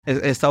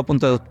He estado a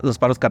punto de los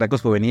paros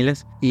cardíacos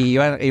juveniles y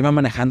iba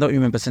manejando y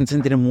me empecé a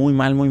sentir muy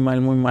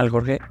mal,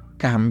 Jorge.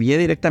 Cambié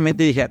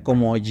directamente y dije,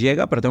 como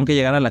llega, pero tengo que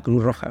llegar a la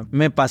Cruz Roja.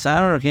 Me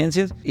pasaron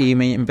urgencias y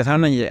me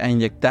empezaron a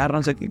inyectar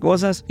no sé qué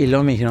cosas y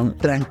luego me dijeron,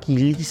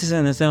 tranquilícese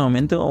en este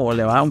momento o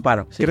le va a dar un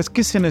paro. ¿Sí? ¿Crees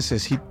que se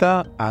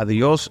necesita a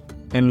Dios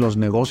en los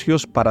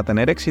negocios para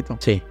tener éxito?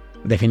 Sí.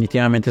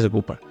 Definitivamente se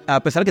ocupa.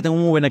 A pesar de que tengo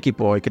un muy buen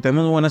equipo y que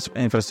tenemos buena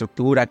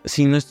infraestructura,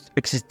 si no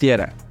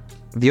existiera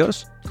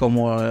Dios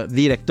como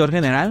director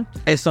general,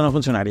 esto no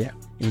funcionaría.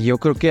 Y yo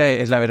creo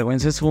que la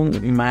vergüenza es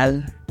un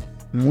mal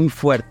muy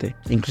fuerte,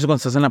 incluso cuando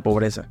estás en la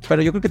pobreza.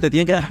 Pero yo creo que te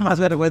tiene que dar más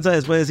vergüenza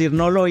después de decir,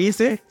 no lo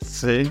hice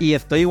y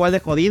estoy igual de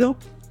jodido.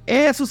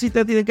 Eso sí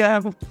te tiene que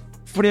dar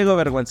friego de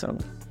vergüenza, ¿no?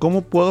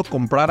 ¿Cómo puedo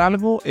comprar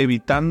algo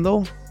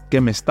evitando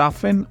que me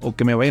estafen o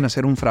que me vayan a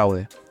hacer un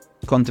fraude?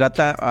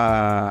 Contrata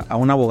a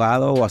un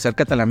abogado o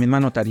acércate a la misma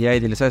notaría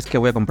y dile, ¿sabes qué?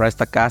 Voy a comprar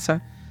esta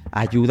casa.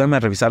 Ayúdame a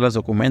revisar los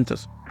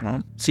documentos,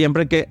 ¿no?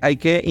 Siempre que hay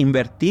que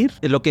invertir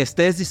en lo que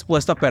estés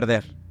dispuesto a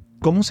perder.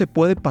 ¿Cómo se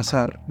puede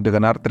pasar de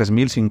ganar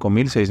 3,000,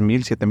 5,000,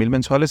 6,000, 7,000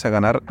 mensuales a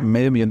ganar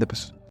 $500,000 de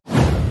pesos?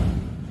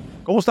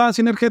 ¿Cómo están,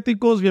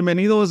 Sinergéticos?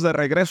 Bienvenidos de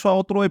regreso a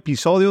otro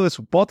episodio de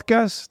su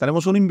podcast.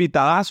 Tenemos un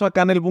invitadazo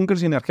acá en el Búnker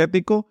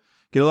Sinergético.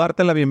 Quiero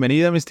darte la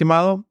bienvenida, mi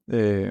estimado.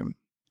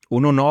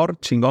 Un honor,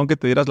 chingón que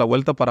te dieras la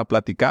vuelta para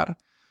platicar.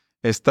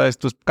 Esta es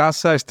tu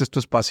casa, este es tu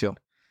espacio.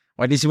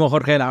 Buenísimo,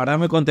 Jorge. La verdad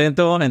muy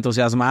contento,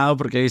 entusiasmado,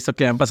 porque he visto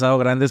que han pasado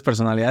grandes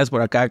personalidades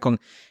por acá con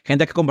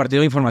gente que ha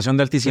compartido información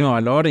de altísimo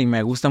valor y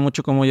me gusta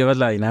mucho cómo llevas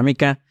la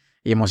dinámica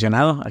y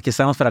emocionado. Aquí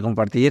estamos para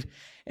compartir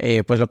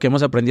pues lo que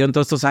hemos aprendido en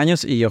todos estos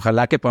años y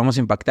ojalá que podamos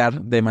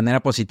impactar de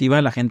manera positiva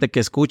a la gente que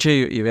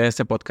escuche y vea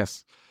este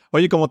podcast.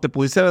 Oye, como te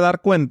pudiste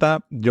dar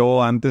cuenta,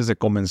 yo antes de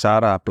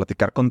comenzar a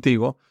platicar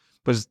contigo,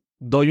 pues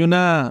doy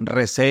una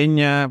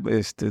reseña,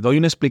 doy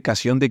una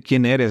explicación de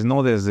quién eres,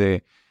 ¿no?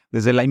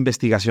 Desde la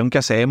investigación que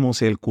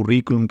hacemos, el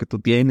currículum que tú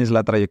tienes,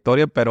 la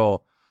trayectoria,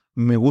 pero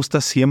me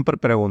gusta siempre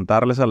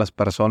preguntarles a las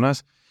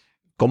personas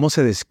cómo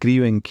se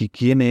describen,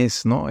 quién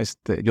es, ¿no?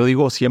 Yo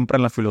digo siempre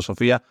en la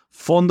filosofía,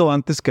 fondo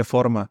antes que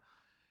forma.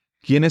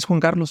 ¿Quién es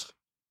Juan Carlos?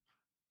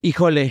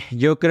 Híjole,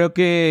 yo creo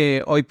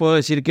que hoy puedo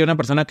decir que una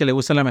persona que le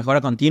gusta la mejora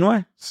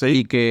continua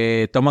y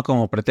que toma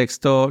como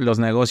pretexto los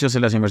negocios y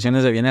las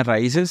inversiones de bienes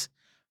raíces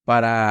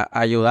para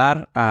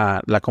ayudar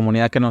a la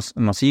comunidad que nos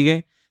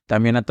sigue,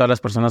 también a todas las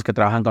personas que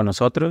trabajan con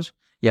nosotros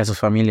y a sus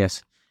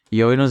familias.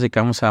 Y hoy nos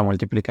dedicamos a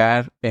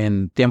multiplicar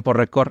en tiempo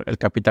récord el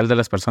capital de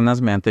las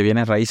personas mediante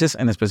bienes raíces,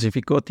 en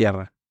específico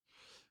tierra.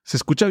 Se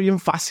escucha bien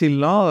fácil,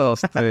 ¿no?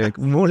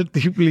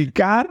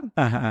 Multiplicar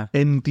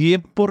en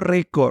tiempo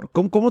récord.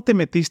 ¿Cómo te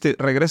metiste?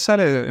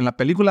 Regresa en la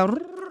película,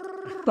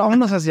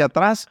 vámonos hacia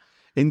atrás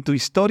en tu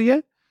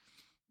historia.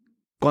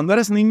 Cuando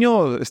eras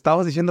niño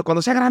estabas diciendo,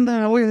 cuando sea grande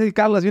me voy a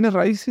dedicar a las bienes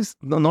raíces.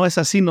 No es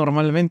así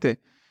normalmente.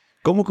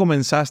 ¿Cómo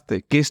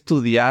comenzaste? ¿Qué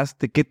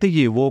estudiaste? ¿Qué te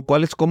llevó?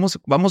 ¿Cómo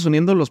vamos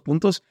uniendo los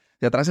puntos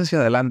de atrás hacia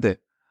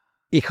adelante?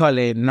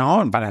 Híjole,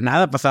 no, para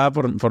nada pasaba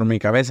por mi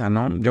cabeza,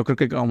 ¿no? Yo creo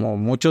que como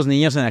muchos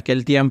niños en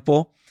aquel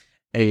tiempo,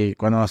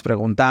 cuando nos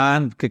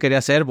preguntaban qué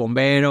quería ser,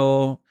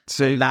 bombero,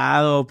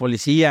 soldado,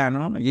 policía,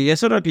 ¿no? Y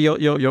eso era lo que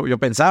yo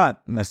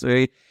pensaba. Me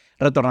estoy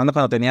retornando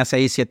cuando tenía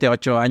 6, 7,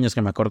 8 años,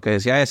 que me acuerdo que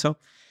decía eso.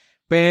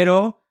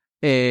 Pero,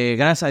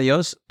 gracias a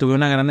Dios, tuve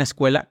una gran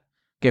escuela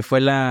que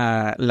fue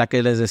la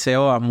que les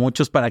deseo a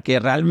muchos para que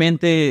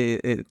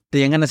realmente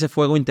tengan ese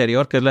fuego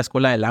interior, que es la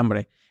Escuela del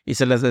Hambre. Y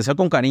se les deseo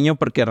con cariño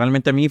porque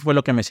realmente a mí fue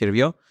lo que me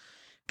sirvió.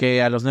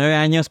 Que a los 9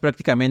 años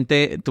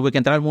prácticamente tuve que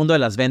entrar al mundo de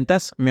las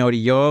ventas. Me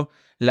orilló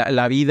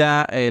la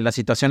vida, la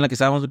situación en la que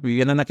estábamos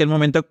viviendo en aquel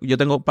momento. Yo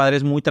tengo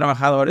padres muy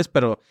trabajadores,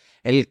 pero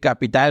el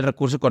capital, el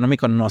recurso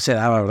económico no se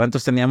daba, ¿verdad?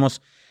 Entonces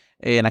teníamos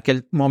en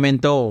aquel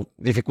momento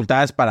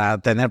dificultades para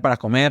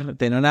comer.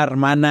 Tenía una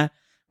hermana.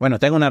 Bueno,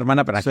 tengo una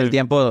hermana, pero en aquel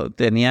tiempo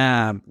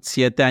tenía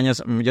 7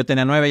 años. Yo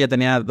tenía 9, ella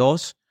tenía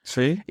 2.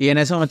 Sí. Y en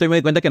ese momento yo me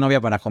di cuenta que no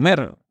había para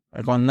comer.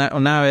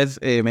 Una vez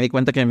me di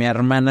cuenta que mi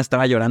hermana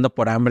estaba llorando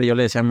por hambre. Yo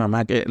le decía a mi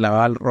mamá que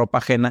lavaba ropa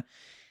ajena.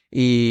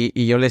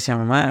 Y yo le decía a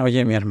mamá,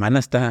 oye, mi hermana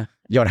está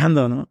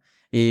llorando, ¿no?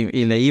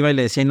 Y le iba y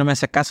le decía y no me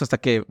hacía caso hasta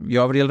que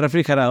yo abrí el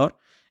refrigerador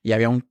y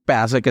había un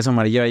pedazo de queso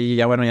amarillo ahí,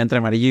 ya entre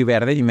amarillo y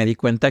verde. Y me di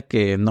cuenta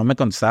que no me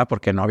contestaba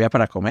porque no había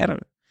para comer. En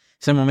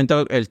ese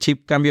momento el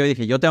chip cambió y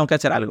dije, yo tengo que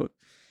hacer algo.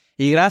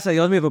 Y gracias a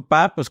Dios, mi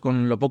papá, pues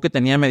con lo poco que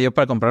tenía, me dio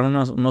para comprar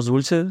unos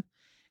dulces.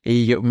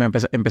 Y yo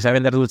empecé a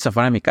vender dulces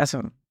afuera de mi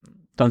casa.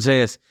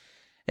 Entonces,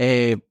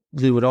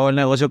 duró el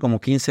negocio como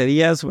 15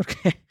 días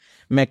porque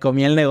me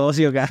comí el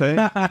negocio.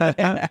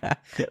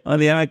 ¿Sí? Un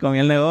día me comí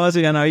el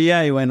negocio, ya no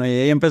había. Y bueno, y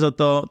ahí empezó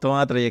toda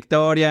la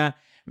trayectoria.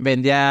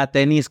 Vendía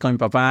tenis con mi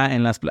papá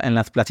en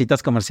las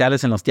placitas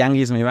comerciales, en los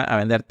tianguis. Me iba a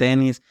vender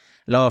tenis.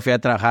 Luego fui a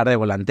trabajar de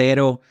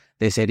volantero,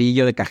 de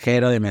cerillo, de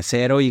cajero, de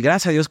mesero. Y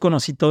gracias a Dios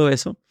conocí todo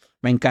eso.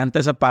 Me encanta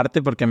esa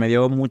parte porque me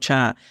dio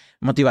mucha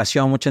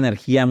motivación, mucha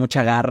energía,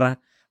 mucha garra,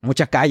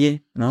 mucha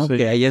calle, ¿no? Sí.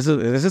 Que ahí esa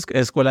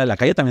escuela de la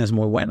calle también es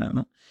muy buena,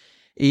 ¿no?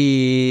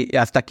 Y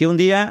hasta que un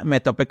día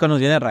me topé con los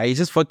bienes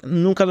raíces.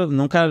 Nunca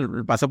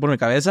pasó por mi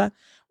cabeza.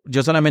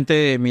 yo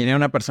solamente miré a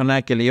una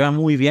persona que le iba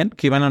muy bien,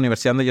 que iba a la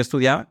universidad donde yo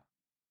estudiaba,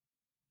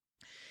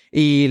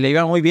 y le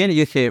iba muy bien, y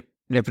yo dije,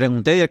 le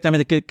pregunté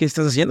directamente, ¿qué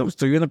estás haciendo? Pues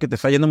estoy viendo que te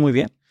está yendo muy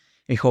bien.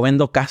 Me dijo,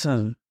 vendo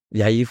casas.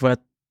 Y ahí fue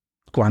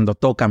cuando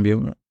todo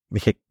cambió.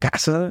 Dije,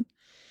 ¿casas?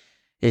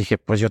 Y dije,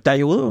 pues yo te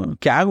ayudo,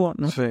 ¿qué hago?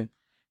 ¿No? Sí.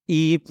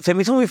 Y se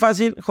me hizo muy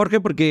fácil, Jorge,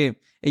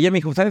 porque ella me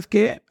dijo, ¿sabes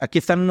qué? Aquí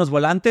están unos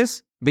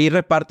volantes, ve y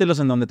repártelos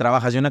en donde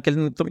trabajas. Yo en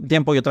aquel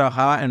tiempo yo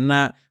trabajaba en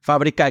una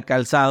fábrica de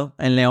calzado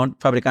en León,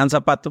 fabricaban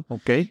zapatos.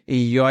 Ok.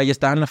 Y yo ahí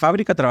estaba en la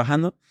fábrica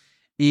trabajando.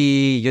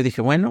 Y yo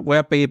dije, bueno, voy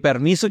a pedir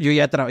permiso. Yo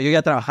ya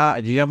trabajaba,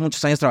 yo ya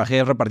muchos años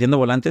trabajé repartiendo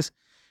volantes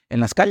en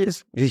las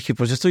calles. Y dije,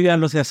 pues esto ya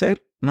lo sé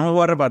hacer. No me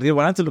voy a repartir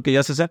volantes, lo que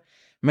ya sé hacer.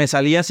 Me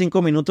salía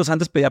 5 minutos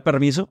antes, pedía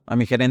permiso a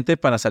mi gerente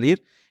para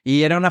salir.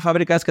 Y era una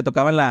fábrica que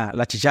tocaban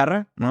la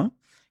chicharra, ¿no?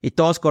 Y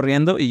todos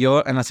corriendo y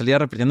yo en la salida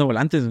repartiendo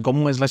volantes.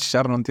 ¿Cómo es la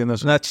chicharra? No entiendo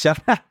eso. Una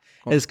chicharra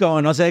es como,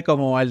 no sé,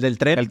 como el del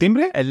tren. ¿El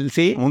timbre?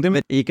 Sí. ¿Un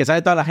timbre? Y que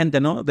sale toda la gente,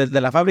 ¿no? Desde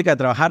la fábrica de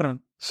trabajar.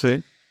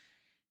 Sí.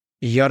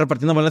 Y yo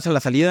repartiendo volantes a la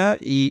salida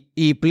y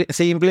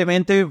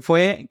simplemente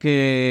fue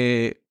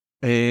que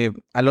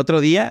al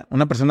otro día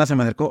una persona se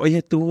me acercó,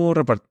 oye, ¿tú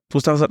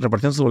estabas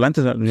repartiendo sus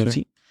volantes? Y yo,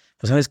 sí.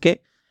 Pues, ¿sabes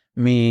qué?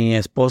 Mi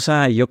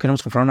esposa y yo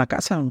queremos comprar una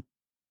casa.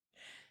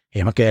 Y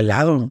yo me quedé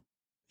helado.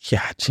 Dije,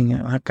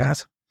 chinga, una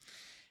casa.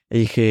 Y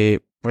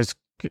dije, pues,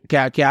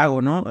 ¿qué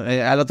hago, no?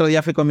 Al otro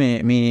día fui con mi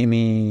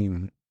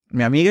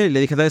amiga y le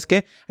dije, ¿sabes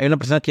qué? Hay una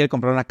persona que quiere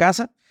comprar una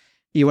casa.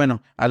 Y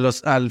bueno,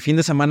 al fin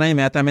de semana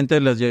inmediatamente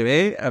los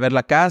llevé a ver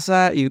la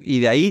casa y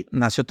de ahí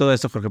nació todo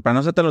esto. Porque para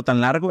no hacértelo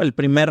tan largo, el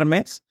primer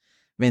mes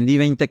vendí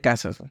 20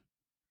 casas.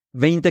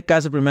 20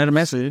 casas el primer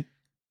mes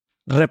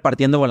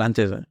repartiendo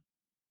volantes.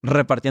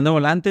 Repartiendo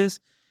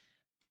volantes.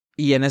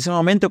 Y en ese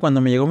momento, cuando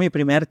me llegó mi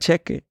primer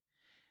cheque,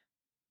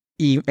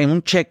 y en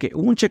un cheque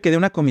de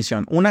una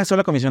comisión, una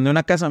sola comisión de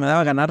una casa me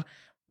daba a ganar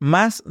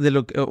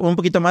un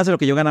poquito más de lo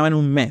que yo ganaba en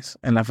un mes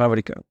en la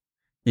fábrica.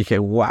 Y dije,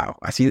 wow,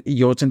 así, y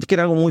yo sentí que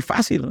era algo muy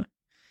fácil, ¿no?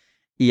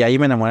 Y ahí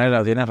me enamoré de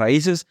las bienes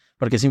raíces,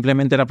 porque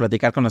simplemente era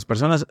platicar con las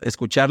personas,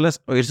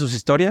 escucharlas, oír sus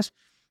historias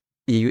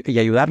y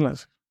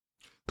ayudarlas.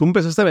 Tú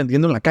empezaste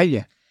vendiendo en la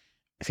calle.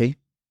 Sí,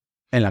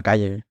 en la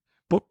calle.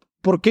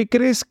 ¿Por qué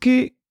crees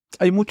que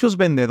hay muchos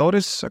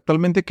vendedores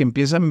actualmente que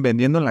empiezan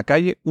vendiendo en la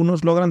calle?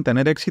 Unos logran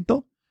tener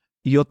éxito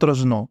y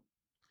otros no.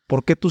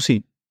 ¿Por qué tú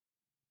sí?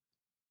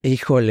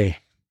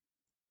 Híjole.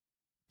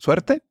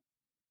 ¿Suerte?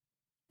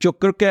 Yo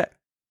creo que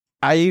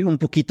hay un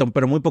poquito,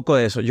 pero muy poco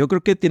de eso. Yo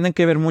creo que tiene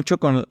que ver mucho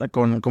con,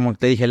 como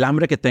te dije, el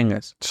hambre que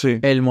tengas. Sí.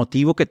 El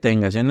motivo que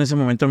tengas. Yo en ese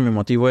momento mi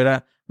motivo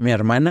era mi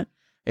hermana,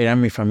 era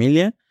mi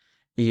familia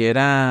y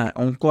era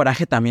un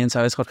coraje también,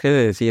 ¿sabes, Jorge?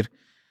 De decir,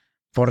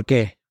 ¿por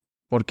qué?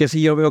 ¿Por qué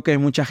si yo veo que hay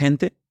mucha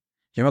gente?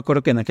 Yo me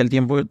acuerdo que en aquel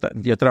tiempo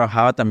yo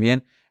trabajaba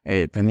también,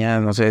 tenía,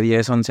 no sé,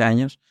 10, 11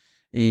 años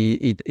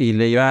y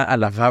le iba a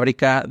la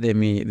fábrica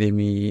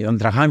donde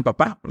trabajaba mi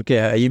papá, porque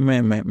ahí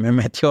me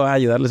metió a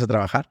ayudarles a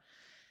trabajar.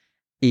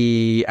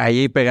 Y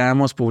ahí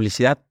pegábamos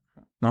publicidad,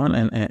 ¿no?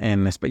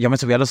 Yo me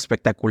subía a los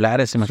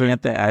espectaculares,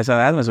 imagínate, a esa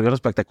edad me subía a los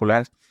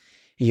espectaculares.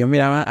 Y yo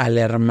miraba al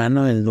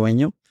hermano del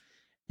dueño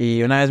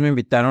y una vez me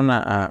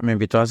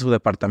invitó a su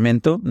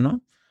departamento,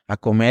 ¿no? A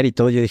comer y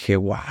todo. Yo dije,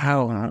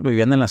 wow, ¿no?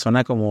 Vivían en la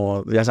zona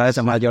como, ya sabes,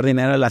 el mayor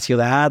dinero de la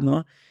ciudad,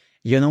 ¿no?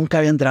 Y yo nunca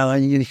había entrado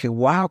ahí y dije,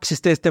 wow,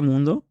 existe este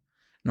mundo,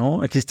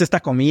 ¿no? Existe esta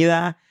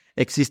comida,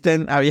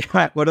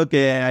 me acuerdo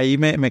que ahí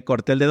me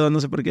corté el dedo,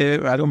 no sé por qué,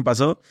 algo me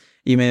pasó.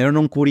 Y me dieron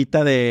un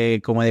curita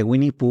como de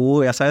Winnie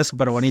Pooh, ya sabes,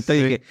 súper bonito. Sí.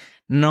 Y dije,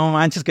 no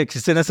manches que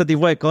existen este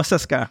tipo de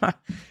cosas, cabrón.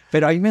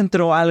 Pero ahí me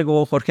entró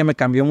algo, Jorge, me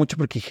cambió mucho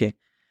porque dije,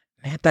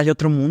 neta, hay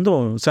otro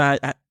mundo. O sea,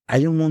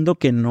 hay un mundo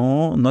que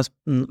no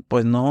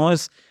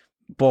es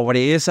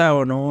pobreza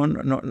o no.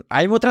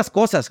 Hay otras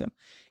cosas.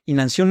 Y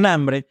nació un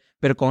hambre,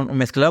 pero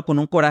mezclado con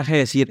un coraje de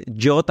decir,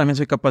 yo también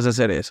soy capaz de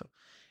hacer eso.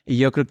 Y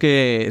yo creo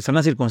que son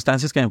las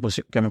circunstancias que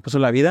me puso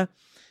la vida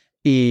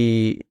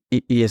y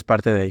es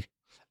parte de ahí.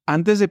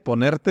 Antes de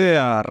ponerte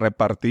a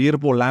repartir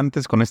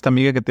volantes con esta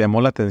amiga que te llamó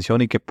la atención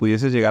y que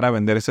pudieses llegar a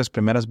vender esas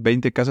primeras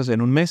 20 casas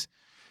en un mes,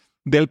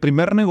 del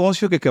primer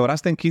negocio que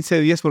quebraste en 15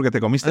 días porque te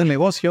comiste el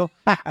negocio,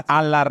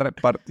 a la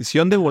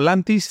repartición de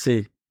volantes,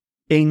 sí.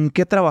 ¿En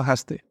qué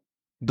trabajaste?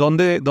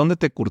 ¿Dónde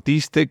te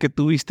curtiste? ¿Qué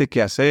tuviste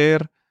que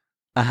hacer?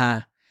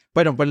 Ajá.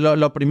 Bueno, pues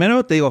lo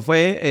primero, te digo,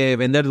 fue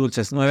vender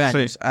dulces, 9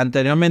 años. Sí.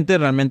 Anteriormente,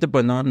 realmente,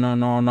 pues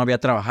no había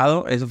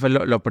trabajado. Eso fue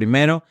lo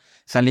primero.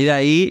 Salí de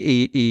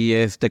ahí y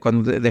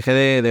cuando dejé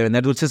de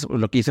vender dulces,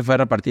 lo que hice fue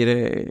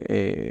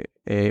repartir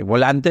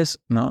volantes,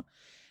 ¿no?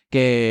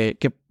 Que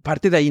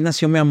parte de ahí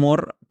nació mi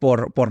amor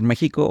por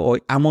México.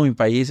 Hoy amo mi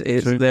país.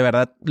 Es sí. De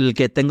verdad el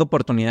que tengo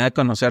oportunidad de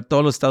conocer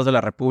todos los estados de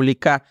la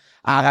República,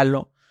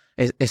 hágalo.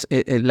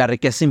 La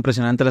riqueza es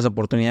impresionante, las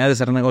oportunidades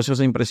de hacer negocios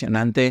es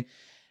impresionante.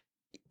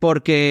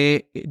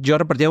 Porque yo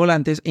repartía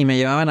volantes y me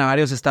llevaban a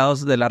varios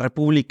estados de la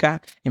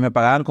República y me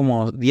pagaban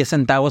como 10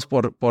 centavos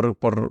por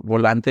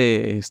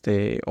volante,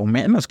 o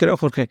menos, creo,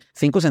 Jorge.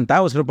 5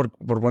 centavos, creo,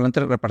 por volante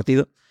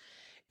repartido.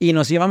 Y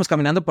nos íbamos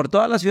caminando por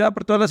toda la ciudad,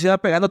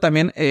 pegando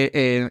también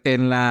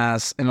en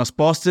los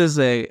postes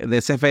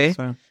de CFE.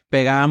 Sí.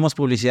 Pegábamos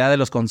publicidad de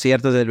los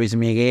conciertos de Luis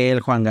Miguel,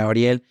 Juan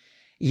Gabriel.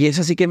 Y es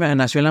así que me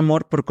nació el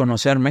amor por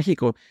conocer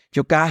México.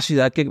 Yo cada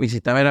ciudad que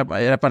visitaba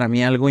era para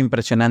mí algo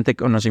impresionante,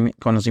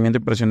 conocimiento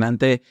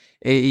impresionante,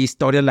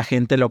 historias, la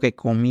gente, lo que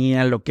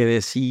comía, lo que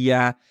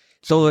decía.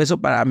 Todo eso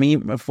para mí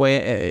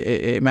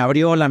me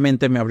abrió la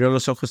mente, me abrió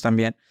los ojos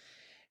también.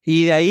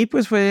 Y de ahí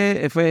pues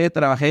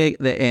trabajé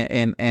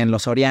en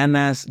los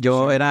Sorianas.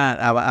 Yo era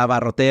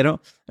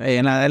abarrotero.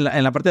 En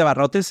la parte de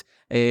abarrotes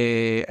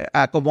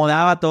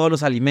acomodaba todos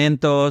los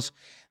alimentos.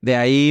 De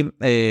ahí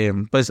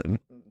pues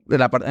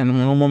en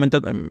un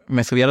momento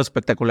me subí a los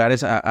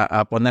espectaculares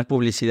a poner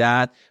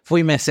publicidad.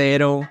 Fui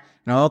mesero,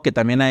 ¿no? Que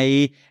también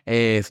ahí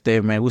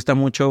me gusta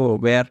mucho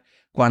ver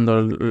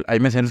cuando hay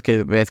meseros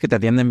que ves que te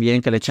atienden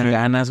bien, que le echan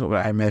ganas.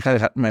 Ay,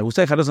 me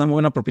gusta dejarles una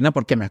buena propina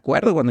porque me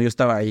acuerdo cuando yo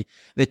estaba ahí.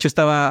 De hecho,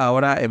 estaba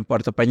ahora en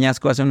Puerto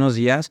Peñasco hace unos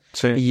días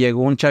y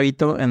llegó un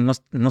chavito en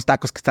unos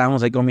tacos que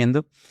estábamos ahí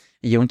comiendo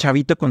y llegó un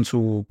chavito con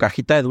su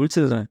cajita de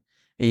dulces, ¿no?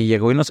 Y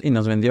llegó y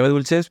nos vendió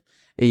dulces.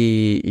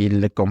 Y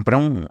le compré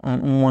un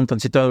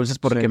montoncito de dulces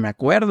porque me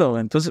acuerdo.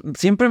 Entonces,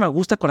 siempre me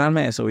gusta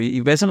acordarme de eso.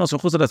 Y ves en los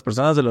ojos de las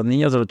personas, de los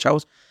niños, de los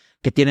chavos,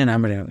 que tienen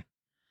hambre.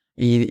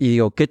 Y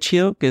digo, qué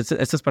chido que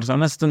estas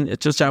personas,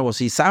 estos chavos,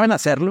 si saben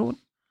hacerlo,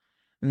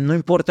 no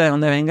importa de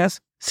dónde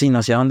vengas, sino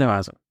hacia dónde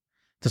vas.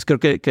 Entonces, creo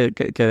que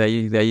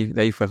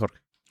de ahí fue, Jorge.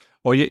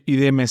 Oye, y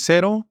de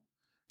mesero,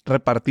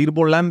 repartir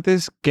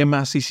volantes, ¿qué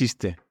más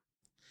hiciste?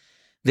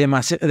 De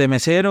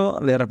mesero,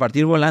 de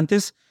repartir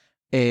volantes...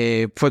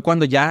 fue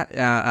cuando ya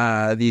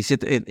a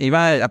 17,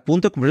 iba a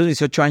punto de cumplir los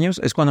 18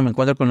 años, es cuando me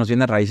encuentro con los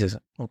bienes raíces.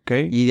 Ok.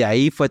 Y de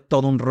ahí fue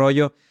todo un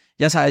rollo.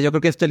 Ya sabes, yo creo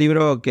que este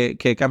libro que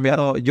he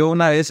cambiado, yo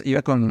una vez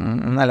iba con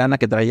una lana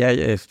que traía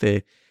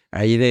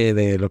ahí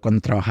cuando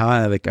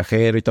trabajaba de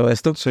cajero y todo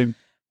esto. Sí.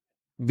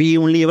 Vi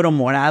un libro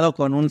morado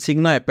con un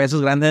signo de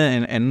pesos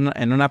grande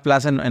en una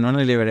plaza, en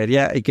una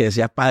librería, y que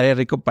decía padre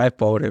rico, padre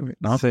pobre,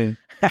 ¿no? Sí.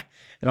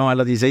 Como a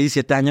los 16,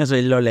 17 años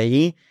lo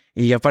leí.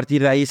 Y a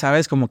partir de ahí,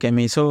 ¿sabes? Como que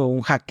me hizo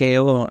un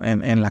hackeo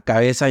en la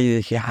cabeza y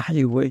dije,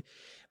 ay, güey,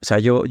 o sea,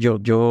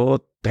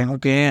 yo tengo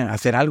que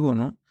hacer algo,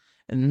 ¿no?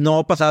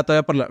 No pasaba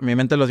todavía por mi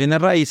mente los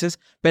bienes raíces,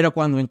 pero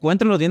cuando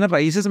encuentro los bienes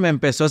raíces me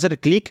empezó a hacer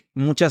clic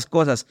muchas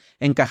cosas,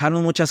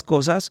 encajaron muchas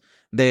cosas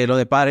de lo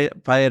de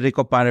padre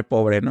rico, padre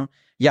pobre, ¿no?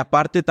 Y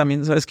aparte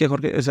también, ¿sabes qué,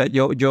 Jorge? O sea,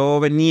 yo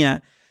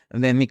venía,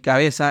 en mi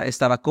cabeza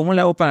estaba, ¿cómo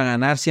le hago para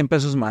ganar 100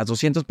 pesos más,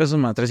 200 pesos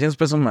más, 300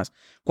 pesos más?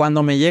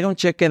 Cuando me llega un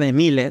cheque de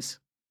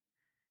miles,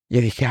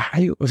 yo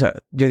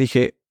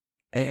dije,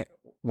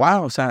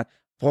 wow, o sea,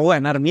 puedo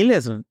ganar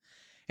miles.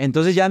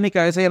 Entonces ya en mi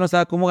cabeza ya no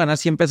estaba cómo ganar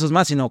 100 pesos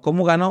más, sino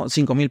cómo gano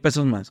 5,000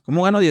 pesos más,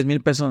 cómo gano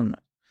 10,000 pesos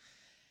más.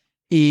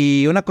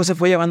 Y una cosa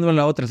fue llevando a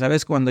la otra,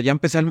 ¿sabes? Cuando ya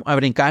empecé a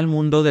brincar al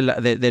mundo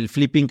del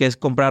flipping, que es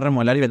comprar,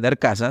 remodelar y vender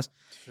casas,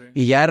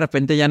 y ya de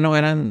repente ya no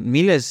eran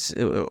miles,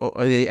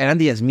 eran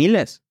 10,000.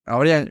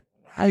 Ahora ya,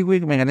 ay,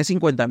 güey, me gané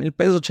 50,000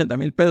 pesos,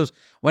 80,000 pesos.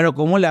 Bueno,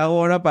 ¿cómo le hago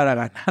ahora para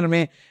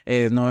ganarme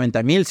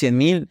 90,000,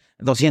 100,000,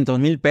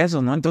 200,000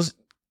 pesos, ¿no? Entonces,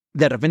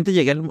 de repente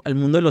llegué al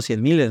mundo de los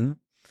 100,000, ¿no?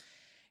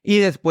 Y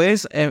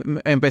después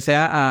empecé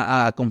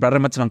a comprar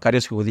remates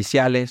bancarios y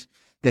judiciales.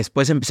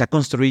 Después empecé a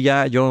construir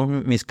ya yo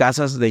mis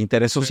casas de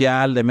interés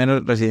social, de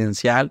menos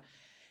residencial.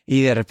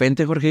 Y de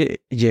repente,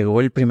 Jorge,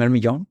 llegó el primer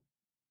millón.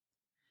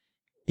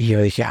 Y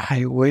yo dije,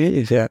 ay,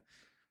 güey, o sea,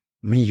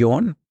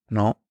 millón,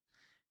 ¿no?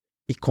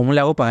 ¿Y cómo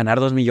le hago para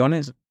ganar 2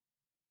 millones?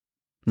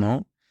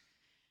 ¿No?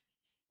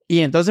 Y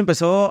entonces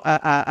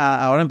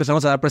ahora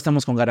empezamos a dar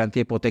préstamos con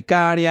garantía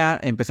hipotecaria,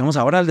 empezamos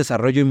ahora el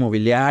desarrollo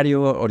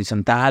inmobiliario,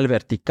 horizontal,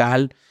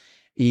 vertical,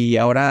 y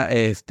ahora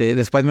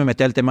después me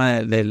metí al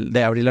tema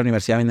de abrir la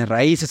Universidad de Bienes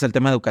Raíces, el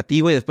tema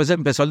educativo, y después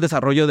empezó el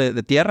desarrollo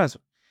de tierras.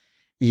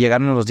 Y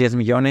llegaron a los 10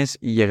 millones,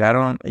 y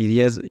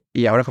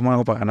ahora cómo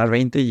hago para ganar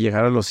 20, y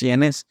llegaron a los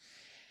 100.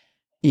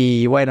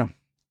 Y bueno,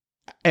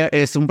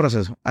 es un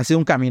proceso, ha sido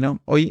un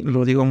camino. Hoy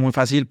lo digo muy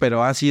fácil,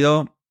 pero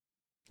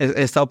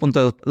he estado a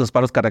punto de los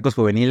paros cardíacos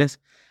juveniles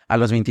a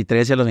los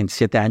 23 y a los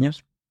 27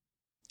 años.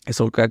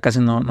 Eso casi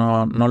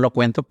no lo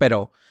cuento,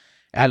 pero...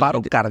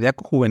 ¿Paro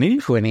cardíaco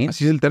juvenil? Juvenil.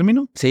 ¿Así es el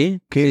término?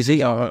 Sí, sí.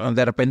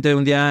 De repente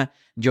un día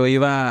yo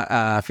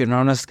iba a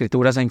firmar unas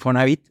escrituras a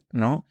Infonavit,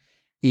 ¿no?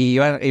 Y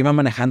iba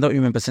manejando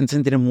y me empecé a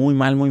sentir muy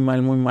mal,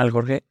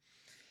 Jorge.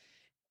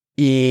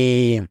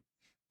 Y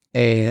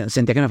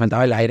sentía que me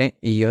faltaba el aire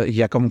y yo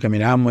ya como que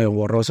miraba muy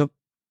borroso.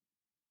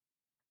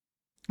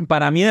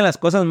 Para mí, de las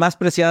cosas más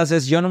preciadas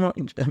es,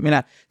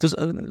 mira,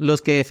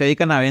 los que se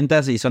dedican a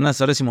ventas y son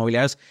asesores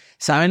inmobiliarios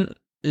saben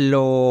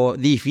lo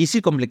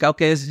difícil, complicado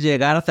que es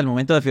llegar hasta el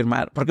momento de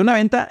firmar. Porque una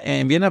venta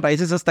en bienes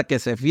raíces hasta que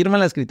se firma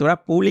la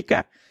escritura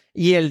pública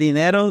y el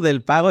dinero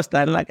del pago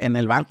está en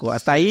el banco.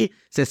 Hasta ahí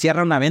se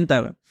cierra una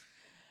venta.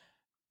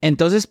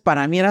 Entonces,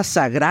 para mí era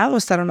sagrado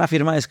estar en una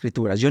firma de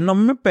escrituras. Yo no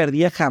me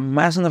perdía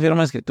jamás una firma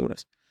de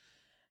escrituras.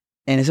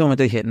 En ese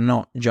momento dije,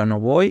 no, yo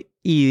no voy,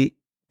 y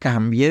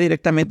cambié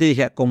directamente y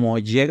dije, como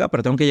llega,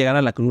 pero tengo que llegar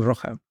a la Cruz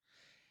Roja.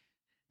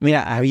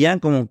 Mira, había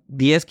como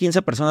 10,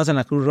 15 personas en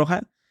la Cruz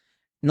Roja.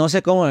 No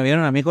sé cómo me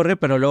vieron a mí, Jorge,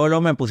 pero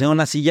luego me pusieron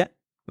una silla,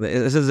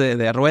 esas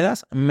de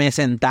ruedas, me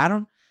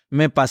sentaron,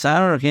 me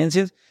pasaron a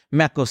urgencias,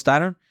 me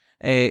acostaron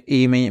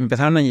y me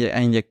empezaron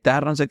a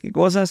inyectar no sé qué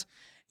cosas.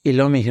 Y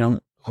luego me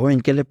dijeron,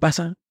 joven, ¿qué le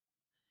pasa?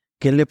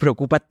 ¿Qué le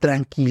preocupa?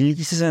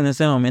 Tranquilícese en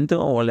este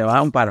momento o le va a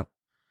dar un paro.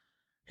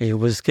 Y yo,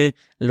 pues es que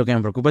lo que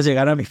me preocupa es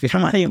llegar a mi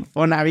firma de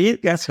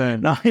Infonavit. Sí.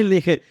 No, y le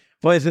dije,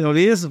 pues se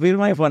olvide su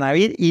firma de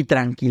Infonavit y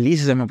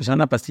tranquilícese. Me pusieron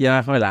una pastilla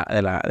abajo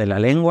de la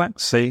lengua.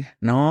 Sí.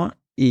 ¿No?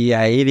 Y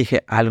ahí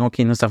dije, algo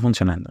aquí no está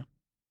funcionando.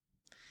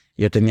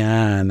 Yo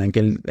tenía,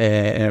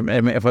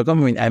 fue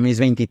como a mis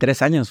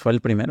 23 años, fue el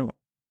primero.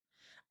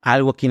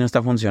 Algo aquí no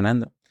está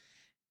funcionando.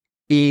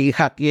 Y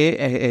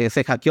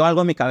se hackeó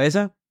algo en mi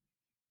cabeza.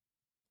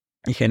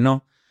 Dije,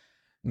 no,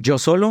 yo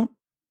solo,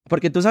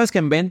 porque tú sabes que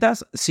en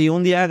ventas, si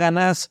un día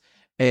ganas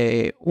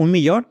 1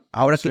 millón,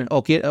 ahora Sí.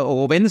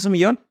 o vendes 1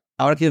 millón,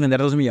 ahora quieres vender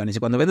 2 millones. Y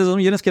cuando vendes 2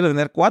 millones, quieres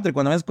vender 4. Y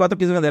cuando vendes 4,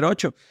 quieres vender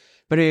 8.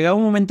 Pero llegaba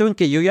un momento en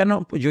que yo ya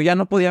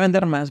no podía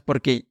vender más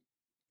porque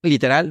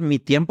literal mi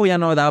tiempo ya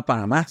no daba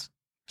para más.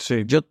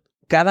 Sí. Yo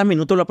cada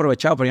minuto lo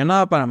aprovechaba, pero ya no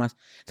daba para más.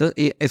 Entonces,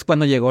 y es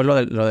cuando llegó lo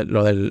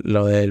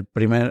del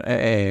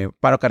primer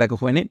paro cardíaco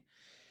juvenil.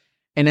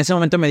 En ese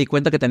momento me di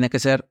cuenta que tenía que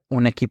ser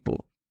un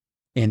equipo.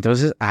 Y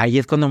entonces ahí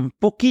es cuando un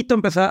poquito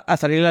empezó a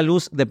salir la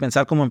luz de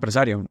pensar como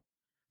empresario.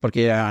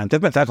 Porque antes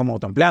pensaba como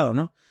autoempleado,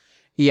 ¿no?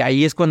 Y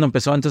ahí es cuando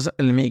empezó, entonces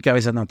en mi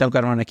cabeza, no, tengo que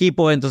armar un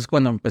equipo. Entonces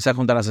cuando empecé a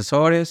juntar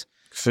asesores.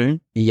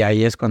 Sí. Y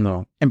ahí es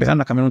cuando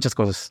empezaron a cambiar muchas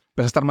cosas.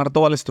 Empezaste a armar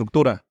toda la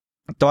estructura.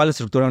 Toda la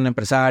estructura de un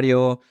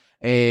empresario.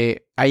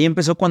 Ahí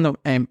empezó cuando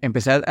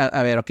empecé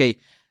a ver, ok,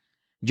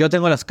 yo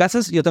tengo las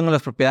casas, yo tengo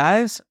las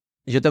propiedades,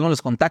 yo tengo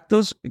los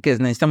contactos que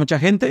necesita mucha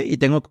gente y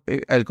tengo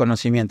el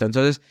conocimiento.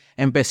 Entonces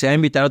empecé a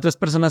invitar a otras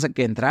personas a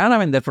que entraran a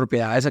vender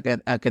propiedades, a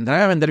que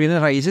entraran a vender bienes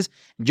raíces.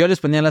 Yo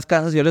les ponía las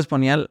casas, yo les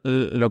ponía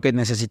lo que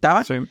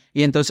necesitaban. Sí.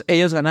 Y entonces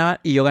ellos ganaban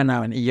y yo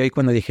ganaban. Y yo ahí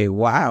cuando dije,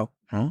 wow,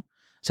 ¿no?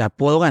 O sea,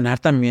 puedo ganar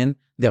también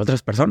de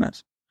otras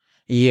personas.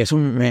 Y eso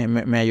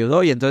me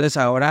ayudó. Y entonces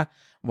ahora,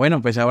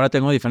 bueno, pues ahora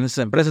tengo diferentes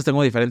empresas,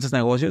 tengo diferentes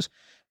negocios,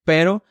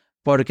 pero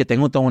porque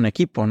tengo todo un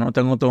equipo, ¿no?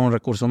 Tengo todo un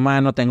recurso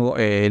humano, tengo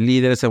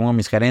líderes, tengo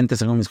mis gerentes,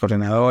 tengo mis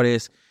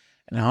coordinadores,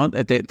 ¿no?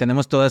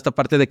 Tenemos toda esta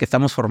parte de que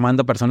estamos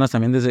formando personas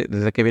también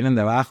desde que vienen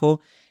de abajo.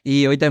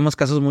 Y hoy tenemos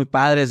casos muy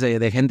padres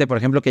de gente, por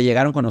ejemplo, que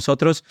llegaron con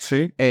nosotros.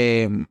 Sí.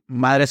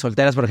 Madres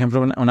solteras, por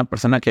ejemplo, una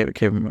persona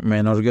que me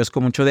enorgullezco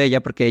mucho de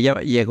ella, porque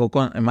ella llegó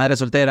con madre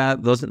soltera,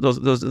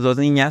 dos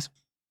niñas,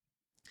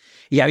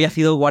 y había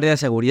sido guardia de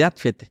seguridad,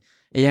 fíjate.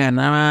 Ella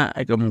ganaba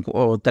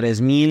como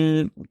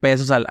 3,000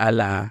 pesos a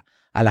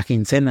la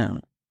quincena.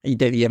 Y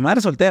de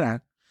madre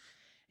soltera.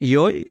 Y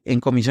hoy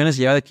en comisiones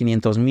se lleva de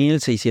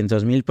 500,000,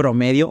 600,000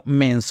 promedio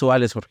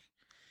mensuales, Jorge.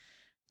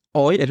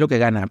 Hoy es lo que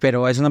gana,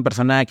 pero es una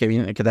persona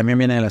que también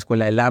viene de la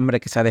escuela del hambre,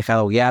 que se ha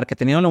dejado guiar, que ha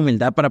tenido la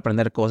humildad para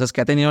aprender cosas, que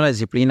ha tenido la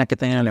disciplina, que ha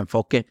tenido el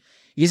enfoque.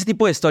 Y ese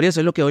tipo de historias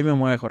es lo que hoy me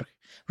mueve, Jorge.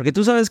 Porque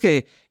tú sabes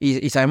que,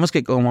 y sabemos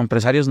que como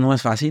empresarios no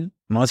es fácil.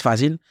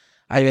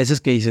 Hay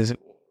veces que dices,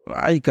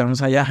 ay, cabrón,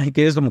 ya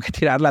quieres como que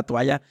tirar la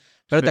toalla.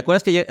 Pero sí.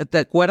 ¿Te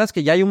acuerdas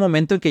que ya hay un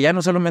momento en que ya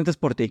no solamente es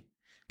por ti?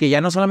 Que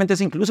ya no solamente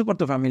es incluso por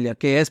tu familia,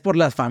 que es por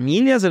las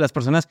familias de las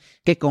personas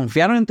que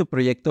confiaron en tu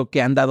proyecto,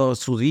 que han dado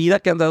su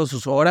vida, que han dado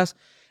sus horas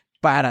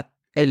para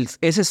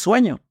ese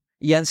sueño.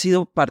 Y han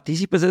sido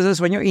partícipes de ese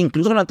sueño e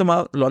incluso lo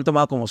han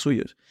tomado como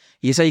suyos.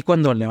 Y es ahí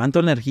cuando levanto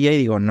energía y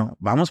digo, no,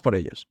 vamos por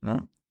ellos,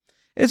 ¿no?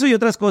 Eso y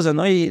otras cosas,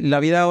 ¿no? Y la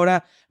vida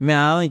ahora me ha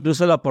dado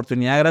incluso la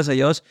oportunidad, gracias a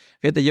Dios.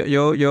 Fíjate, yo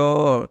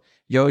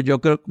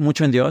creo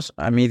mucho en Dios.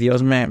 A mí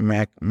Dios me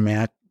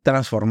ha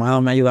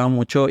transformado, me ha ayudado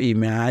mucho y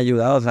me ha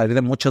ayudado a salir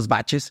de muchos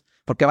baches,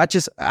 porque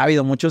baches ha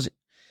habido muchos.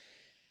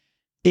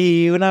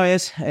 Y una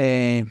vez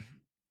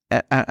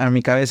a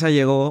mi cabeza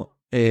llegó,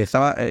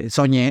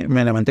 soñé,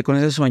 me levanté con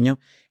ese sueño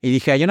y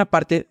dije, hay una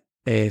parte,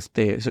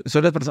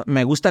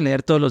 me gusta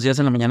leer todos los días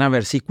en la mañana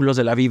versículos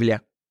de la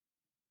Biblia.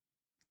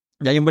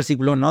 Y hay un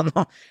versículo,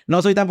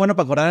 no soy tan bueno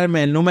para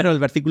acordarme el número del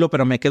versículo,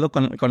 pero me quedo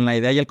con la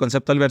idea y el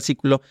concepto del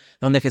versículo,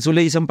 donde Jesús le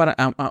dice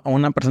a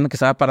una persona que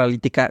estaba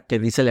paralítica, que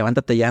dice,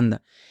 levántate y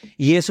anda.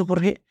 Y eso,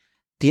 Jorge,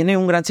 tiene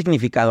un gran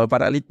significado.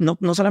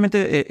 No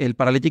solamente el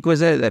paralítico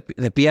es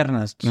de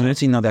piernas, ¿no? Sí.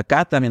 Sino de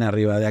acá también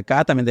arriba, de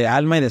acá también, de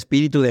alma y de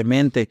espíritu, de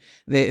mente,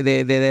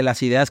 de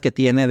las ideas que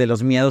tiene, de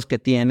los miedos que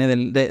tiene,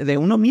 de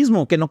uno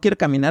mismo, que no quiere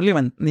caminar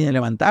ni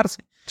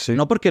levantarse. Sí.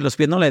 No porque los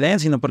pies no le den,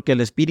 sino porque el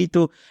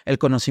espíritu, el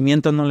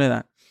conocimiento no le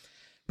da.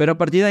 Pero a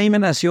partir de ahí me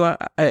nació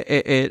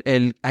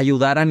el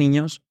ayudar a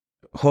niños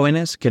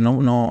jóvenes que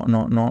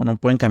no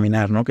pueden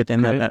caminar, ¿no? Que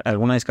tienen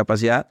alguna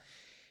discapacidad.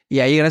 Y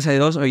ahí, gracias a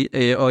Dios,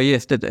 hoy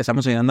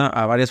estamos ayudando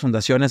a varias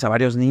fundaciones, a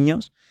varios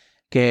niños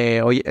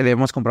que hoy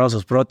hemos comprado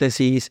sus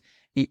prótesis.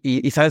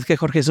 Y ¿sabes qué,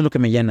 Jorge? Eso es lo que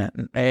me llena.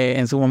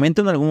 En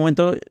algún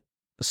momento,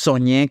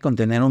 soñé con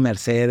tener un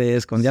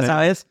Mercedes, ya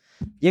sabes,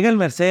 llega el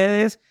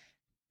Mercedes.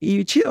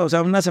 Y chido, o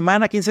sea, una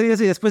semana, 15 días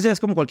y después ya es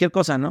como cualquier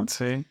cosa, ¿no?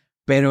 Sí.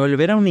 Pero el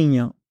ver a un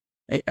niño,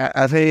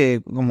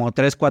 hace como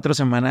 3, 4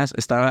 semanas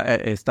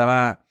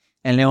estaba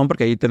en León,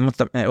 porque ahí tenemos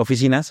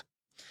oficinas.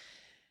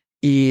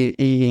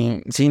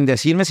 Y sin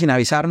decirme, sin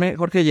avisarme,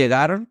 Jorge,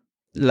 llegaron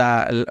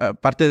la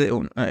parte de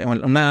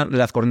una de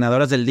las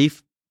coordinadoras del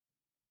DIF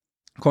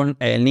con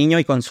el niño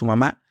y con su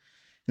mamá.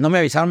 No me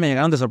avisaron, me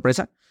llegaron de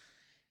sorpresa.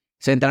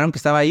 Se enteraron que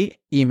estaba ahí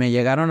y me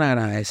llegaron a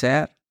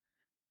agradecer.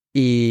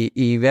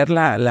 Y ver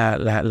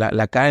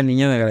la cara del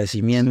niño de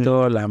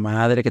agradecimiento, sí. La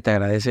madre que te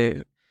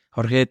agradece,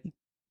 Jorge,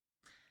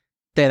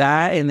 te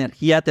da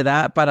energía, te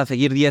da para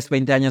seguir 10,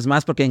 20 años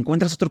más porque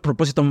encuentras otro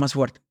propósito más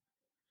fuerte.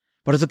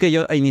 Por eso que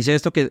yo inicié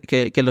esto,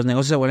 que los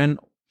negocios se vuelven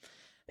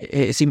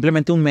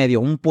simplemente un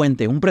medio, un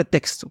puente, un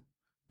pretexto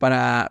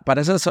para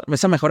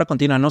esa mejora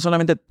continua. No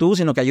solamente tú,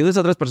 sino que ayudes a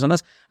otras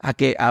personas a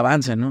que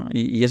avancen, ¿no?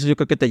 Y eso yo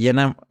creo que te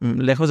llena,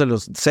 lejos de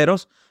los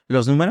ceros,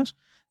 los números,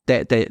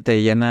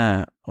 te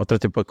llena otro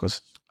tipo de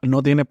cosas.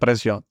 No tiene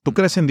precio. ¿Tú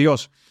crees en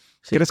Dios?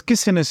 Sí. ¿Crees que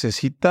se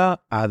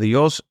necesita a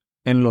Dios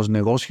en los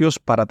negocios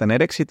para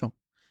tener éxito?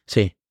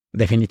 Sí,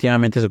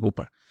 definitivamente se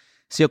ocupa.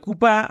 Se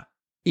ocupa,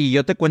 y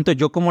yo te cuento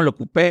yo cómo lo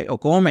ocupé o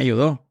cómo me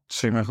ayudó,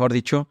 sí. Mejor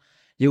dicho.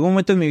 Llegó un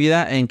momento en mi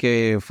vida en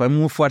que fue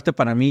muy fuerte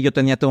para mí. Yo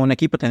tenía todo un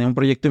equipo, tenía un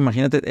proyecto.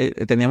 Imagínate,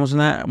 teníamos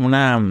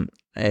una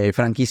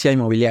franquicia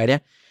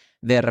inmobiliaria.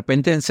 De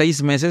repente, en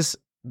 6 meses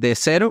de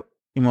 0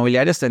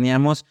 inmobiliarias,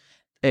 teníamos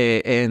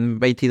en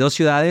 22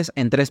 ciudades,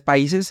 en 3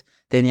 países,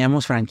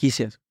 teníamos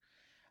franquicias.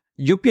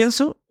 Yo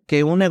pienso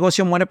que un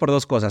negocio muere por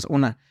 2 cosas.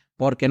 Una,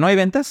 porque no hay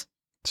ventas.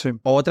 Sí.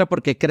 Otra,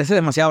 porque crece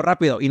demasiado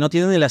rápido y no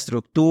tiene ni la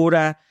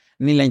estructura,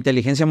 ni la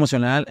inteligencia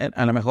emocional,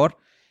 a lo mejor.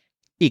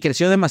 Y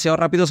creció demasiado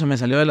rápido, se me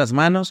salió de las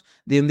manos.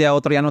 De un día a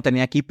otro ya no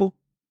tenía equipo.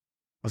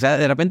 O sea,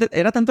 de repente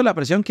era tanto la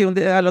presión que un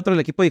día al otro el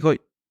equipo dijo,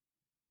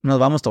 nos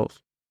vamos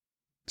todos.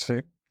 Sí.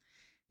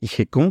 Y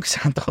dije, ¿cómo que se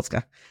van todos?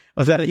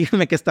 O sea,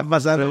 dígame qué está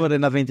pasando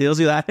en las 22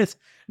 ciudades.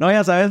 No,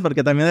 ya sabes,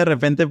 porque también de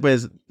repente,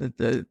 pues,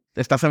 te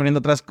estás abriendo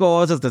otras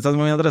cosas, te estás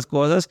moviendo otras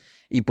cosas,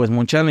 y pues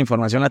mucha de la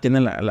información la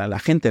tiene la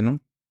gente, ¿no?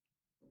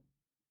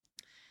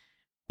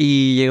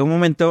 Y llegó un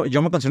momento,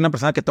 yo me considero una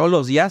persona que todos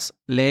los días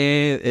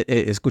lee,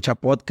 escucha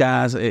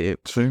podcasts,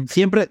 sí.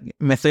 Siempre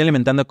me estoy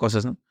alimentando de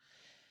cosas, ¿no?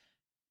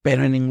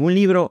 Pero en ningún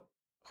libro,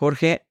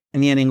 Jorge,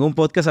 ni en ningún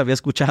podcast había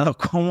escuchado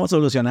cómo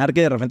solucionar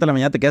que de repente a la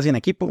mañana te quedas sin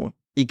equipo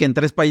y que en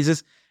 3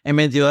 países, en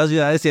 22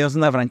 ciudades tienes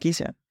una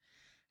franquicia.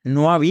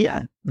 No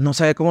había, no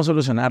sabía cómo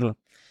solucionarlo.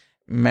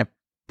 Me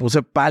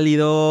puse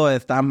pálido,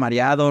 estaba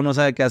mareado, no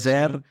sabía qué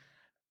hacer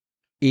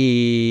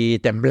y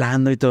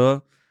temblando y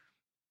todo.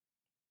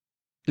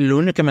 Lo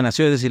único que me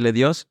nació es decirle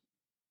Dios,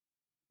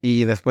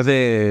 y después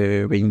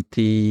de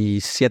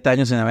 27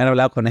 años sin haber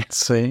hablado con él,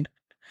 sí.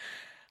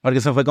 Porque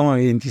eso fue como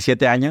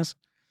 27 años,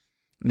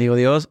 digo,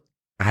 Dios,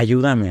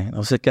 ayúdame,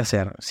 no sé qué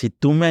hacer. Si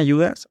tú me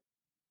ayudas,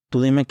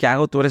 tú dime qué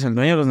hago, tú eres el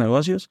dueño de los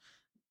negocios,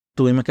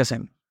 tú dime qué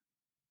hacer.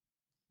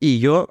 Y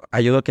yo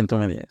ayudo a quien tú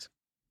me digas.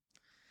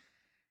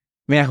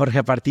 Mira, Jorge,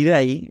 a partir de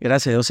ahí,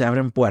 gracias a Dios, se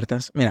abren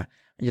puertas. Mira,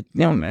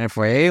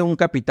 fue un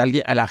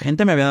capital, a la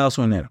gente me había dado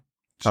su dinero,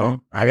 ¿sabes?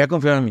 Sí. Había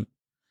confiado en mí.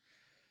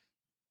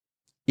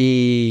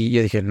 Y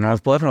yo dije, no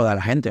los puedo defraudar a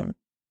la gente.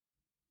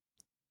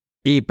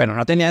 Pero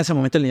no tenía en ese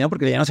momento el dinero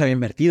porque ya no se había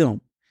invertido.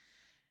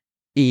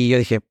 Y yo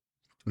dije,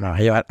 me va a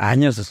llevar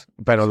años,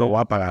 pero lo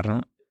voy a pagar,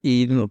 ¿no?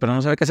 Pero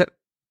no sabía qué hacer.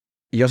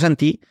 Y yo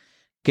sentí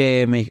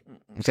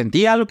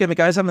algo que mi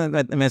cabeza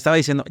me estaba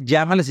diciendo,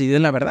 llámales y dile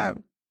la verdad.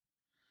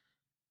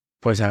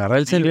 Pues agarré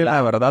el celular. Dile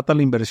la verdad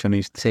al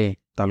inversionista. Sí.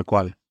 Tal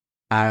cual.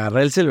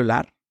 Agarré el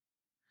celular.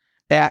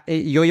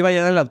 Yo iba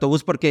ya en el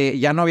autobús porque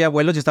ya no había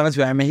vuelos. Yo estaba en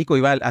Ciudad de México,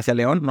 iba hacia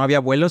León, no había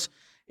vuelos.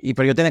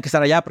 Pero yo tenía que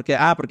estar allá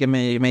porque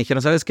me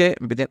dijeron, ¿sabes qué?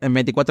 En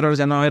 24 horas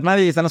ya no va a haber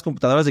nadie y están las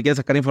computadoras. Si quieres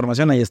sacar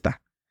información, ahí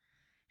está.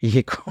 Y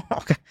dije, ¿cómo?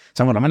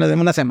 Zamora, menos de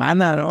una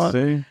semana, ¿no?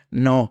 Sí.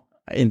 No.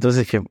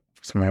 Entonces dije,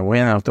 pues me voy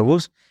en el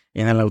autobús.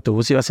 Y en el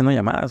autobús iba haciendo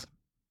llamadas,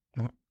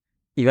 ¿no?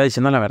 Iba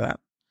diciendo la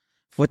verdad.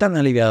 Fue tan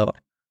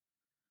aliviador.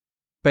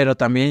 Pero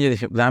también yo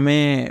dije,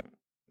 dame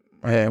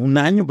 1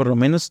 año por lo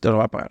menos, te lo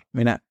voy a pagar.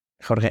 Mira,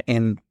 Jorge,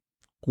 en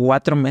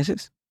 4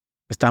 meses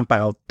estaban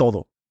pagado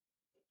todo.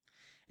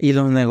 Y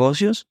los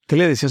negocios... ¿Qué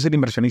le decías al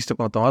inversionista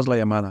cuando tomabas la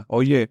llamada?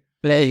 Oye...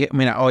 Le dije,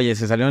 mira, oye,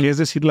 se salió... ¿Quieres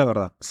decir la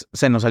verdad?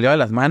 Se nos salió de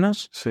las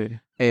manos. Sí.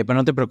 Pero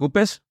no te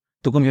preocupes.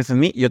 Tú confías en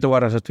mí y yo te voy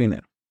a regresar tu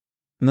dinero.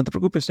 No te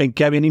preocupes. ¿En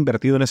qué habían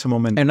invertido en ese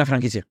momento? En una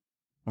franquicia.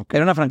 Okay.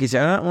 Era una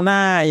franquicia. Era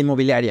una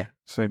inmobiliaria.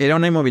 Sí. Era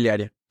una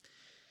inmobiliaria.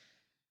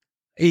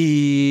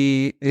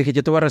 Y dije,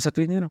 yo te voy a regresar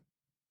tu dinero.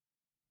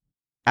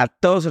 A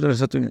todos se les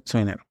regresó su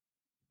dinero.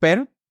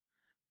 Pero...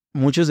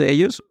 muchos de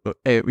ellos,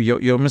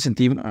 yo me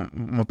sentí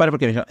muy padre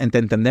porque me dijeron, te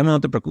entendemos, no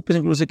te preocupes,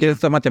 incluso si quieres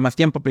tómate más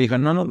tiempo. Pero dijo,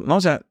 no,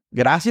 o sea,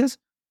 gracias,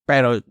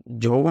 pero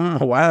yo me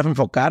voy a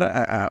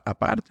enfocar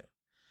aparte.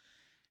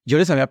 Yo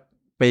les había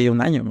pedido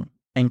 1 año, ¿no?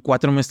 En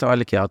 4 meses estaba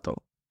liquidado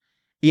todo.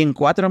 Y en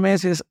 4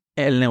 meses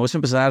el negocio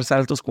empezó a dar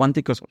saltos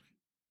cuánticos.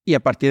 Y a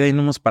partir de ahí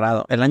no hemos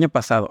parado. El año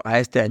pasado a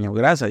este año,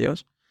 gracias a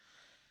Dios,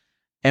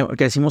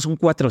 crecimos un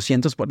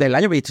 400%. Del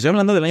año, estoy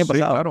hablando del año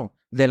pasado. Claro.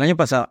 Del año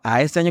pasado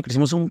a este año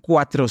crecimos un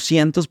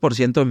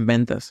 400% en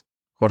ventas,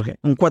 Jorge.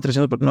 Un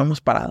 400%. No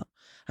hemos parado.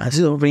 Han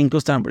sido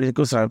brincos, tras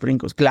brincos, tras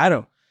brincos.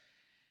 Claro,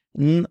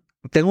 Mm,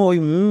 Tengo hoy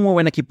un muy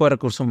buen equipo de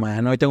recursos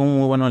humanos, hoy tengo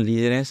muy buenos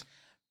líderes,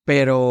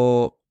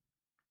 pero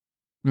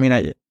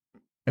mira,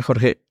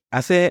 Jorge,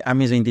 hace a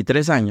mis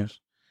 23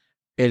 años,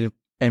 en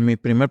mi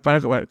primer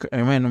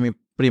mi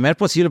primer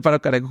posible paro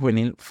cardíaco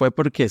juvenil fue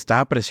porque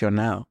estaba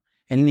presionado.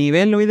 El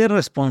nivel hoy de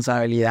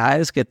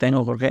responsabilidades que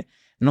tengo, Jorge,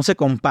 no se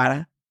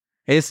compara.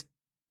 Es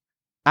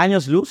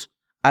años luz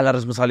a las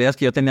responsabilidades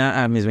que yo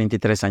tenía a mis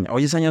 23 años.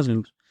 Hoy es años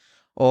luz.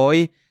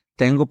 Hoy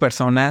tengo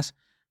personas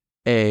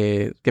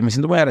que me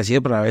siento muy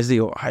agradecido, pero a la vez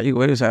digo, ay,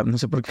 güey, o sea, no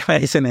sé por qué me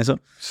dicen eso,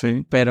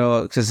 Sí.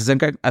 pero se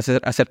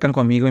acercan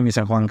conmigo y me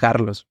dicen, Juan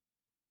Carlos,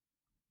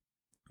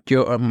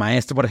 yo,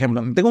 maestro, por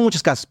ejemplo, tengo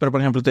muchos casos, pero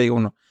por ejemplo te digo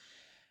uno,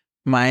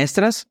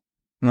 maestras,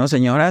 ¿no?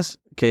 Señoras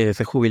que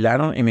se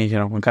jubilaron y me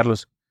dijeron, Juan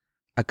Carlos,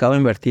 acabo de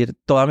invertir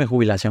toda mi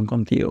jubilación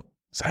contigo.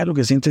 ¿Sabes lo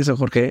que sientes eso,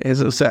 Jorge?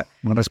 Eso, o sea,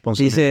 Una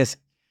responsabilidad. dices,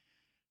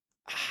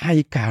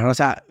 ay, cabrón, o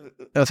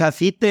sea,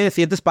 sí te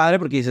sientes padre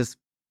porque dices,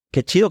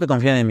 qué chido que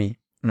confían en mí,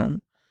 ¿no?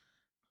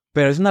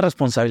 Pero es una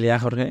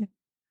responsabilidad, Jorge,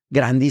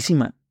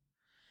 grandísima.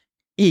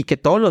 Y que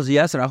todos los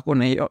días trabajo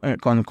con ello,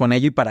 con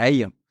ello y para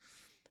ello.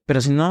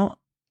 Pero si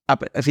no,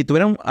 si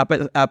tuvieran,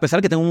 a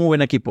pesar que tengo un muy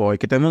buen equipo y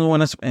que tenemos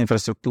buena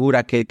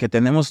infraestructura, que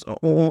tenemos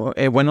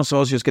buenos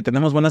socios, que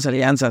tenemos buenas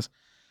alianzas,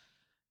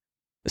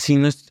 si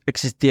no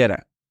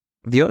existiera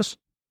Dios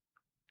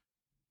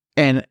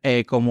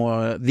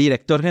como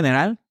director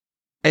general,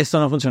 esto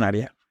no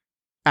funcionaría.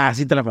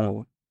 Así te la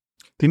pongo.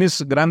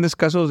 Tienes grandes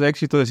casos de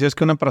éxito. Decías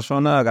que una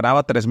persona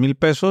ganaba 3,000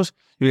 pesos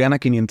y gana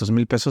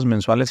 500,000 pesos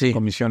mensuales en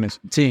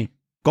comisiones. Sí.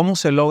 ¿Cómo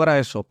se logra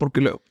eso?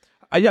 Porque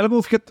hay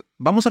algo, fíjate,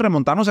 vamos a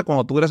remontarnos a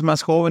cuando tú eras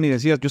más joven y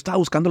decías, yo estaba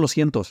buscando los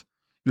cientos.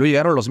 Luego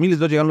llegaron los miles,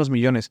 luego llegaron los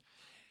millones.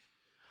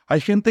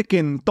 Hay gente que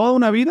en toda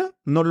una vida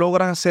no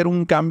logra hacer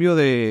un cambio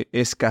de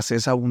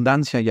escasez a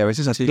abundancia y a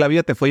veces así la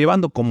vida te fue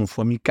llevando, como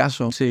fue mi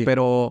caso. Sí.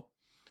 Pero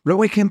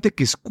luego hay gente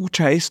que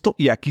escucha esto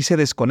y aquí se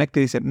desconecta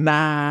y dice,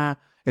 nah,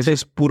 eso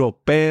es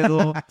puro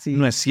pedo, Sí.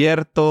 no es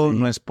cierto, Sí.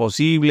 no es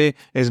posible,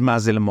 es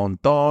más del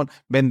montón,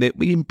 vende.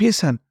 Y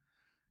empiezan.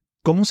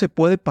 ¿Cómo se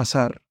puede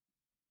pasar,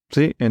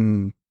 sí,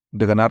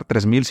 de ganar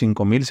 3,000,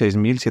 5,000,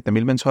 6,000,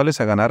 7,000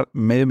 mensuales a ganar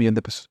 $500,000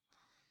 de pesos?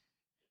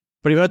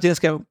 Primero tienes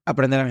que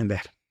aprender a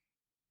vender.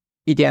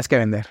 Y tienes que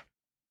vender.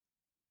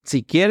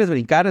 Si quieres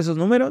brincar esos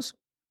números,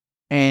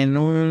 en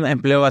un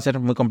empleo va a ser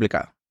muy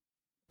complicado.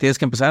 Tienes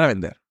que empezar a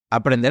vender,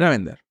 aprender a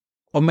vender.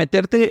 O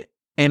meterte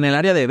en el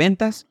área de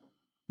ventas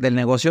del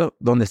negocio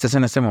donde estés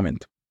en este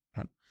momento.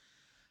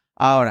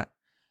 Ahora,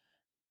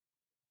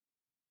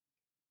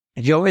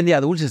 yo vendía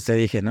dulces, te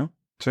dije, ¿no?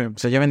 Sí. O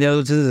sea, yo vendía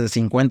dulces de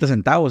 50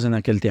 centavos en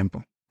aquel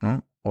tiempo,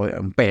 ¿no? O de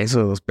 $1,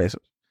 $2.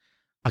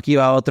 Aquí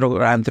va otro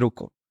gran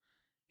truco.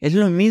 Es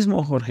lo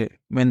mismo,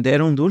 Jorge,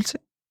 vender un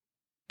dulce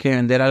que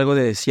vender algo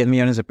de 100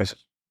 millones de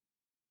pesos.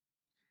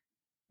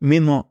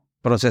 Mismo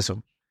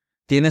proceso.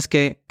 Tienes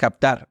que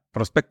captar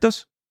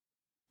prospectos,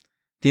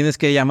 tienes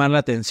que llamar la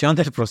atención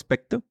del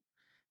prospecto,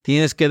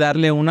 tienes que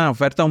darle una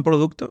oferta a un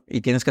producto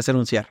y tienes que hacer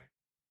un cierre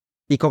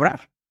y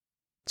cobrar,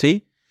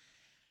 ¿sí?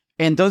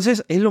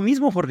 Entonces, es lo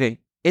mismo,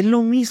 Jorge. Es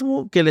lo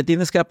mismo que le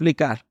tienes que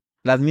aplicar,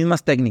 las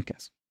mismas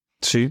técnicas.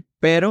 Sí.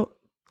 Pero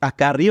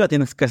acá arriba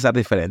tienes que estar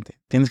diferente.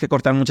 Tienes que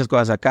cortar muchas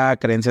cosas acá,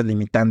 creencias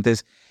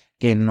limitantes,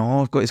 que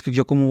no, es que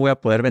yo cómo voy a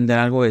poder vender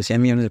algo de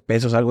 100 millones de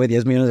pesos, algo de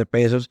 10 millones de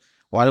pesos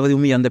o algo de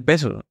 1 millón de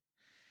pesos.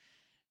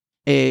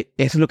 Eso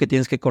es lo que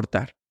tienes que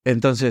cortar.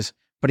 Entonces,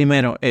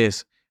 primero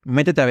es,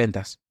 métete a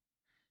ventas.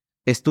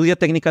 Estudia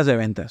técnicas de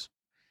ventas.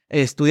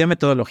 Estudia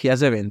metodologías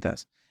de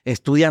ventas.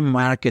 Estudia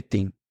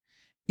marketing.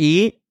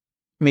 Y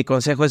mi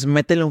consejo es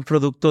métele un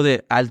producto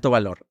de alto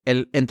valor.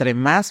 Entre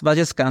más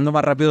vayas escalando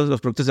más rápido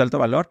los productos de alto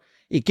valor.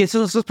 ¿Y qué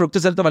son esos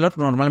productos de alto valor?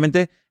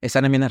 Normalmente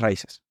están en bienes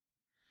raíces.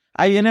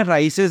 Hay bienes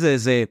raíces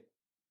desde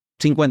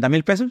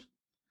 50,000 pesos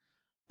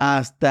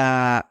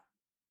hasta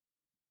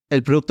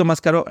el producto más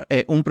caro.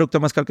 Un producto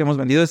más caro que hemos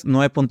vendido es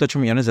 9.8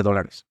 millones de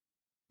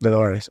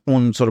dólares.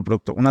 Un solo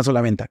producto, una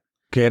sola venta.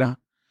 ¿Qué era?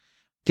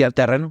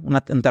 Terreno,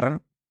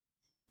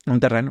 un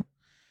terreno.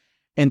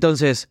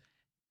 Entonces,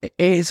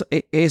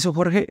 eso,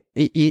 Jorge,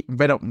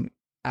 pero,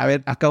 a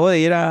ver, acabo de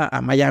ir a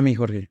Miami,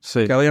 Jorge.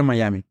 Sí. Acabo de ir a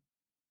Miami.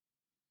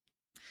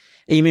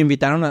 Y me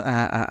invitaron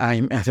a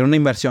hacer una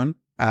inversión,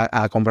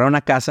 a comprar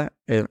una casa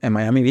en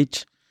Miami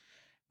Beach,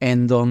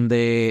 en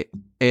donde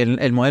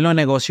el modelo de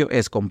negocio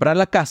es comprar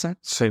la casa,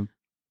 Sí.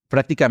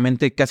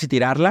 prácticamente casi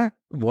tirarla,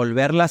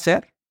 volverla a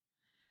hacer,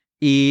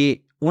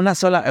 y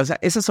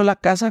esa sola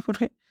casa,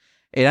 Jorge,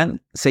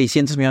 eran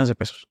 600 millones de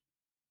pesos.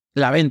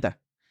 La venta.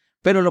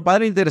 Pero lo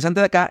padre e interesante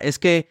de acá es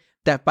que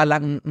para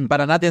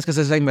nada tienes que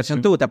hacer esa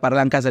inversión tú. Te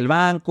apalancas del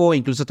banco,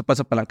 incluso te puedes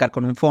apalancar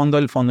con un fondo.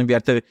 El fondo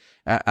invierte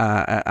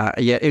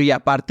y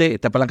aparte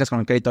te apalancas con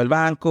el crédito del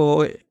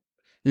banco.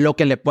 Lo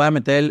que le pueda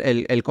meter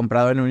el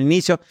comprador en un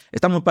inicio.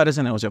 Está muy padre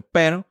ese negocio.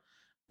 Pero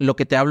lo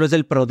que te hablo es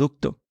del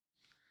producto.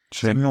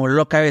 Sí. Se me voló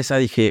la cabeza.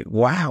 Dije,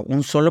 wow,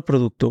 un solo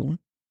producto.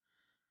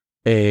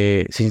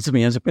 600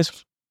 millones de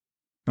pesos.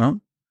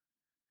 ¿No?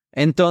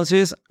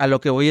 Entonces, a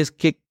lo que voy es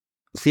que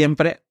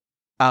siempre,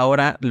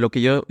 ahora, lo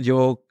que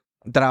yo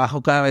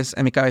trabajo cada vez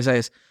en mi cabeza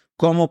es,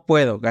 ¿cómo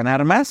puedo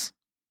ganar más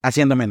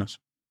haciendo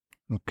menos?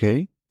 Ok.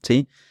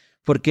 ¿Sí?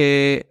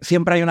 Porque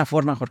siempre hay una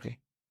forma, Jorge.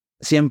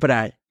 Siempre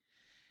hay.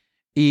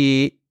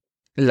 Y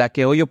la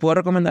que hoy yo puedo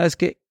recomendar es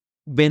que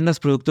vendas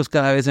productos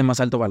cada vez de más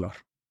alto valor.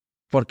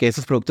 Porque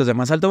esos productos de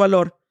más alto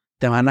valor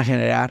te van a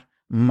generar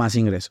más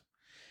ingreso.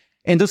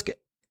 Entonces,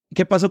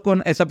 ¿qué pasó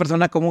con esta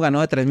persona? ¿Cómo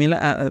ganó de 3,000?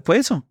 Fue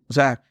eso. O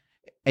sea,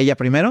 ella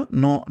primero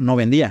no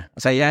vendía. O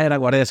sea, ella era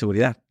guardia de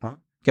seguridad,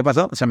 ¿no? ¿Qué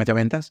pasó? Se metió a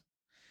ventas.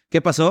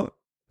 ¿Qué pasó?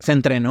 Se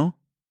entrenó.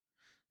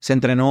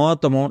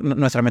 Tomó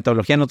nuestra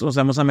metodología. Nosotros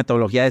usamos esa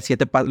metodología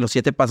de los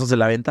 7 pasos de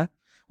la venta.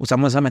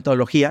 Usamos esa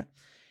metodología.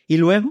 Y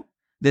luego,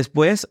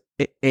 después,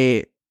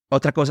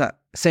 otra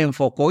cosa, se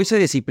enfocó y se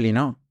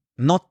disciplinó.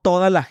 No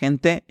toda la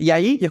gente. Y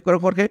ahí, yo creo,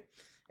 Jorge,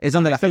 es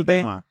donde la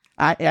gente...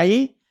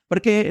 Ahí,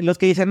 porque los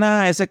que dicen,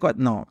 ese cuate...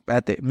 No,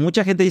 espérate.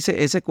 Mucha gente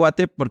dice ese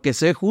cuate porque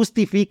se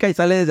justifica y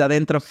sale desde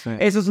adentro. Sí.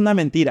 Eso es una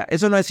mentira.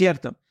 Eso no es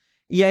cierto.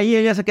 Y ahí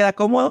ella se queda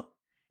cómodo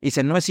y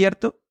dice, ¿no es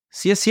cierto?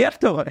 Sí es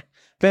cierto, güey.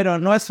 Pero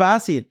no es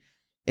fácil.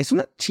 Es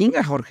una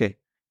chinga,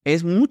 Jorge.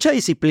 Es mucha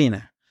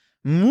disciplina,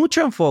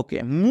 mucho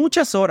enfoque,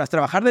 muchas horas.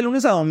 Trabajar de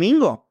lunes a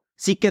domingo.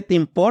 Sí que te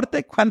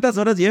importe cuántas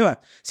horas llevas.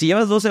 Si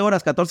llevas 12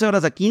 horas, 14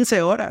 horas, a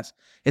 15 horas.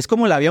 Es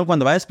como el avión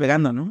cuando va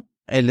despegando, ¿no?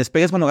 El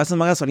despegue es cuando gastas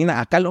más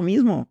gasolina. Acá lo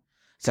mismo.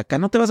 O sea, acá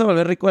no te vas a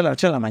volver rico de la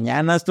noche a la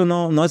mañana. Esto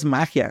no es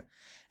magia.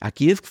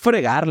 Aquí es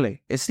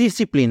fregarle, es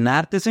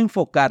disciplinarte, es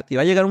enfocarte. Y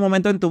va a llegar un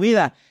momento en tu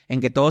vida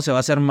en que todo se va a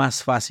hacer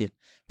más fácil.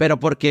 Pero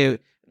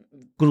porque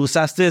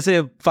cruzaste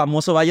ese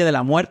famoso valle de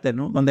la muerte,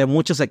 ¿no? Donde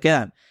muchos se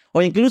quedan.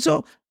 O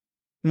incluso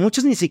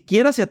muchos ni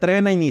siquiera se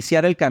atreven a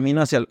iniciar el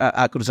camino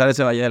a cruzar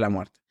ese valle de la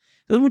muerte.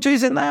 Entonces muchos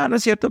dicen, no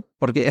es cierto.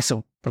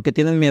 Porque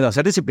tienen miedo a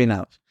ser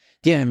disciplinados.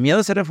 Tienen miedo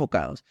a ser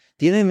enfocados.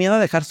 Tienen miedo a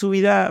dejar su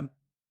vida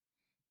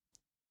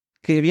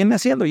que viene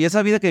haciendo. Y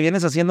esa vida que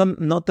vienes haciendo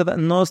no te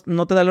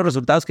da los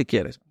resultados que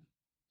quieres.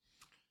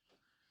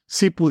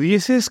 Si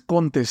pudieses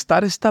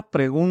contestar esta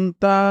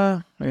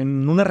pregunta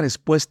en una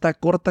respuesta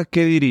corta,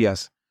 ¿qué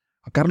dirías?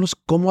 A Carlos,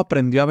 ¿cómo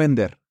aprendió a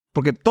vender?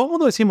 Porque todo el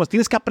mundo decimos,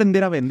 tienes que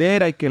aprender a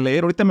vender, hay que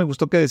leer. Ahorita me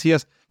gustó que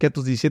decías que a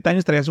tus 17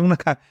 años traías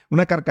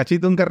una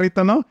carcachita, un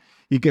carrito, ¿no?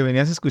 Y que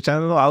venías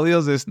escuchando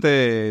audios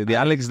de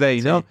Alex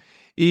Day, ¿no? Sí.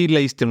 Y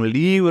leíste un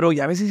libro y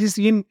a veces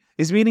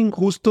es bien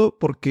injusto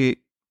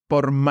porque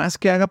por más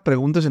que haga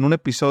preguntas en un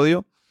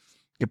episodio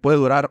que puede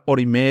durar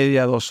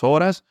 1:30, 2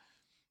 horas,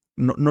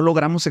 no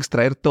logramos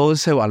extraer todo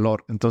ese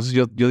valor. Entonces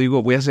yo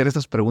digo, voy a hacer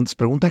estas preguntas.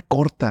 Pregunta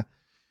corta.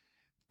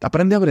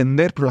 Aprende a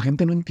vender, pero la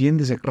gente no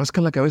entiende, se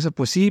rascan la cabeza.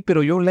 Pues sí,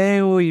 pero yo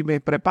leo y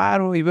me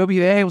preparo y veo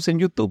videos en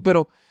YouTube,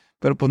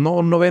 pero pues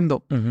no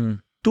vendo. Uh-huh.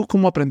 ¿Tú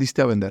cómo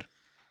aprendiste a vender?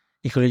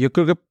 Híjole, yo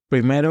creo que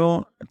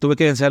primero tuve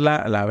que vencer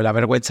la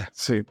vergüenza.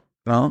 Sí.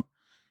 ¿No?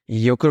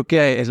 Y yo creo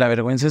que la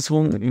vergüenza es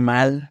un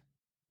mal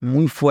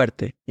muy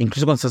fuerte,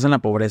 incluso cuando estás en la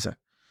pobreza.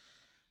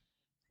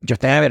 Yo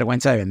tenía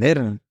vergüenza de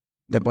vender,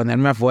 de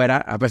ponerme afuera,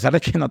 a pesar de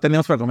que no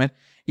teníamos para comer.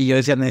 Y yo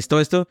decía, necesito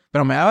esto,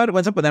 pero me daba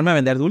vergüenza ponerme a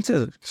vender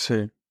dulces.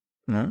 Sí.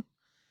 ¿No?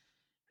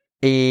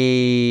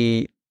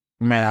 Y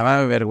me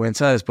daba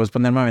vergüenza después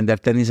ponerme a vender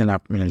tenis en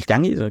el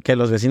tianguis, que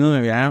los vecinos me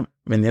vieran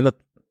vendiendo,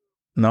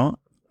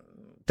 ¿no?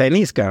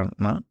 Tenis, cabrón,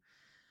 ¿no?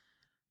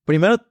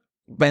 Primero,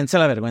 vence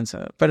la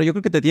vergüenza. Pero yo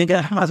creo que te tiene que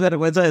dar más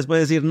vergüenza después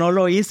de decir, no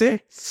lo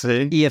hice.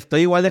 Sí. Y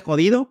estoy igual de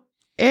jodido.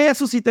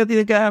 Eso sí te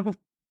tiene que dar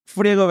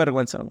friego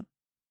vergüenza,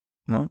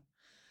 ¿no?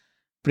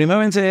 Primero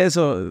vence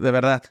eso, de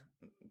verdad.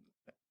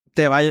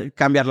 Te va a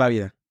cambiar la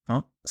vida,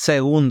 ¿no?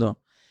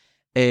 Segundo,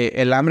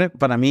 el hambre,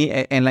 para mí,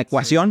 en la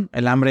ecuación,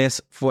 el hambre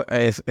es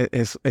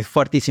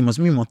fuertísimo. Es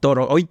mi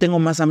motor. Hoy tengo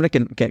más hambre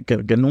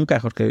que nunca,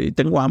 Jorge. Hoy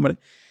tengo hambre.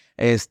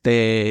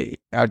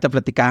 Ahorita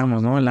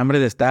platicábamos, ¿no? El hambre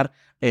de estar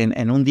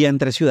en un día en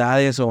 3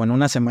 ciudades o en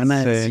una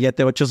semana en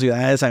 7, 8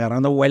 ciudades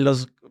agarrando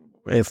vuelos,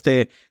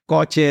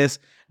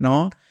 coches,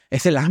 ¿no?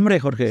 Es el hambre,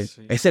 Jorge.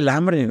 Sí. Es el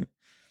hambre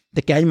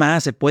de que hay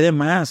más, se puede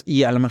más.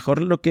 Y a lo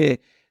mejor lo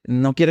que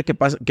no quiere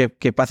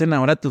que pasen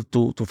ahora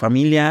tu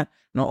familia,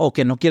 ¿no? O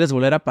que no quieres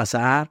volver a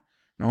pasar,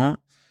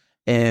 ¿no?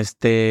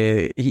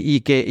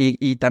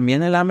 Y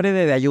también el hambre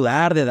de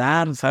ayudar, de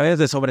dar, ¿sabes?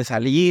 De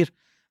sobresalir,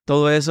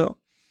 todo eso.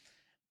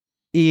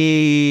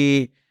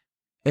 Y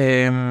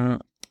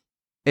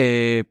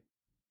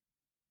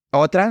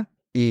otra,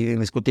 y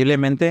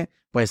indiscutiblemente,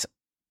 pues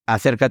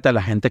acércate a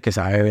la gente que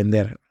sabe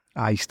vender.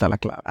 Ahí está la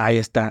clave. Ahí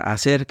está,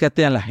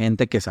 acércate a la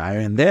gente que sabe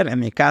vender. En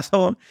mi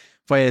caso,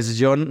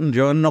 pues como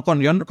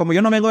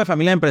yo no vengo de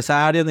familia de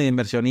empresarios, ni de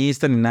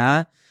inversionistas, ni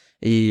nada,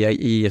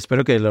 y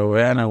espero que lo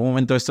vean en algún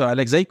momento esto a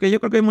Alex Day, que yo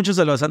creo que muchos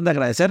se los han de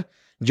agradecer.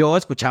 Yo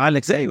escuchaba a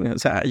Alex Day, o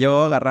sea,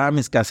 yo agarraba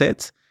mis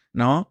cassettes,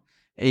 ¿no?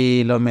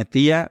 Y los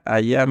metía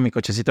ahí a mi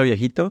cochecito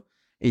viejito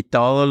y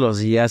todos los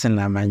días en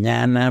la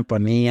mañana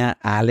ponía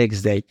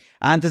Alex Day.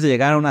 Antes de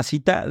llegar a una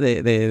cita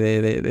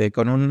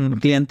con un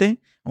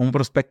cliente, un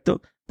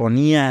prospecto,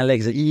 ponía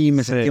Alex Day y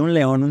me sentía un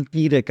león, un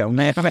tigre,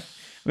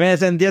 me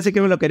sentía así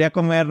que me lo quería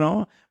comer,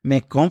 ¿no?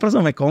 ¿Me compras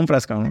o me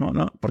compras, cabrón?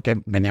 ¿No?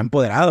 Porque venía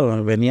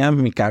empoderado,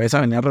 mi cabeza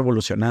venía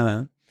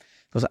revolucionada.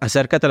 Entonces,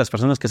 acércate a las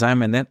personas que saben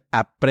vender,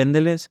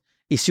 apréndeles,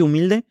 y sé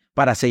humilde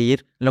para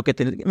seguir lo que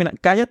te... Mira,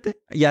 cállate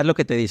y haz lo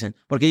que te dicen,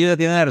 porque ellos ya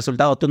tienen el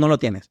resultado, tú no lo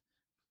tienes.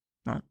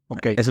 ¿No?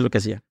 Ok. Eso es lo que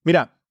hacía.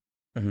 Mira,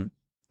 Uh-huh.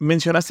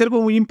 mencionaste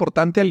algo muy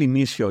importante al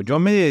inicio. Yo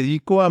me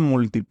dedico a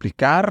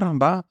multiplicar,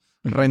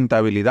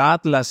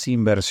 rentabilidad, las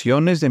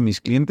inversiones de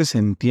mis clientes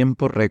en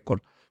tiempo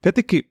récord.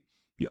 Fíjate que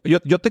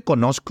yo te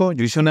conozco,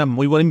 yo hice una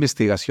muy buena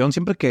investigación.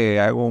 Siempre que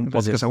hago un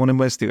podcast hago una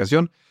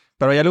investigación,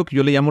 pero hay algo que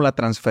yo le llamo la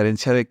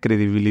transferencia de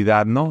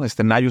credibilidad, ¿no?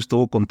 Nayo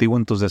estuvo contigo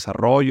en tus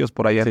desarrollos,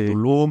 por allá en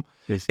Tulum.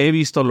 Sí. He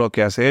visto lo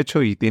que has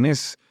hecho y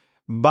tienes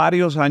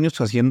varios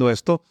años haciendo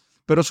esto,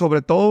 pero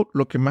sobre todo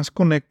lo que más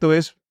conecto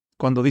es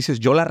cuando dices,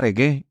 yo la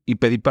regué y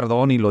pedí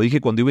perdón y lo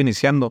dije cuando iba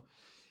iniciando.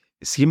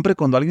 Siempre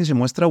cuando alguien se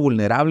muestra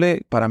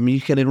vulnerable, para mí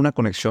genera una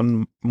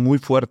conexión muy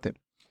fuerte.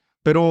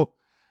 Pero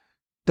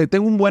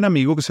tengo un buen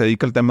amigo que se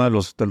dedica al tema de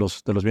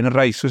los bienes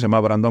raíces, se llama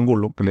Brando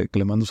Angulo, que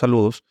le mando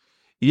saludos.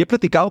 Y he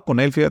platicado con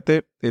él,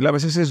 fíjate, él a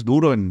veces es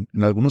duro en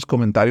algunos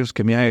comentarios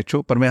que me ha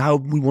hecho, pero me ha dado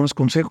muy buenos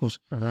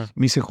consejos. Uh-huh.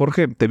 Me dice,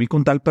 Jorge, te vi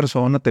con tal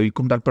persona,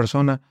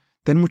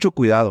 ten mucho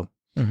cuidado.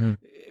 Uh-huh.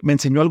 Me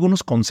enseñó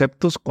algunos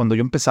conceptos cuando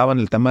yo empezaba en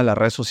el tema de las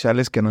redes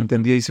sociales que no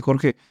entendía. Dice,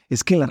 Jorge,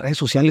 es que las redes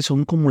sociales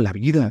son como la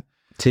vida.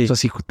 Sí. O sea,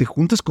 si te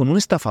juntas con un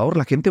estafador,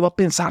 la gente va a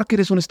pensar que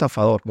eres un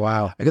estafador.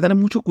 Wow. Hay que tener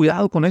mucho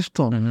cuidado con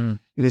esto. Uh-huh.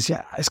 Y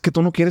decía, es que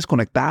tú no quieres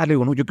conectar. Le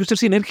digo, no, yo quiero ser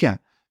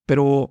sinergia,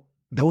 pero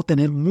debo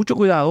tener mucho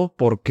cuidado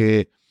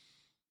porque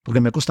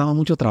me costaba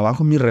mucho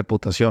trabajo mi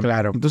reputación.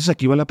 Claro. Entonces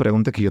aquí va la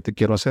pregunta que yo te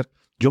quiero hacer.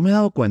 Yo me he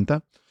dado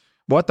cuenta,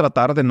 voy a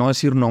tratar de no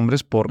decir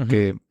nombres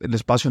porque uh-huh. el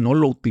espacio no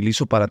lo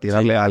utilizo para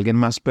tirarle a alguien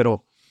más,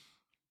 pero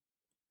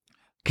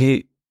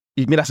y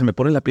mira, se me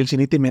pone la piel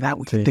chinita y me da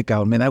agüite,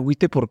 cabrón. Me da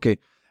agüite porque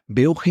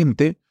veo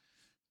gente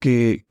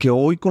que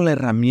hoy con la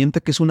herramienta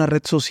que es una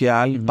red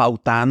social, uh-huh.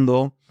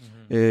 pautando,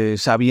 uh-huh.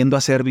 Sabiendo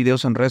hacer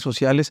videos en redes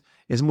sociales,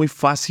 es muy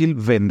fácil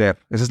vender.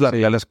 Esa es la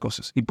realidad de las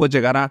cosas. Y puedes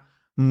llegar a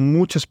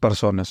muchas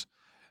personas.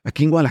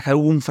 Aquí en Guadalajara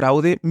hubo un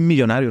fraude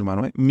millonario,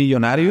 hermano.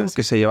 Millonario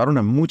que se llevaron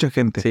a mucha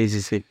gente.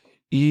 Sí.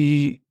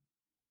 Y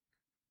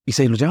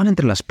se los llevan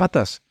entre las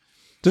patas.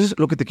 Entonces,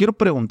 lo que te quiero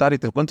preguntar y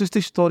te cuento esta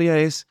historia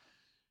es,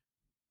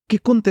 ¿qué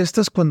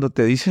contestas cuando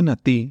te dicen a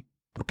ti?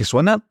 Porque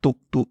suena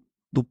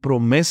tu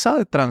promesa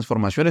de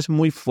transformación es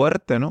muy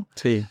fuerte, ¿no?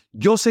 Sí.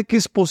 Yo sé que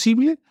es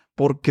posible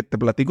porque te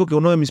platico que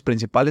uno de mis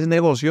principales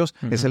negocios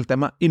uh-huh. es el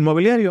tema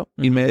inmobiliario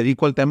uh-huh. y me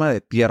dedico al tema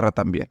de tierra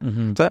también.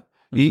 Uh-huh. ¿Sabes?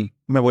 Y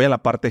me voy a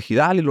la parte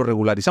ejidal y lo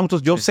regularizamos.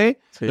 Entonces, yo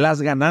sé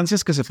las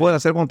ganancias que se pueden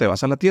hacer cuando te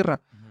vas a la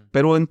tierra. Uh-huh.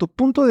 Pero en tu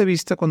punto de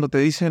vista, cuando te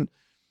dicen,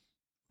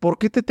 ¿por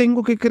qué te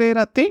tengo que creer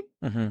a ti?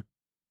 Uh-huh.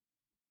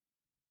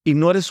 Y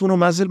no eres uno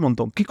más del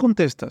montón. ¿Qué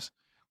contestas?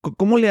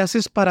 ¿Cómo le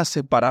haces para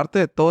separarte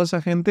de toda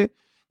esa gente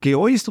que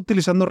hoy está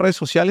utilizando redes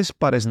sociales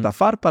para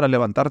estafar, para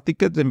levantar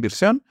tickets de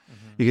inversión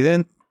uh-huh. y que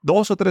tienen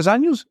 2 o 3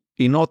 años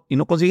y no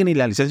consiguen ni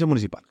la licencia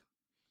municipal?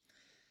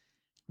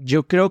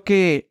 Yo creo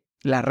que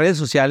las redes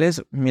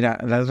sociales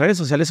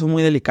son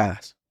muy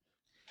delicadas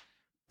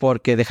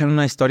porque dejan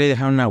una historia y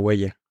dejan una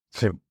huella.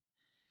 Sí.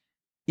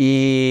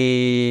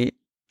 Y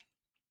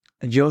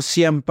yo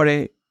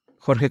siempre,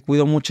 Jorge,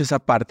 cuido mucho esa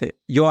parte.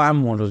 Yo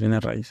amo los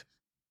bienes raíces.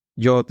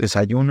 Yo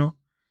desayuno,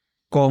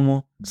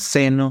 como,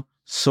 ceno,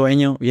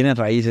 sueño bienes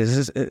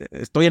raíces.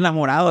 Estoy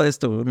enamorado de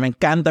esto. Me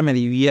encanta, me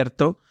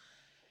divierto,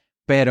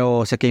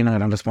 pero sé que hay una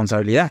gran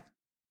responsabilidad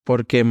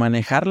porque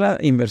manejar la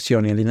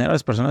inversión y el dinero de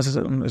las personas es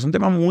un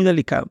tema muy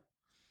delicado.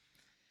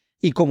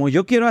 Y como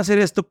yo quiero hacer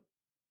esto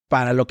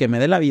para lo que me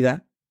dé la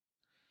vida,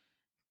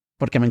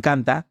 porque me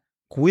encanta,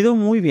 cuido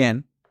muy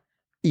bien,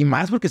 y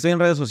más porque estoy en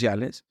redes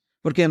sociales,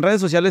 porque en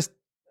redes sociales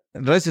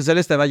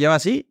te va a llevar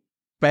así,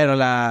 pero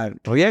la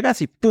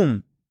riegas y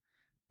 ¡pum!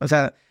 O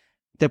sea,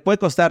 te puede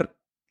costar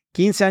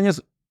 15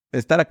 años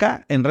estar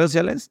acá en redes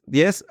sociales,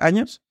 10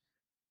 años,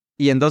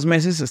 y en 2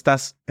 meses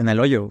estás en el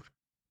hoyo.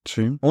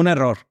 Sí. Un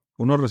error.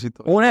 Un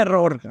errorcito. Un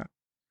error.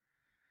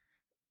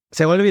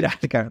 Se vuelve viral,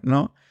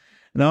 ¿no?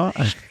 ¿No?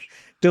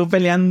 Tú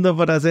peleando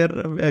por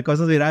hacer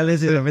cosas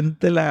virales y de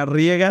repente la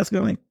riegas,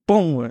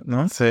 ¡pum!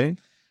 ¿No? Sí.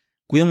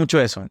 Cuido mucho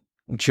eso.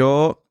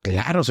 Yo,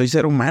 claro, soy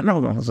ser humano,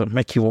 o sea,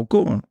 me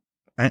equivoco.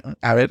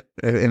 A ver,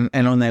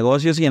 en los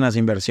negocios y en las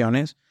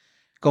inversiones,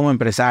 como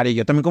empresario,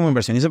 yo también como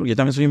inversionista, porque yo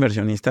también soy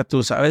inversionista,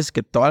 tú sabes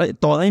que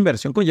toda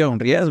inversión conlleva un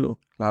riesgo.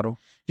 Claro.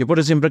 Yo por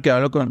eso siempre que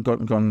hablo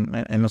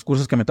en los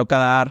cursos que me toca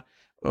dar,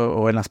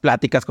 o en las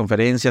pláticas,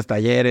 conferencias,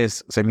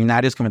 talleres,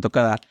 seminarios que me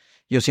toca dar,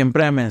 yo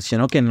siempre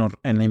menciono que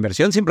en la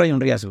inversión siempre hay un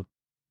riesgo.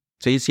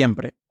 Sí,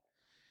 siempre.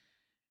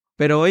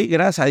 Pero hoy,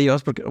 gracias a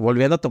Dios, porque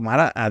volviendo a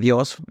tomar a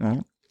Dios,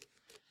 ¿no?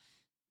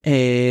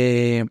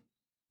 De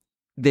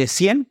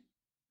 100,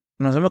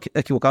 nos hemos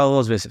equivocado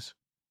 2 veces.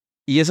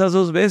 Y esas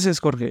 2 veces,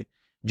 Jorge,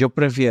 yo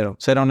prefiero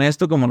ser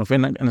honesto como lo fui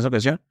en esa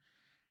ocasión.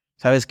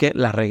 ¿Sabes qué?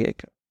 La regué.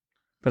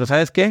 Pero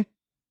 ¿sabes qué?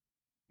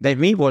 De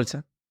mi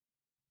bolsa.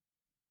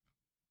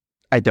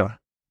 Ahí te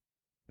va.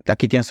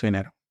 Aquí tienes tu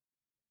dinero.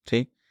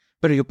 ¿Sí?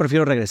 Pero yo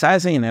prefiero regresar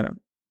ese dinero.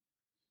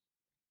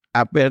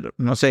 A ver,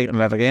 no sé,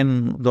 la regué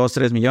en 2,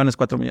 3 millones,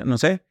 4 millones, no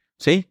sé.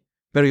 Sí.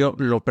 Pero yo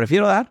lo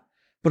prefiero dar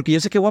porque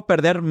yo sé que voy a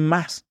perder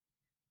más.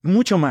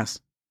 Mucho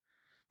más.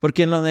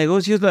 Porque en los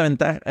negocios la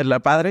ventaja, la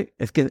padre,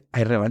 es que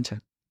hay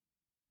revancha.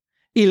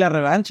 Y la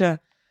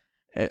revancha,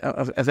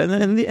 o sea,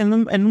 en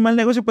un mal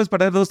negocio puedes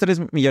perder 2,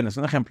 3 millones,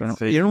 un ejemplo, ¿no?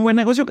 Sí. Y en un buen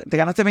negocio te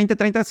ganaste 20,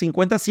 30,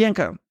 50, 100,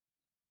 cabrón.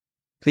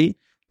 ¿Sí?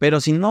 Pero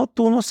si no,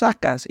 tú no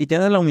sacas y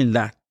tienes la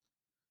humildad,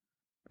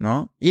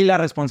 ¿no? Y la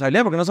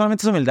responsabilidad, porque no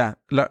solamente es humildad,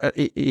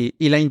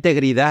 y la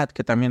integridad,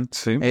 que también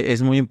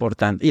es muy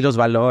importante, y los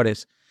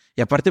valores.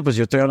 Y aparte, pues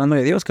yo estoy hablando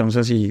de Dios, que no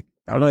sé si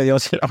hablo de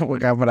Dios y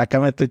por acá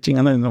me estoy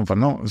chingando. No, pues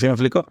no, ¿sí me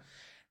explico?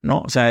 No,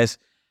 o sea,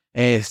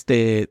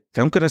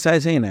 tengo que rezar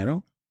ese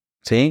dinero,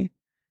 ¿sí?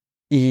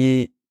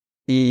 Y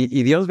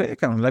Dios ve,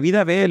 cabrón, la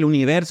vida ve, el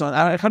universo.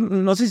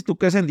 No sé si tú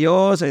crees en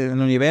Dios, en el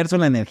universo,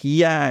 en la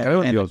energía,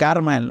 en el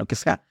karma, en lo que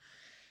sea.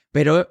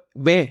 Pero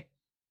ve,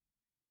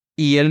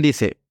 y él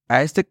dice,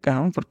 a este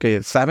cabrón,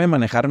 porque sabe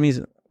manejar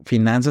mis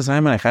finanzas,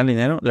 sabe manejar el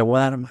dinero, le voy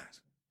a dar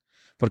más.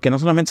 Porque no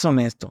solamente es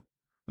honesto,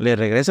 le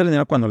regresa el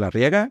dinero cuando la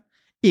riega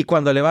y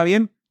cuando le va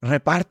bien,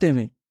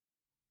 repárteme.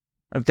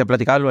 Te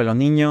platicaba lo de los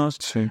niños.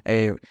 Sí.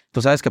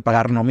 Tú sabes que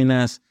pagar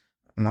nóminas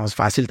no es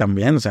fácil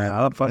también. O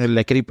sea, el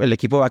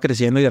equipo va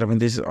creciendo y de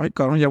repente dices, ay,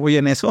 cabrón, ya voy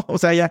en eso. O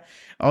sea, ya,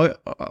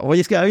 hoy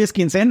es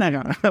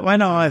quincena.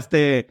 Bueno,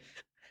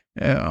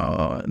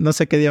 no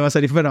sé qué día va a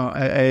salir, pero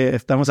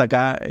estamos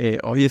acá.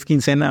 Hoy es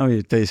quincena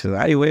y te dices,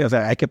 ay, güey, o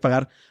sea, hay que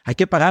pagar,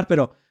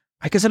 pero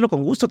hay que hacerlo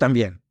con gusto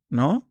también,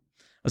 ¿no?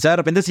 O sea, de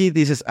repente sí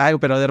dices, ay,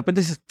 pero de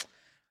repente dices,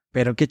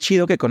 pero qué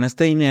chido que con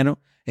este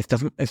dinero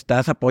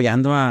estás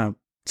apoyando a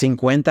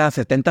 50,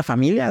 70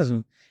 familias.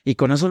 Y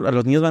con eso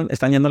los niños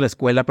están yendo a la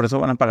escuela, por eso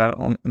van a pagar,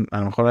 a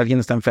lo mejor alguien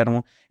está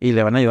enfermo y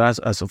le van a ayudar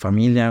a su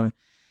familia.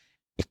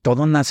 Y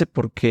todo nace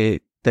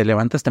porque te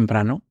levantas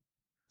temprano,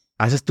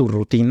 haces tu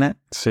rutina,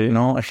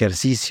 ¿no?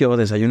 Ejercicio,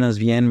 desayunas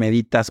bien,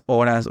 meditas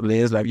horas,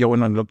 lees la Biblia.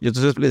 Bueno, yo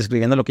estoy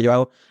escribiendo lo que yo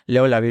hago,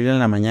 leo la Biblia en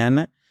la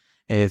mañana.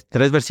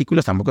 3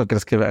 versículos, tampoco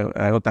crees que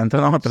hago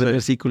tanto, no, 3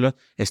 versículos,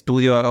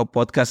 estudio, hago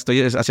podcast,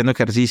 estoy haciendo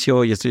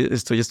ejercicio y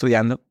estoy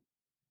estudiando.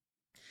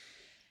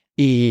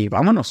 Y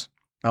vámonos,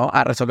 ¿no?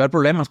 A resolver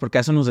problemas, porque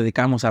a eso nos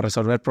dedicamos, a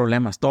resolver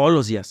problemas todos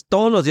los días.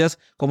 Todos los días,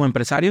 como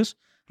empresarios,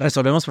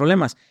 resolvemos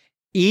problemas.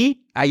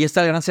 Y ahí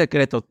está el gran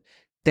secreto,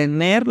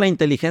 tener la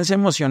inteligencia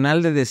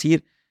emocional de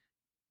decir,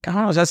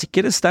 cabrón, o sea, si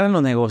quieres estar en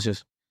los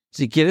negocios,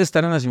 si quieres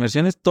estar en las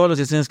inversiones, todos los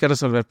días tienes que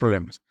resolver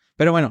problemas.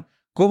 Pero bueno,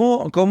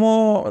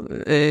 ¿cómo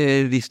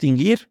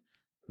distinguir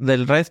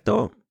del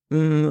resto?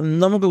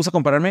 No me gusta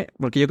compararme,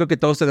 porque yo creo que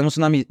todos tenemos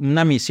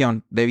una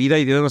misión de vida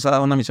y Dios nos ha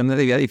dado una misión de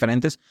vida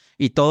diferentes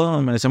y todos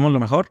nos merecemos lo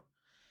mejor.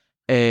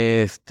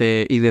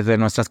 Y desde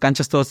nuestras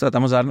canchas todos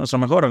tratamos de dar nuestro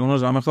mejor.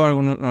 Algunos van mejor,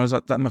 algunos nos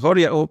van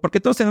mejor, porque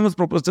todos tenemos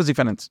propuestas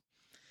diferentes.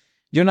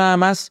 Yo nada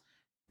más,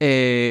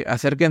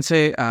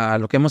 acérquense a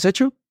lo que hemos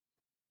hecho.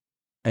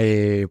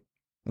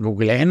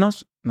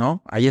 Googleenos,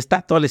 ¿no? Ahí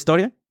está toda la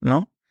historia,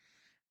 ¿no?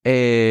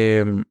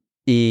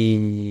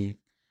 Y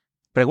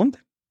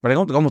pregunta,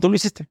 como tú lo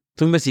hiciste.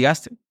 Tú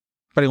investigaste,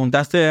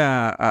 preguntaste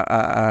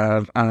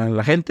a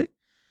la gente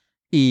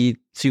y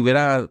si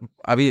hubieras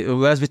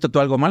visto tú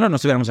algo malo, no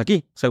estuviéramos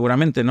aquí,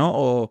 seguramente, ¿no?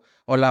 O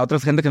la otra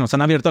gente que nos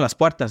han abierto las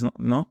puertas,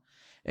 ¿no?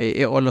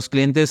 O los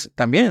clientes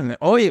también.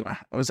 Oye,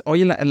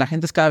 la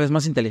gente es cada vez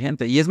más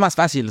inteligente y es más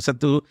fácil. O sea,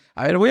 tú,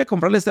 a ver, voy a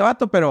comprarle a este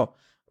vato, pero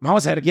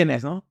vamos a ver quién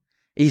es, ¿no?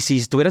 Y si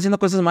estuviera haciendo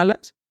cosas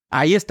malas,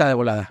 ahí está de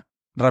volada,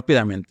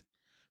 rápidamente.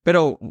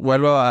 Pero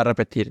vuelvo a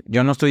repetir,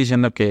 yo no estoy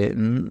diciendo que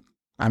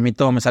a mí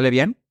todo me sale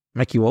bien,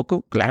 me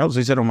equivoco, claro,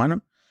 soy ser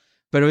humano,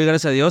 pero hoy,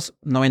 gracias a Dios,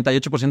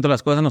 98% de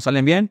las cosas nos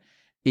salen bien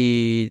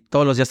y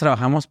todos los días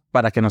trabajamos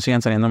para que nos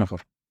sigan saliendo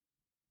mejor.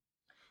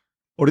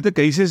 Ahorita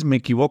que dices me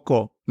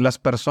equivoco, las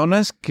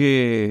personas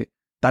que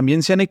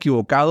también se han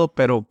equivocado,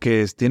 pero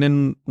que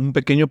tienen un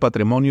pequeño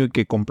patrimonio y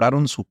que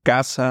compraron su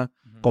casa,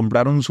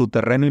 compraron su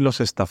terreno y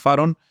los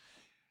estafaron,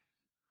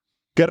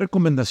 ¿qué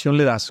recomendación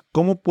le das?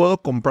 ¿Cómo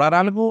puedo comprar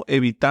algo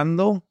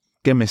evitando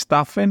que me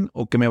estafen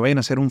o que me vayan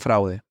a hacer un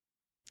fraude?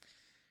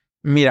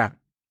 Mira,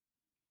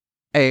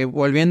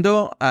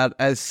 volviendo a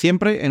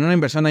siempre en una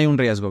inversión hay un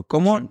riesgo.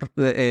 ¿Cómo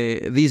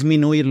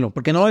disminuirlo?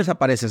 Porque no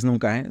desapareces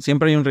nunca, ¿eh?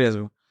 Siempre hay un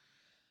riesgo.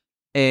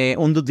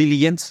 Un due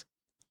diligence,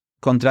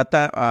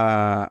 contrata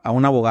a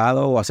un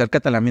abogado o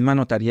acércate a la misma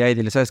notaría y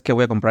dile, ¿sabes qué?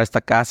 Voy a comprar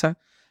esta casa,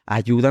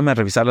 ayúdame a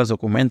revisar los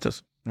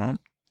documentos, ¿no?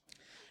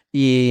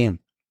 Y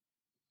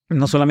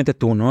no solamente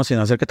tú, ¿no?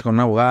 Sino acércate con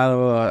un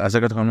abogado,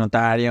 acércate con un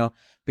notario,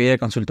 pide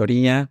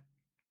consultoría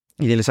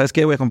y dile, ¿sabes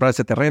qué? Voy a comprar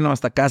este terreno,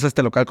 esta casa,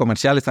 este local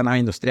comercial, esta nave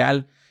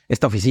industrial,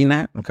 esta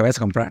oficina, lo que vayas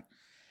a comprar.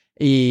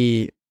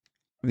 Y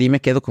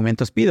dime qué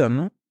documentos pido,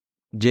 ¿no?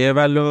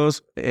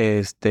 Llévalos,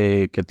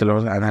 que te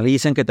los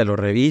analicen, que te los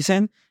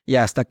revisen y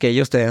hasta que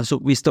ellos te den su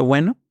visto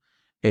bueno,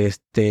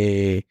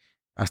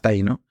 hasta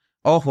ahí, ¿no?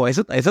 Ojo,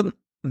 eso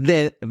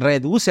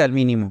reduce al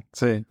mínimo.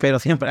 Sí. Pero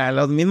siempre a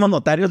los mismos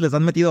notarios les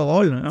han metido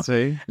gol, ¿no?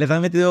 Sí. Les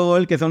han metido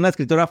gol que es una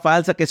escritura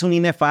falsa, que es un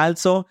INE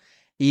falso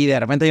y de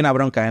repente hay una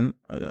bronca, ¿eh?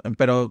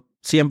 Pero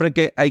siempre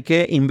que hay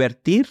que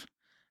invertir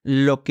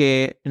lo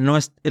que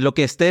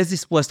estés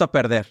dispuesto a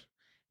perder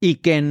y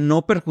que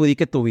no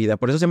perjudique tu vida.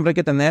 Por eso siempre hay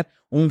que tener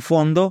un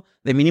fondo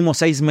de mínimo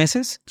 6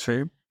 meses. Sí.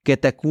 que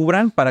te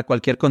cubran para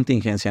cualquier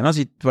contingencia, ¿no?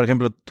 Si, por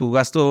ejemplo, tu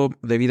gasto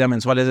de vida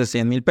mensual es de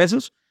 100,000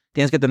 pesos,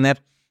 tienes que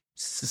tener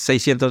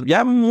 600,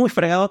 ya muy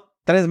fregado,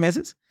 3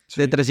 meses,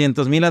 de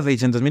 300,000 a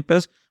 600,000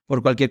 pesos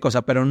por cualquier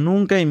cosa, pero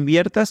nunca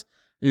inviertas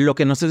lo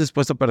que no estés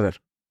dispuesto a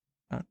perder.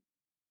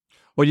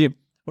 Oye,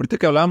 ahorita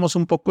que hablábamos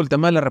un poco del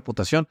tema de la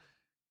reputación,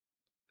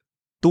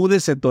 tú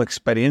desde tu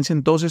experiencia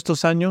en todos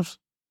estos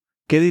años,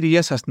 ¿qué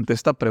dirías ante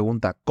esta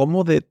pregunta?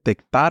 ¿Cómo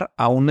detectar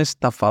a un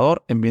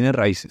estafador en bienes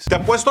raíces? Te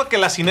apuesto a que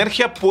la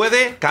sinergia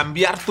puede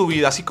cambiar tu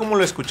vida, así como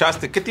lo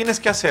escuchaste. ¿Qué tienes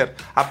que hacer?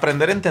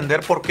 Aprender a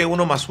entender por qué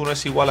 1 más 1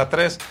 es igual a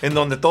 3. En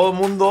donde todo el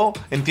mundo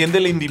entiende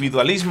el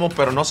individualismo,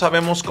 pero no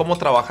sabemos cómo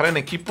trabajar en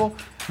equipo.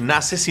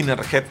 Nace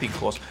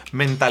Sinergéticos.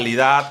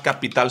 Mentalidad,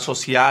 capital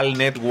social,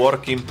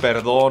 networking,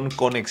 perdón,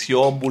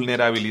 conexión,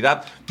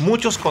 vulnerabilidad.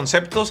 Muchos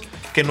conceptos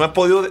que no he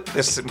podido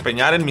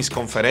desempeñar en mis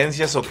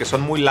conferencias o que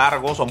son muy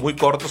largos o muy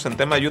cortos en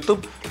tema de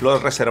YouTube,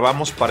 los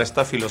reservamos para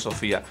esta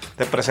filosofía.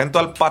 Te presento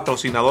al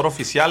patrocinador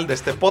oficial de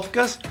este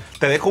podcast.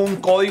 Te dejo un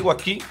código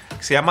aquí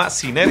que se llama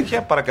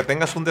Sinergia para que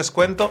tengas un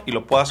descuento y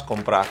lo puedas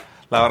comprar.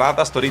 La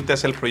verdad, hasta ahorita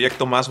es el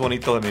proyecto más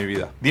bonito de mi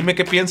vida. Dime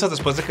qué piensas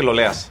después de que lo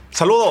leas.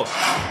 ¡Saludos!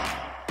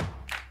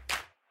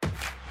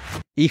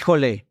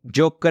 Híjole,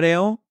 yo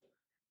creo,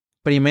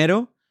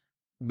 primero,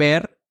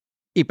 ver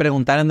y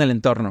preguntar en el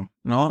entorno,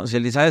 ¿no? Si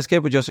él ¿sabes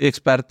qué? Pues yo soy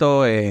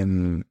experto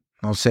en,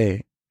 no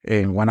sé,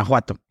 en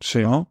Guanajuato,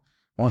 ¿no?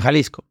 O en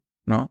Jalisco,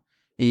 ¿no?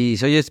 Y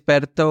soy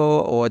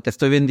experto o te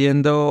estoy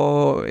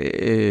vendiendo,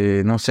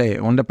 no sé,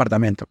 un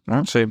departamento,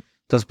 ¿no? Sí.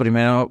 Entonces,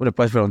 primero le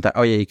puedes preguntar,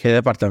 oye, ¿y qué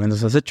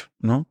departamentos has hecho?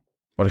 ¿No?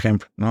 Por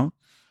ejemplo, ¿no?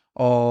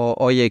 O,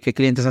 oye, ¿qué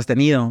clientes has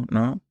tenido?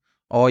 ¿No?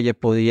 Oye,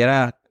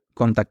 ¿pudiera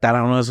contactar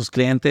a uno de sus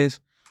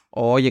clientes?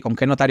 O, oye, ¿con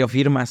qué notario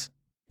firmas?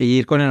 Y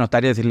ir con el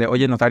notario y decirle,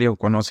 oye, notario,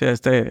 ¿conoce a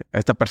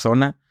esta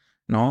persona?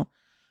 ¿No?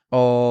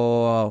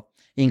 O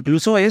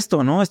incluso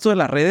esto, ¿no? Esto de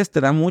las redes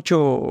te da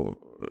mucho,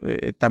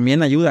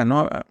 también ayuda,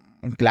 ¿no?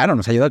 Claro,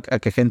 nos ayuda a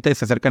que gente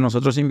se acerque a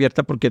nosotros e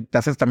invierta porque te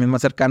haces también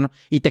más cercano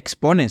y te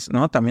expones,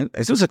 ¿no? También,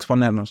 eso es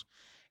exponernos.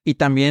 Y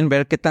también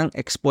ver qué tan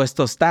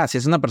expuesto estás. Si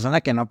es una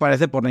persona que no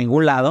aparece por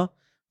ningún lado,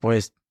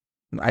 pues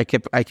hay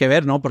que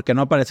ver, ¿no? Porque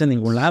no aparece en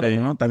ningún lado,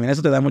 ¿no? También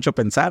eso te da mucho a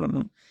pensar,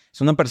 ¿no? Es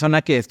una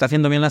persona que está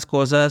haciendo bien las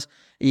cosas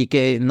y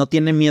que no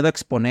tiene miedo a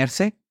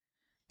exponerse.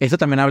 Eso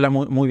también habla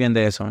muy, muy bien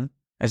de eso, ¿eh?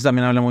 Eso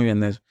también habla muy bien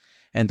de eso.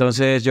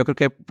 Entonces, yo creo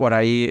que por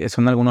ahí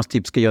son algunos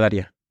tips que yo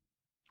daría.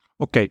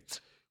 Ok.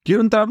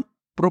 Quiero entrar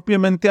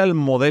propiamente al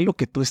modelo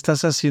que tú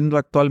estás haciendo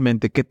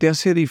actualmente. ¿Qué te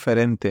hace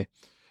diferente?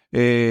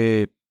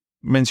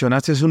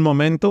 Mencionaste hace un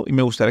momento y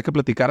me gustaría que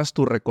platicaras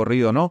tu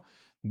recorrido, ¿no?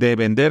 De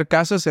vender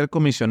casas, ser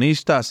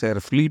comisionista,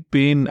 hacer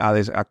flipping,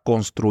 a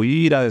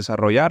construir, a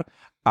desarrollar,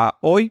 a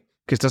hoy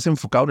que estás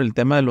enfocado en el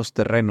tema de los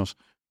terrenos.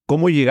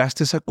 ¿Cómo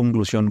llegaste a esa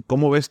conclusión?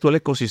 ¿Cómo ves tú el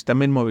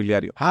ecosistema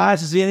inmobiliario?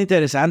 Eso es bien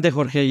interesante,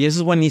 Jorge, y eso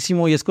es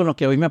buenísimo y es con lo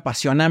que hoy me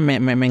apasiona.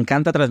 Me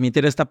encanta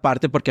transmitir esta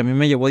parte porque a mí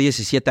me llevó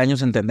 17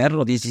 años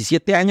entenderlo.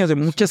 17 años de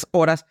muchas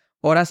horas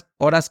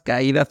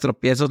caídas,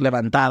 tropiezos,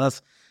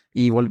 levantadas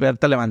y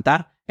volverte a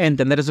levantar,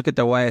 entender eso que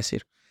te voy a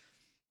decir.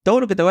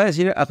 Todo lo que te voy a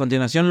decir a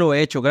continuación lo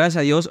he hecho. Gracias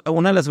a Dios,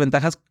 una de las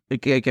ventajas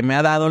que me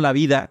ha dado la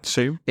vida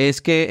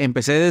es que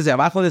empecé desde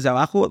abajo,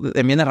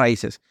 en bienes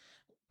raíces.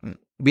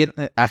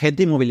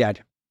 Agente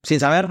inmobiliario. Sin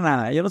saber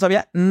nada. Yo no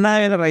sabía nada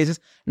de bienes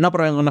raíces. No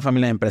provengo de una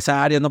familia de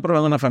empresarios, no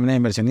provengo de una familia de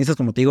inversionistas.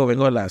 Como te digo,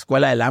 vengo de la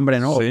escuela del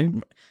hambre, ¿no? Sí.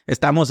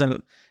 Estamos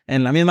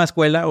en la misma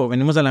escuela o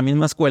venimos de la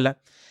misma escuela.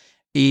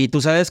 Y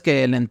tú sabes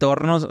que el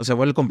entorno se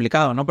vuelve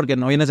complicado, ¿no? Porque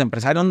no vienes de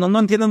empresario, no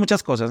entiendes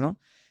muchas cosas, ¿no?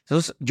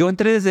 Entonces, yo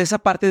entré desde esa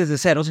parte, desde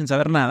cero, sin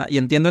saber nada, y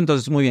entiendo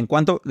entonces muy bien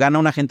cuánto gana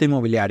un agente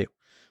inmobiliario,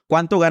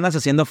 cuánto ganas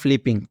haciendo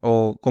flipping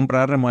o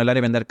comprar, remodelar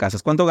y vender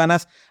casas, cuánto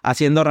ganas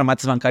haciendo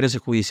remates bancarios y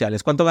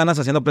judiciales, cuánto ganas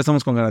haciendo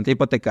préstamos con garantía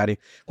hipotecaria,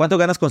 cuánto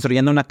ganas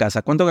construyendo una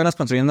casa, cuánto ganas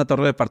construyendo una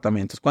torre de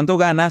departamentos, cuánto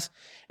ganas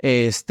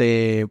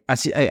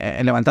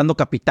levantando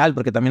capital,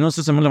 porque también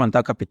nosotros hemos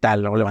levantado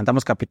capital o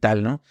levantamos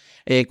capital, ¿no?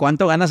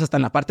 Cuánto ganas hasta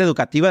en la parte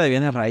educativa de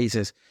bienes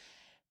raíces.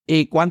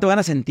 ¿Y cuánto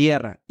ganas en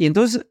tierra? Y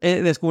entonces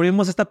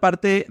descubrimos esta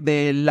parte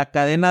de la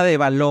cadena de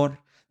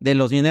valor de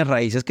los bienes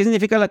raíces. ¿Qué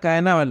significa la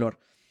cadena de valor?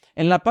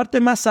 En la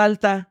parte más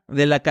alta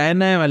de la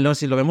cadena de valor,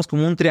 si lo vemos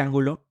como un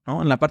triángulo,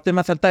 ¿no? En la parte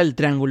más alta del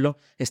triángulo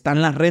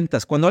están las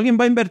rentas. Cuando alguien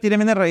va a invertir en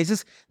bienes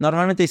raíces,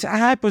 normalmente dice,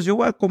 pues yo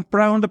voy a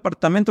comprar un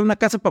departamento, una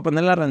casa para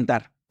ponerla a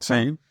rentar.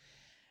 Sí.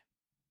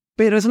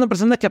 Pero es una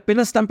persona que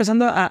apenas está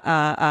empezando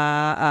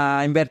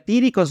a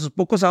invertir y con sus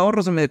pocos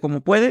ahorros,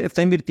 como puede,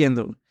 está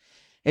invirtiendo.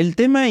 El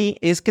tema ahí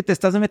es que te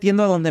estás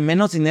metiendo a donde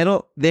menos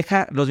dinero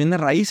deja los bienes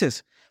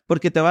raíces,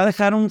 porque te va a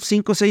dejar un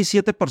 5, 6,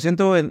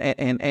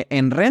 7%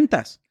 en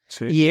rentas.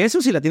 Sí. Y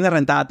eso sí la tienes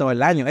rentada todo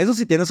el año. Eso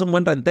sí tienes un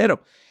buen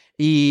rentero.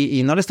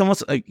 Y no le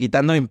estamos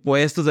quitando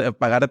impuestos de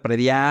pagar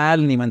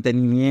predial ni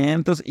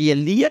mantenimientos. Y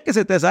el día que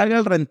se te salga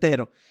el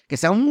rentero, que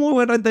sea un muy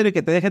buen rentero y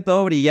que te deje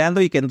todo brillando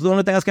y que tú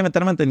no tengas que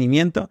meter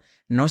mantenimiento,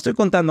 no estoy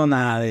contando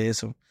nada de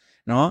eso,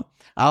 ¿no?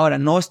 Ahora,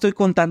 no estoy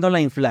contando la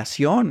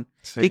inflación.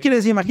 Sí. ¿Qué quiere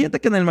decir? Imagínate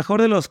que en el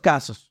mejor de los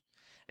casos,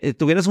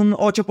 tuvieras un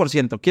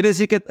 8%, quiere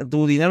decir que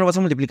tu dinero lo vas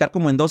a multiplicar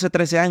como en 12,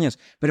 13 años,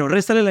 pero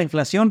réstale la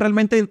inflación,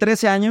 realmente en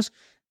 13 años,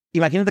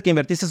 imagínate que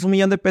invertiste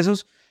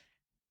 $1,000,000,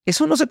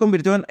 eso no se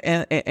convirtió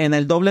en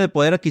el doble de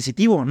poder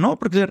adquisitivo, ¿no?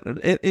 Porque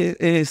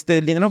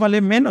el dinero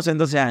vale menos en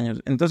 12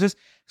 años. Entonces,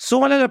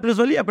 súmale la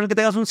plusvalía, pero que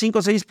tengas un 5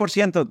 o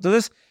 6%.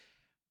 Entonces,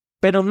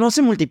 pero no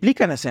se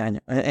multiplica en ese año,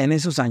 en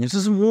esos años. Eso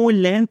es muy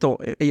lento.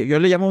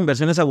 Yo le llamo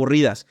inversiones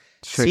aburridas.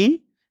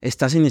 Sí,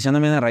 estás iniciando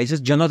en bienes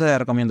raíces, yo no te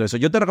recomiendo eso.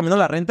 Yo te recomiendo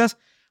las rentas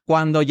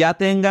cuando ya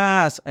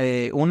tengas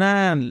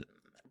una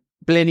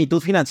plenitud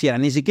financiera,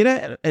 ni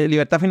siquiera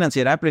libertad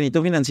financiera,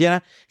 plenitud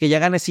financiera, que ya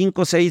ganes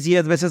 5, 6,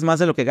 10 veces más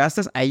de lo que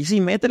gastas. Ahí sí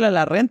métele a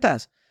las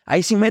rentas,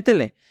 ahí sí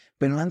métele.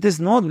 Pero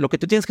antes no, lo que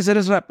tú tienes que hacer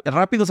es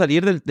rápido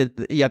salir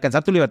y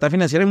alcanzar tu libertad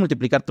financiera y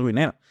multiplicar tu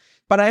dinero.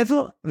 Para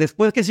eso,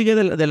 después que sigue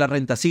de la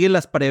renta, siguen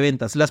las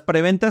preventas. Las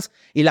preventas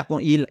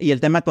y el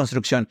tema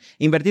construcción.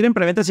 Invertir en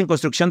preventas y en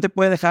construcción te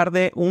puede dejar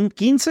de un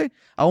 15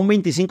 a un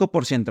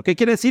 25%. ¿Qué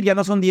quiere decir? Ya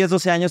no son 10,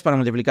 12 años para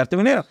multiplicar tu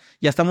dinero.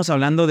 Ya estamos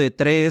hablando de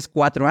 3,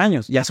 4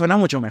 años. Ya suena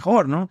mucho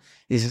mejor, ¿no?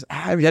 Y dices,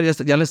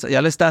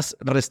 ya le estás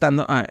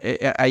restando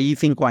ahí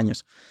 5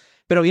 años.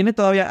 Pero viene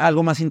todavía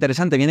algo más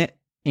interesante. Viene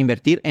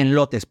invertir en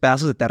lotes,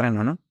 pedazos de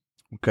terreno, ¿no?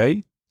 Ok.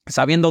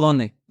 Sabiendo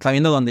dónde.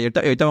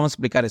 Ahorita vamos a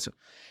explicar eso.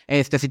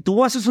 Si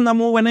tú haces una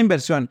muy buena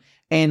inversión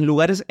en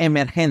lugares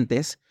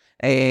emergentes,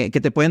 que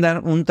te pueden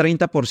dar un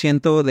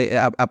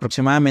 30%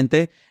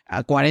 aproximadamente,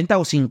 a 40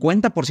 o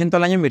 50%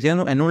 al año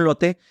invirtiendo en un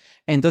lote,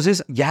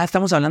 entonces ya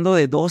estamos hablando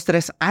de 2,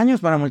 3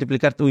 años para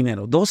multiplicar tu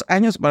dinero. 2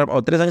 años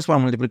o 3 años para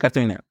multiplicar tu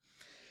dinero.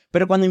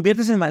 Pero cuando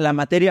inviertes en la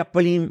materia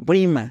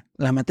prima,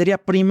 la materia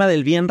prima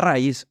del bien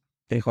raíz,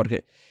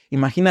 Jorge,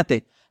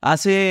 imagínate,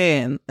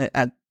 hace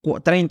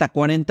 30,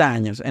 40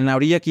 años, en la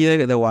orilla aquí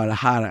de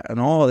Guadalajara,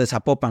 ¿no? O de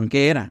Zapopan,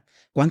 ¿qué era?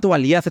 ¿Cuánto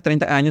valía hace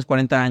 30 años,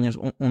 40 años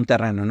un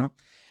terreno, no?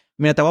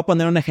 Mira, te voy a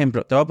poner un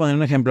ejemplo,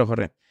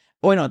 Jorge.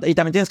 Bueno, y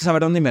también tienes que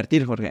saber dónde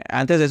invertir, Jorge.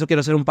 Antes de eso quiero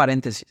hacer un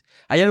paréntesis.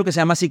 Hay algo que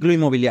se llama ciclo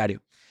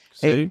inmobiliario.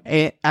 Sí.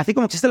 Así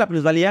como existe la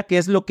plusvalía, que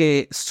es lo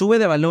que sube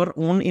de valor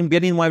un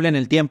bien inmueble en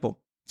el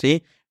tiempo,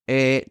 ¿sí?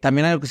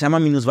 También hay algo que se llama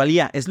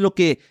minusvalía. Es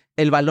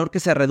el valor que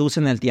se reduce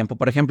en el tiempo.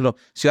 Por ejemplo,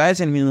 ciudades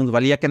en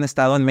minusvalía que han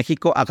estado en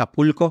México,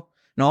 Acapulco,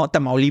 ¿no?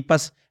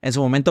 Tamaulipas, en su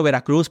momento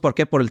Veracruz. ¿Por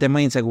qué? Por el tema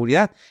de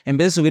inseguridad. En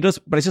vez de subir los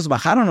precios,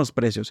 bajaron los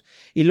precios.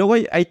 Y luego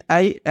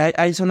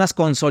hay zonas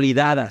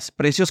consolidadas,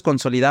 precios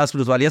consolidados,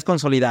 plusvalías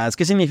consolidadas.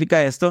 ¿Qué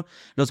significa esto?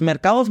 Los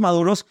mercados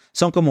maduros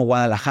son como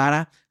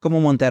Guadalajara, como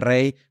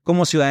Monterrey,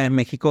 como Ciudad de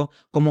México,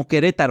 como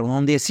Querétaro,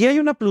 donde sí hay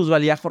una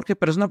plusvalía, Jorge,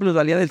 pero es una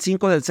plusvalía del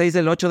 5, del 6,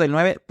 del 8, del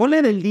 9.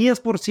 Ponle del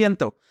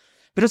 10%.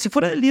 Pero si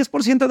fuera del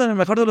 10% en el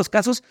mejor de los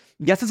casos,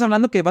 ya estás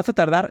hablando que vas a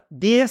tardar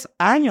 10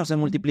 años en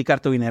multiplicar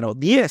tu dinero.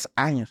 10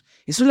 años.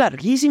 Eso es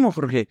larguísimo,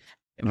 Jorge.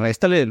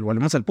 Réstale,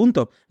 volvemos al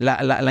punto.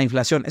 La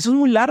inflación. Eso es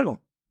muy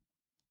largo.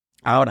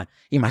 Ahora,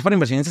 y más para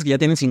inversionistas que ya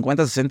tienen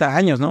 50, 60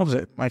 años, ¿no?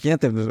 Pues,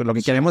 imagínate, pues, lo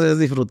que queremos es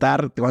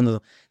disfrutar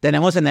cuando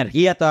tenemos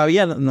energía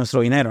todavía,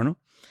 nuestro dinero, ¿no?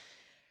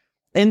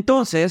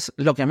 Entonces,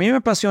 lo que a mí me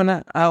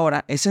apasiona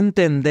ahora es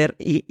entender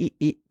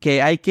y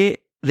que hay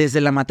que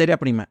desde la materia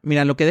prima.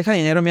 Mira, lo que deja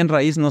dinero en bien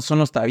raíz no son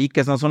los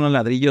tabiques, no son los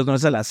ladrillos, no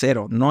es el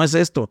acero, no es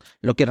esto.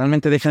 Lo que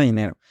realmente deja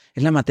dinero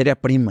es la materia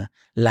prima,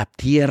 la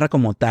tierra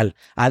como tal,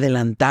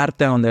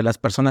 adelantarte a donde las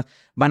personas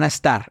van a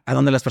estar, a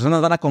donde las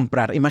personas van a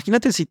comprar.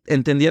 Imagínate si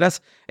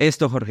entendieras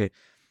esto, Jorge.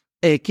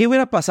 ¿Qué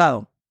hubiera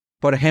pasado?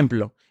 Por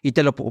ejemplo, y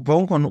te lo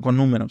pongo con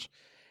números.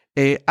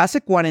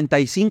 Hace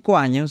 45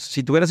 años,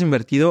 si tú hubieras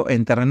invertido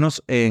en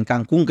terrenos en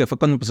Cancún, que fue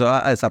cuando empezó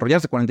a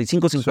desarrollarse,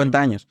 45, 50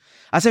 años.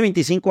 Hace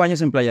 25 años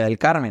en Playa del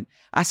Carmen.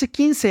 Hace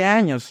 15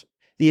 años,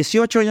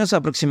 18 años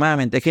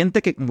aproximadamente.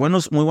 Gente que,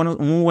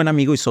 muy buen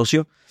amigo y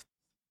socio,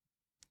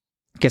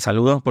 que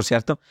saludo, por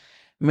cierto,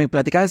 me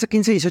platicaba hace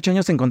 15, 18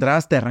 años te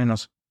encontrabas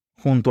terrenos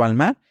junto al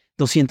mar,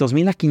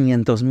 200,000 a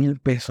 500,000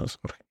 pesos,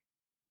 Jorge.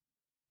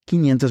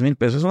 500,000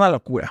 pesos, es una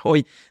locura.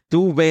 Hoy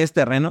tú ves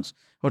terrenos,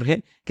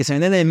 Jorge, que se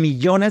venden de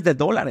millones de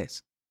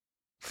dólares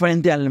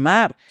frente al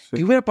mar. Sí.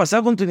 ¿Qué hubiera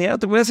pasado con tu dinero?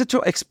 Te hubieras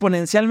hecho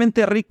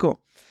exponencialmente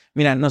rico.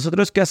 Mira,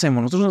 ¿nosotros qué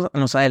hacemos? Nosotros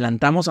nos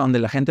adelantamos a donde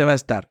la gente va a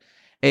estar.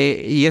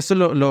 Y esto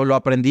lo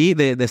aprendí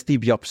de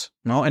Steve Jobs,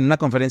 ¿no? En una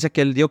conferencia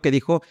que él dio, que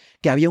dijo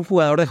que había un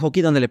jugador de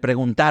hockey donde le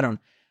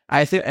preguntaron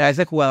a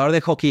ese jugador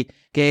de hockey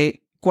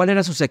cuál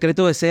era su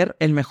secreto de ser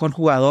el mejor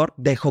jugador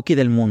de hockey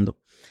del mundo.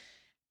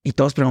 Y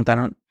todos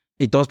preguntaron,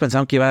 y todos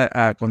pensaron que iba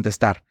a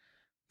contestar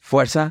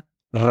fuerza,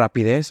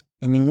 rapidez,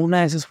 y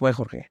ninguna de esas fue,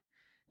 Jorge.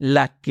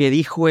 La que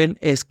dijo él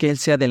es que él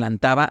se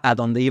adelantaba a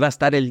donde iba a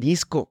estar el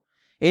disco.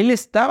 Él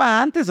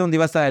estaba antes de donde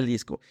iba a estar el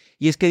disco.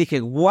 Y es que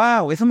dije,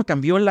 wow, eso me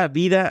cambió la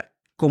vida,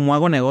 como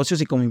hago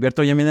negocios y como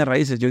invierto ya en bienes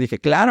raíces. Yo dije,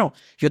 claro,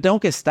 yo tengo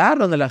que estar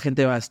donde la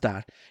gente va a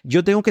estar.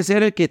 Yo tengo que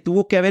ser el que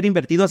tuvo que haber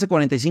invertido hace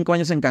 45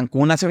 años en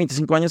Cancún, hace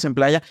 25 años en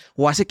Playa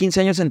o hace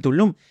 15 años en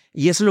Tulum.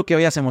 Y eso es lo que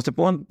hoy hacemos. Te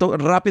pongo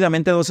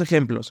rápidamente 2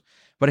 ejemplos.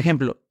 Por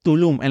ejemplo,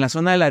 Tulum, en la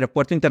zona del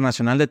Aeropuerto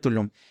Internacional de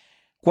Tulum.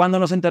 Cuando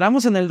nos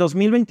enteramos en el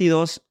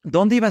 2022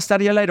 dónde iba a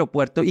estar ya el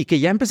aeropuerto y que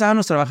ya empezaban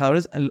los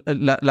trabajadores,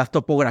 las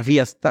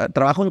topografías,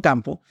 trabajo en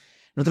campo,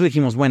 Nosotros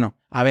dijimos, bueno,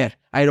 a ver,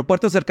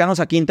 aeropuertos cercanos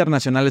aquí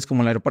internacionales,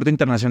 como el aeropuerto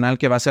internacional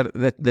que va a ser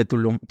de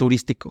Tulum,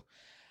 turístico.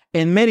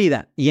 En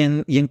Mérida y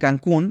en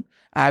Cancún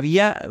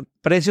había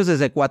precios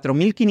desde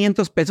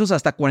 4,500 pesos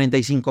hasta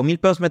 45,000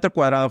 pesos metro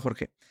cuadrado,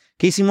 Jorge.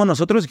 ¿Qué hicimos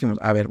nosotros? Dijimos,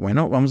 a ver,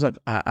 bueno, vamos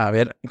a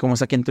ver cómo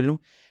es aquí en Tulum.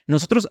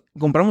 Nosotros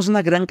compramos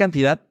una gran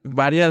cantidad,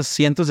 varias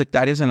cientos de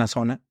hectáreas en la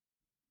zona,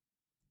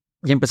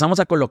 y empezamos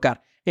a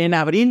colocar en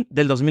abril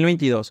del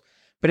 2022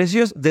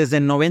 precios desde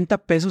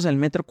 90 pesos el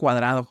metro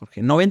cuadrado,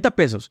 Jorge. 90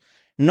 pesos,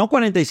 no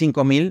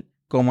 45,000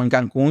 como en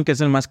Cancún, que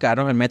es el más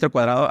caro, el metro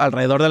cuadrado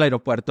alrededor del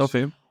aeropuerto.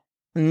 Sí.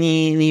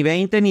 Ni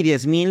 20, ni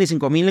 10,000, ni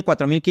 5,000, ni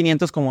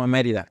 4,500 como en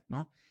Mérida,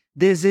 ¿no?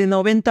 Desde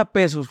 90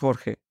 pesos,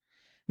 Jorge.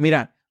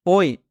 Mira,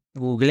 hoy,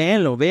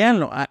 googleenlo,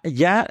 véanlo.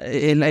 Ya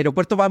el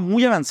aeropuerto va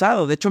muy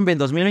avanzado. De hecho, en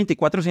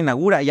 2024 se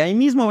inaugura. Y ahí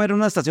mismo va a haber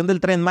una estación del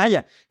Tren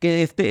Maya,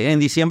 que en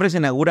diciembre se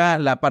inaugura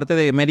la parte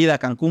de Mérida,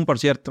 Cancún, por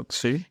cierto.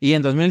 Sí. Y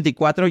en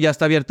 2024 ya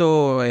está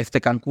abierto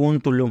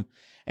Cancún, Tulum.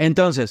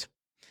 Entonces,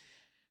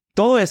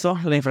 todo eso,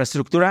 la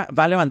infraestructura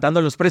va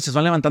levantando los precios,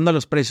 van levantando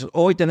los precios.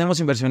 Hoy tenemos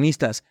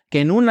inversionistas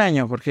que en un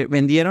año, Jorge,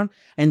 vendieron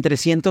en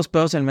 300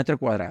 pesos el metro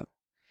cuadrado.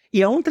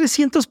 Y aún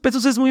 300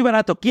 pesos es muy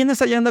barato. ¿Quién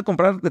está llegando a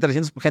comprar de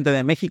 300? Gente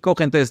de México,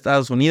 gente de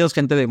Estados Unidos,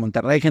 gente de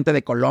Monterrey, gente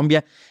de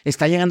Colombia.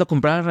 Está llegando a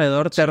comprar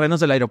alrededor terrenos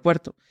del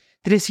aeropuerto.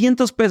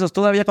 300 pesos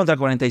todavía contra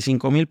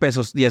 45,000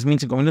 pesos, 10,000,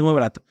 5,000 es muy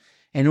barato.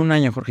 En un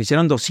año, Jorge,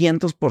 hicieron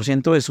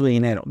 200% de su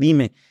dinero.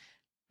 Dime.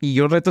 Y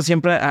yo reto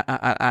siempre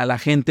a la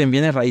gente en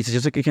bienes raíces.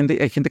 Yo sé que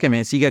hay gente que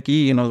me sigue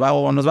aquí y nos va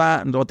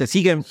o te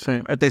sigue, Sí.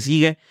 te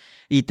sigue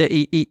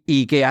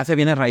y que hace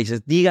bienes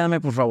raíces. Díganme,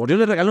 por favor. Yo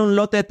les regalo un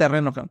lote de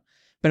terreno,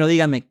 pero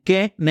díganme,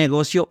 ¿qué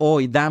negocio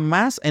hoy da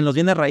más en los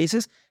bienes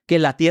raíces que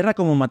la tierra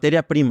como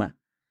materia prima?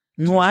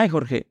 No hay,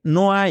 Jorge,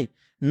 no hay.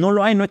 No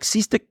lo hay, no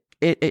existe.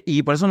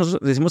 Y por eso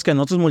nosotros decimos que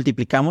nosotros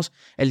multiplicamos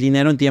el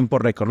dinero en tiempo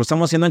récord. Lo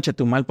estamos haciendo en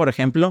Chetumal, por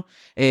ejemplo.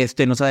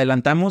 Nos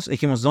adelantamos,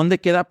 dijimos, ¿dónde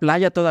queda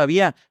playa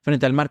todavía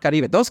frente al Mar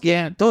Caribe? Todos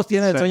tienen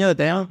el sueño de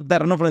tener un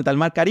terreno frente al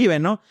Mar Caribe,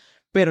 ¿no?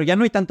 Pero ya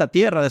no hay tanta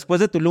tierra. Después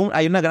de Tulum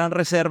hay una gran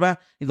reserva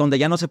donde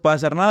ya no se puede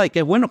hacer nada y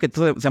qué bueno que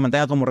todo se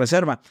mantenga como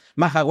reserva.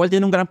 Majahual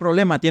tiene un gran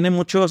problema, tiene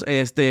muchos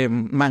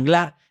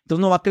manglar,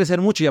 entonces no va a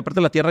crecer mucho y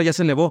aparte la tierra ya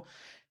se elevó.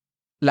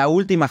 La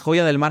última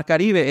joya del Mar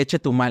Caribe es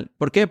Chetumal.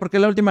 ¿Por qué? Porque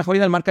es la última joya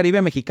del Mar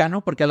Caribe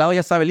mexicano, porque al lado ya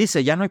está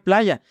Belice, ya no hay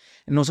playa.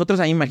 Nosotros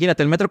ahí,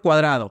 imagínate, el metro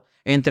cuadrado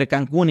entre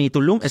Cancún y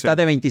Tulum está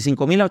de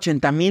 25,000 a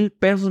 80,000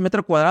 pesos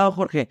metro cuadrado,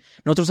 Jorge.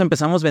 Nosotros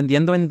empezamos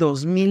vendiendo en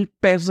 2,000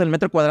 pesos el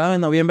metro cuadrado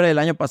en noviembre del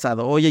año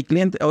pasado. Hoy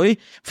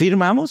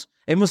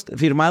hemos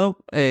firmado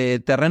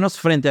terrenos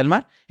frente al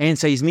mar en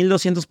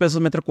 6,200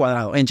 pesos metro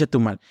cuadrado en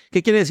Chetumal.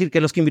 ¿Qué quiere decir?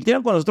 Que los que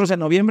invirtieron con nosotros en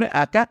noviembre,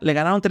 acá le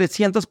ganaron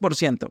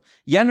 300%.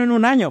 Ya no en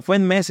un año, fue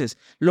en meses.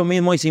 Lo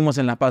mismo hicimos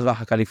en La Paz,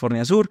 Baja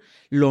California Sur.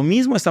 Lo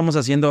mismo estamos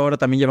haciendo ahora,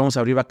 también llevamos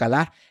a abrir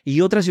Bacalar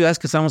y otras ciudades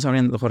que estamos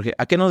abriendo, Jorge.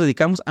 ¿A qué nos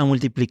dedicamos? A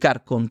multiplicar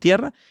con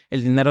tierra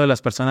el dinero de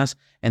las personas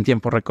en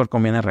tiempo récord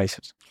con bienes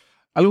raíces.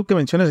 Algo que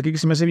mencionas aquí que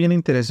se me hace bien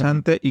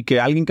interesante y que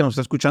alguien que nos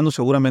está escuchando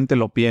seguramente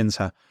lo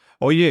piensa.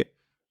 Oye,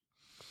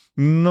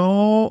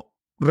 ¿no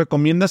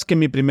recomiendas que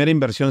mi primera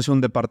inversión sea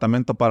un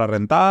departamento para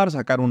rentar,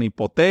 sacar una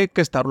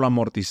hipoteca, estarlo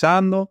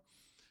amortizando?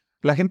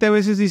 La gente a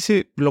veces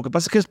dice, lo que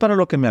pasa es que es para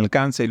lo que me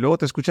alcance y luego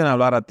te escuchan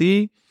hablar a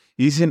ti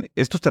y dicen,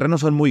 estos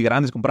terrenos son muy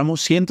grandes,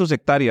 compramos cientos de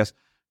hectáreas.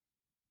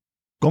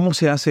 ¿Cómo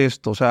se hace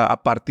esto? O sea,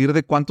 ¿a partir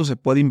de cuánto se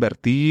puede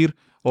invertir?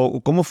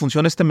 ¿O cómo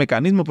funciona este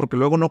mecanismo? Porque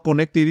luego no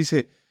conecta y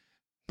dice,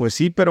 pues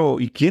sí, pero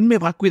 ¿y quién me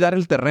va a cuidar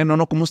el terreno?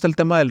 ¿No? ¿Cómo está el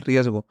tema del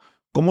riesgo?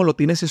 ¿Cómo lo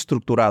tienes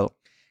estructurado?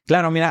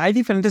 Claro, mira, hay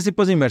diferentes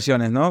tipos de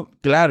inversiones, ¿no?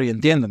 Claro, y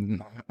entiendo.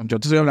 No, yo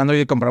te estoy hablando de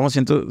que compramos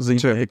cientos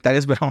de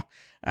hectáreas, pero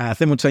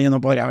hace muchos años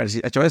no podría haber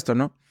hecho esto,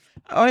 ¿no?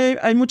 Hoy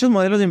hay muchos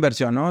modelos de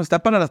inversión, ¿no? Está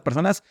para las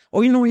personas.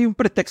 Hoy no hay un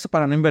pretexto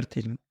para no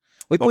invertir, ¿no?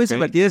 Hoy puedes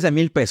invertir desde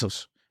 1,000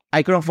 pesos.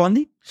 Hay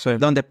crowdfunding,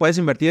 donde puedes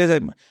invertir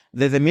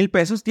desde 1,000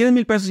 pesos. Tienes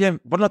 1,000 pesos y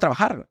ponlo a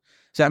trabajar.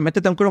 O sea,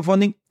 métete a un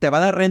crowdfunding, te va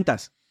a dar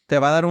rentas. Te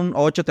va a dar un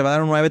 8, te va a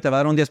dar un 9, te va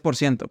a dar un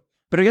 10%.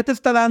 Pero ya te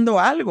está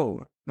dando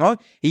algo, ¿no?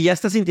 Y ya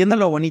estás sintiendo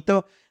lo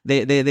bonito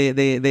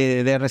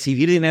de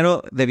recibir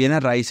dinero de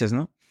bienes raíces,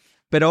 ¿no?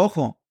 Pero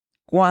ojo,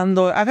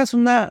 cuando hagas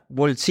una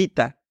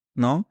bolsita,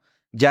 ¿no?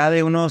 Ya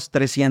de unos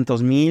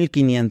 300,000,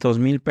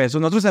 500,000 pesos.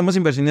 Nosotros tenemos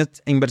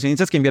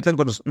inversionistas que invierten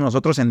con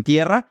nosotros en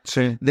tierra,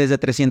 desde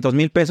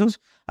 300,000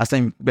 pesos hasta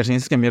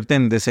inversionistas que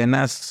invierten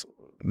decenas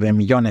de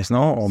millones,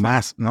 ¿no? O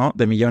más, ¿no?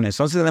 De millones.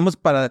 Entonces tenemos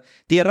para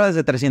tierra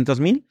desde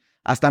 300,000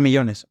 hasta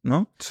millones,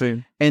 ¿no?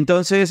 Sí.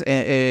 Entonces,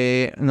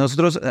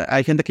 nosotros,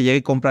 hay gente que llega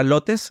y compra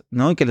lotes,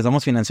 ¿no? Y que les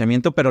damos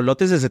financiamiento, pero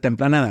lotes desde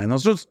temprana edad.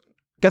 Nosotros,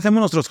 ¿qué hacemos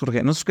nosotros,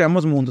 Jorge?Nosotros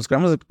creamos mundos,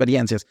 creamos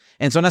experiencias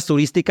en zonas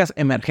turísticas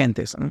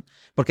emergentes, ¿no?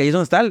 Porque ahí es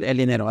donde está el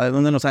dinero,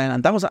 donde nos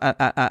adelantamos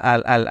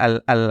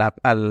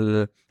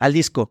al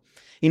disco.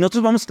 Y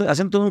nosotros vamos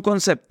haciendo todo un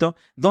concepto.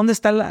 ¿Dónde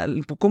está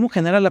cómo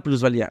genera la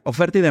plusvalía?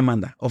 Oferta y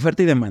demanda.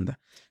 Oferta y demanda.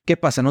 ¿Qué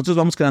pasa? Nosotros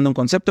vamos creando un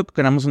concepto,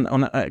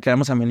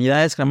 creamos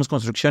amenidades, creamos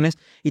construcciones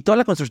y toda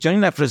la construcción y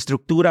la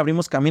infraestructura,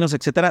 abrimos caminos,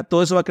 etcétera.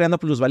 Todo eso va creando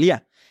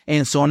plusvalía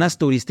en zonas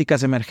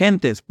turísticas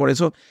emergentes. Por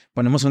eso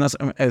ponemos unas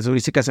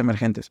turísticas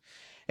emergentes.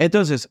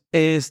 Entonces,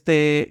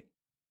 ¿qué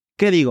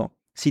digo?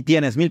 Si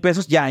tienes 1,000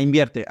 pesos, ya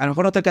invierte. A lo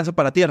mejor no te alcanza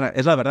para tierra,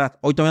 es la verdad.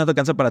 Hoy todavía no te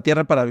alcanza para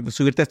tierra para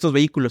subirte a estos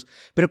vehículos.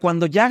 Pero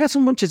cuando ya hagas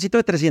un bonchecito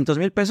de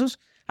 300,000 pesos,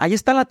 ahí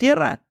está la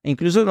tierra.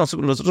 Incluso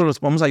nosotros los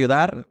podemos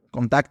ayudar.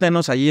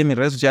 Contáctenos allí en mis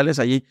redes sociales,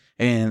 allí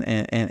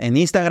en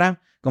Instagram,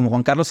 como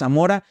Juan Carlos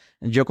Zamora.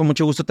 Yo con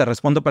mucho gusto te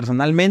respondo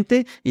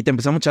personalmente y te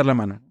empezamos a echar la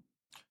mano.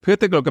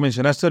 Fíjate que lo que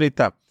mencionaste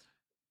ahorita,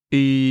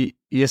 y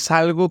es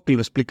algo que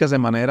lo explicas de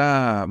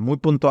manera muy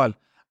puntual.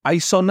 Hay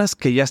zonas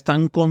que ya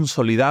están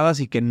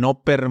consolidadas y que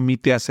no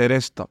permite hacer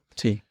esto.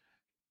 Sí.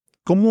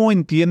 ¿Cómo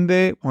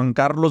entiende Juan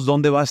Carlos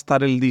dónde va a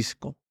estar el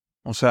disco?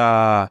 O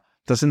sea,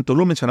 estás en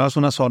Tulum, mencionabas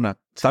una zona.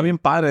 Está bien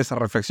padre esa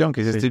reflexión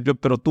que dices,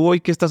 pero tú hoy,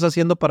 ¿qué estás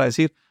haciendo para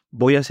decir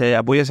voy hacia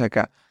allá, voy hacia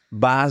acá?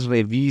 Vas,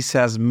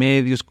 revisas,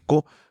 medios.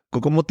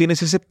 ¿Cómo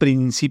tienes ese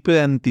principio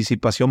de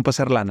anticipación para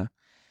hacer lana?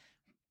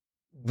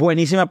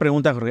 Buenísima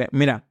pregunta, Jorge.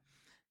 Mira,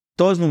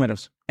 todos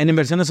números. En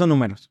inversiones son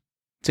números.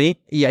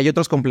 ¿Sí? Y hay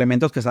otros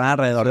complementos que están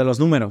alrededor de los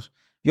números.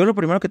 Yo lo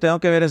primero que tengo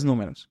que ver es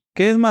números.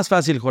 ¿Qué es más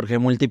fácil, Jorge?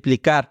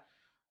 Multiplicar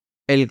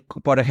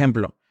por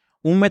ejemplo,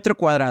 1 metro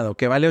cuadrado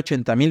que vale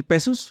 80,000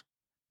 pesos,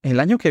 el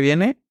año que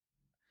viene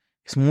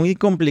es muy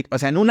complicado. O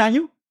sea, en un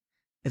año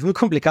es muy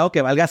complicado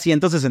que valga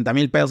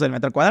 160,000 pesos el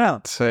metro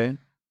cuadrado. Sí.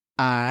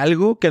 A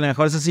algo que a lo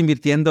mejor estás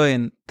invirtiendo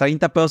en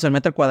 30 pesos el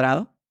metro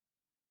cuadrado,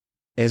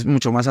 es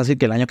mucho más fácil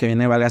que el año que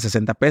viene valga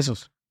 60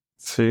 pesos.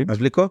 Sí. ¿Me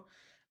explico?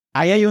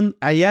 Ahí hay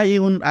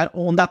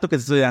un dato que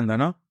te estoy dando,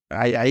 ¿no?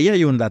 Ahí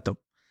hay un dato.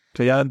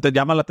 Que ya te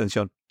llama la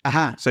atención.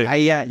 Ajá. Sí.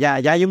 Ahí ya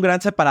hay un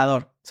gran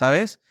separador,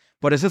 ¿sabes?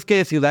 Por eso es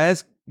que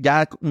ciudades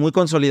ya muy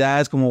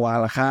consolidadas como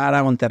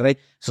Guadalajara, Monterrey,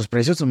 sus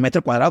precios, un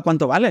metro cuadrado,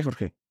 ¿cuánto vale,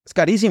 Jorge? Es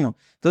carísimo.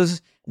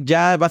 Entonces,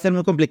 ya va a ser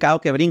muy complicado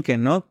que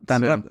brinquen, ¿no?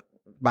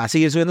 Va a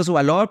seguir subiendo su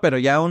valor, pero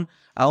ya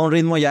a un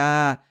ritmo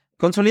ya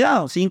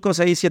consolidado, 5,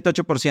 6, 7,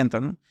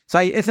 8%, ¿no? O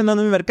sea, ese no es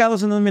mi mercado,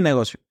 ese no es mi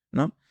negocio,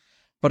 ¿no?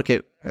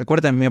 Porque,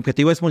 acuérdate, mi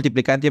objetivo es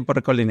multiplicar en tiempo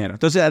récord el dinero.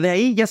 Entonces, de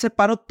ahí ya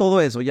separo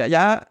todo eso.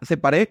 Ya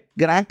separé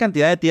gran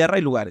cantidad de tierra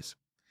y lugares.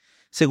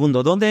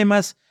 Segundo, ¿dónde hay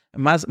más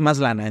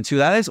lana? ¿En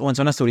ciudades o en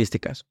zonas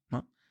turísticas?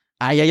 ¿No?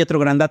 Ahí hay otro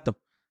gran dato.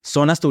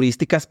 Zonas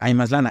turísticas hay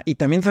más lana. Y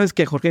también, ¿sabes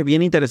qué, Jorge?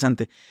 Bien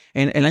interesante.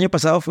 El año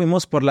pasado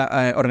fuimos por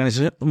la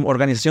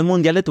Organización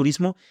Mundial de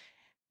Turismo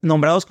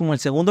nombrados como el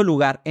segundo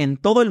lugar en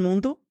todo el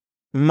mundo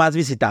más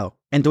visitado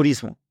en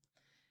turismo.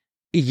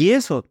 Y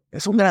eso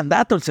es un gran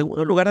dato, el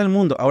segundo lugar del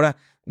mundo. Ahora,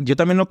 yo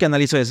también lo que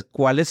analizo es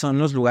cuáles son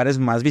los lugares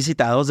más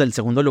visitados del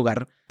segundo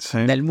lugar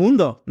del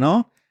mundo,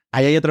 ¿no?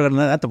 Ahí hay otro gran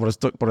dato, por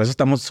eso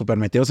estamos súper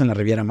metidos en la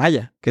Riviera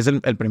Maya, que es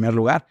el primer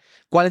lugar.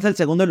 ¿Cuál es el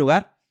segundo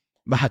lugar?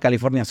 Baja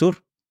California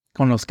Sur,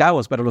 con Los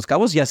Cabos, pero Los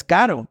Cabos ya es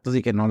caro.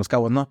 Entonces dije, no, Los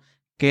Cabos no.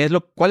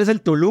 ¿Cuál es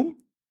el Tulum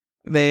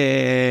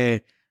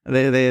de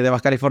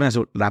Baja California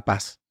Sur? La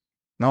Paz,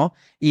 ¿no?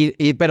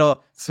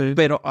 Pero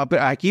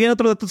aquí viene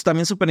otro dato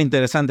también súper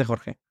interesante,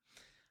 Jorge.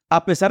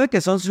 A pesar de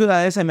que son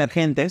ciudades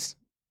emergentes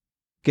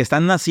que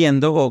están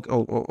naciendo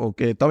o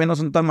que todavía no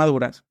son tan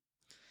maduras,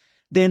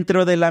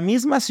 dentro de la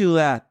misma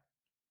ciudad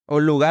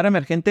o lugar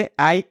emergente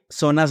hay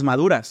zonas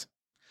maduras.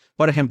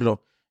 Por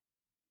ejemplo,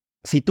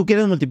 si tú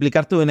quieres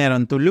multiplicar tu dinero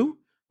en Tulum,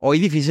 hoy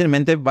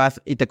difícilmente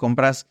vas y te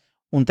compras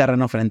un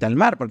terreno frente al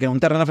mar, porque un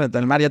terreno frente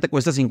al mar ya te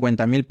cuesta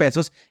 50,000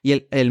 pesos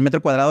y el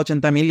metro cuadrado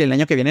 80,000 y el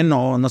año que viene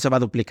no se va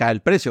a duplicar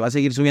el precio, va a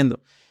seguir subiendo,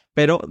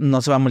 pero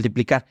no se va a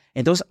multiplicar.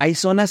 Entonces hay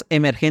zonas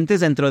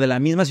emergentes dentro de la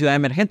misma ciudad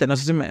emergente. No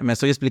sé si me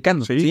estoy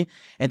explicando. ¿Sí?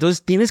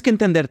 Entonces tienes que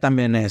entender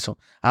también eso.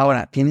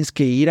 Ahora, tienes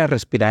que ir a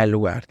respirar el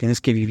lugar, tienes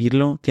que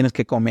vivirlo, tienes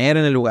que comer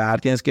en el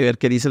lugar, tienes que ver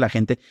qué dice la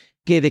gente,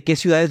 de qué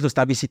ciudades lo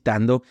está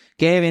visitando,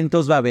 qué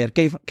eventos va a haber,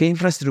 qué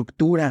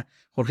infraestructura.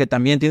 Jorge,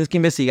 también tienes que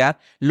investigar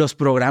los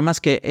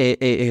programas que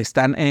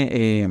están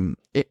en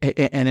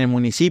el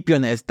municipio,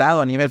 en el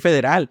estado, a nivel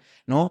federal,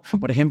 ¿no?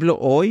 Por ejemplo,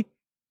 hoy,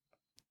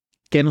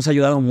 que nos ha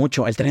ayudado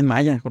mucho, el Tren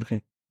Maya,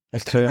 Jorge.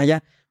 El Tren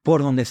Maya,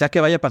 por donde sea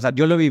que vaya a pasar,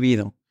 yo lo he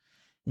vivido.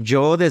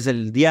 Yo desde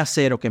el día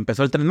 0 que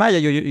empezó el Tren Maya,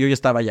 yo ya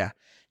estaba allá.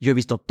 Yo he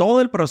visto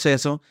todo el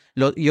proceso,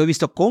 yo he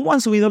visto cómo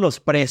han subido los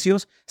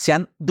precios, se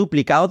han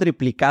duplicado,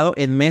 triplicado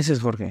en meses,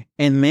 Jorge,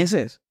 en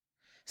meses.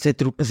 Se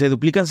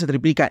duplican, se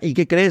triplican. ¿Y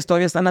qué crees?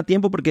 Todavía están a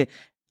tiempo porque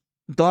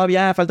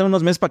todavía faltan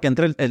unos meses para que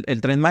entre el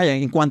Tren Maya.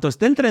 En cuanto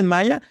esté el Tren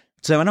Maya,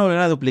 se van a volver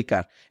a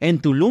duplicar. En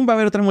Tulum va a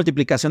haber otra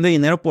multiplicación de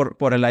dinero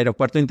por el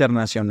aeropuerto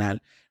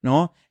internacional,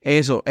 ¿no?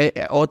 Eso.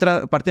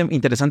 Otra parte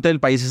interesante del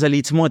país es el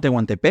Istmo de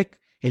Tehuantepec.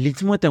 El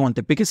Istmo de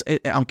Tehuantepec,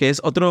 aunque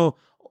es otro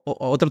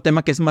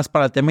tema que es más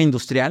para el tema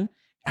industrial,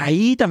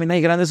 ahí también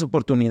hay grandes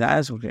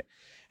oportunidades, Jorge.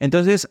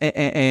 Entonces,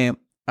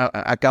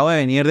 acabo de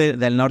venir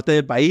del norte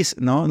del país,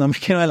 ¿no? No me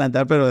quiero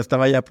adelantar, pero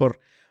estaba ya por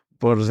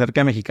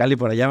cerca de Mexicali,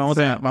 por allá. Vamos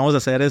a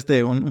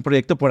hacer un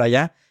proyecto por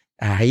allá.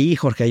 Ahí,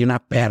 Jorge, hay una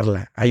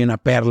perla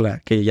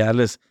que ya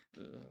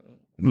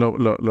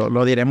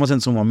lo diremos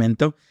en su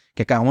momento,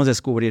 que acabamos de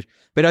descubrir.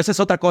 Pero esa es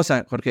otra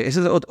cosa, Jorge.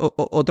 Ese es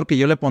otro que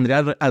yo le pondría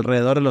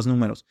alrededor de los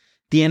números.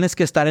 Tienes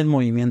que estar en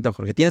movimiento,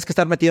 Jorge. Tienes que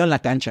estar metido en la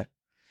cancha.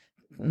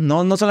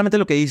 No solamente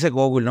lo que dice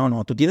Google,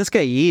 no. Tú tienes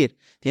que ir.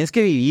 Tienes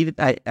que vivir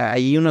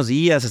ahí unos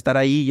días, estar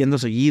ahí yendo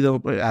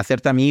seguido,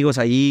 hacerte amigos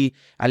ahí,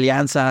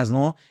 alianzas,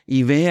 ¿no?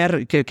 Y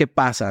ver qué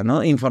pasa,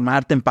 ¿no?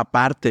 Informarte,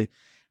 empaparte,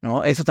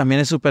 ¿no? Eso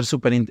también es súper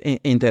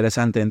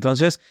interesante.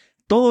 Entonces,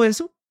 todo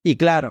eso, y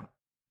claro,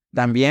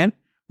 también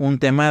un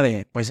tema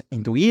de, pues,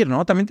 intuir,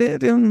 ¿no? También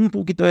tiene un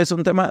poquito de eso,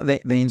 un tema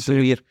de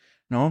intuir,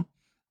 ¿no?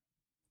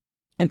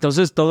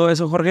 Entonces, todo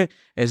eso, Jorge,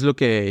 es lo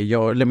que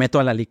yo le meto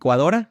a la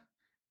licuadora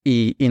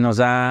y nos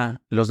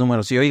da los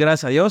números. Y hoy,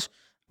 gracias a Dios,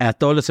 a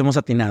todos les hemos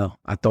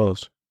atinado, a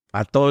todos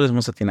les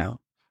hemos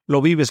atinado.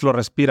 Lo vives, lo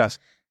respiras.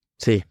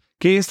 Sí.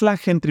 ¿Qué es la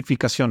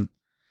gentrificación?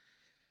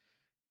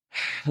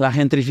 La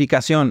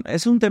gentrificación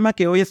es un tema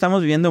que hoy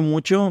estamos viviendo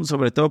mucho,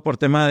 sobre todo por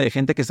tema de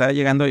gente que está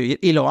llegando a vivir,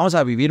 y lo vamos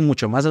a vivir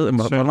mucho más de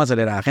forma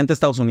acelerada. Gente de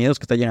Estados Unidos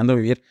que está llegando a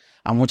vivir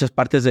a muchas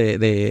partes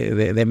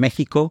de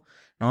México,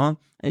 ¿no?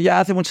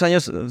 Ya hace muchos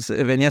años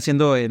venía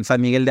siendo en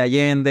San Miguel de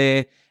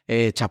Allende,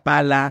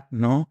 Chapala,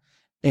 ¿no?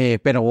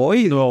 Pero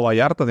hoy... Nuevo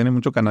Vallarta tiene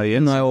mucho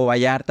canadiense. Nuevo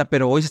Vallarta,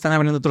 pero hoy se están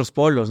abriendo otros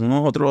polos,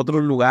 ¿no?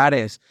 Otros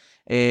lugares.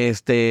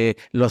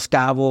 Los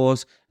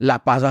Cabos,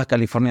 La Paz, Baja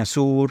California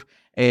Sur,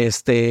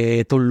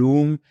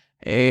 Tulum,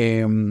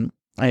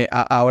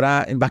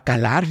 ahora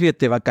Bacalar,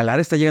 fíjate, Bacalar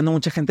está llegando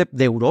mucha gente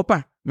de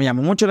Europa. Me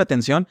llamó mucho la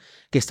atención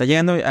que está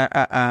llegando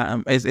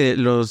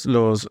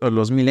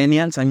los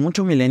millennials. Hay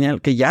mucho millennial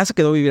que ya se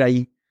quedó a vivir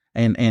ahí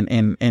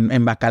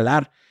en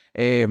Bacalar.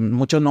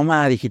 Mucho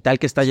nómada digital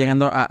que está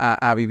llegando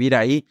a vivir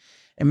ahí.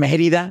 En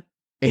Mérida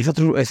es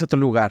otro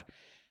lugar.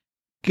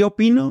 ¿Qué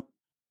opino?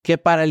 Que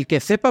para el que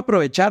sepa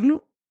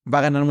aprovecharlo, va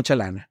a ganar mucha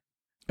lana.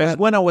 ¿Es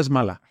buena o es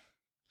mala?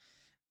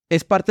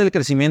 Es parte del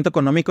crecimiento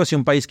económico si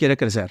un país quiere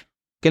crecer.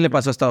 ¿Qué le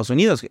pasó a Estados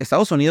Unidos?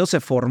 Estados Unidos se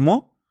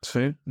formó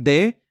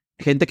de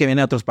gente que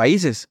viene de otros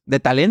países, de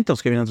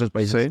talentos que vienen de otros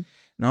países,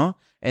 ¿no?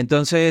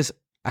 Entonces,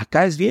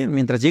 acá es bien,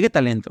 mientras llegue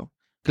talento.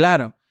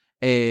 Claro,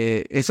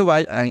 eso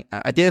va...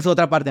 tienes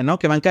otra parte, ¿no?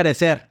 Que va a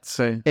encarecer.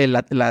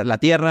 La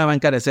tierra va a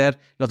encarecer,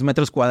 los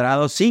metros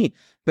cuadrados, sí.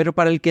 Pero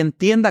para el que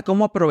entienda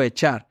cómo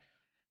aprovechar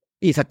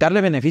y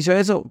sacarle beneficio a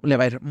eso, le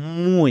va a ir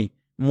muy,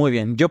 muy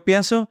bien. Yo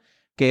pienso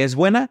que es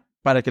buena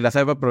para el que la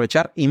sabe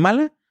aprovechar y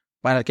mala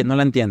para el que no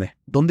la entiende.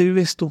 ¿Dónde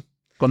vives tú?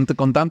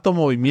 Con tanto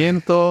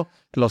movimiento,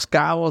 Los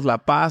Cabos, La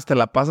Paz, te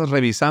la pasas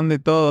revisando y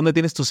todo. ¿Dónde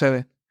tienes tu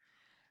sede?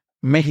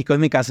 México es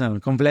mi casa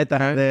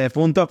completa, de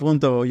punto a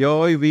punto. Yo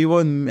hoy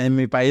vivo en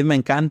mi país, me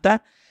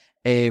encanta.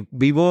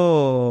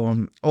 Vivo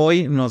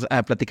hoy,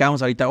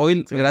 platicábamos ahorita,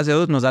 hoy, gracias a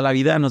Dios, nos da la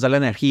vida, nos da la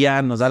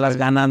energía, nos da las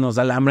ganas, nos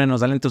da el hambre,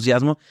 nos da el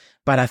entusiasmo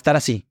para estar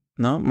así,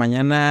 ¿no?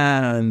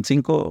 Mañana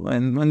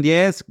en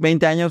 10,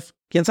 20 años,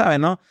 quién sabe,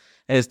 ¿no?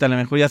 A lo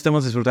mejor ya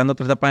estemos disfrutando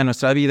otra etapa de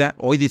nuestra vida.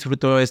 Hoy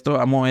disfruto esto,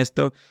 amo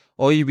esto.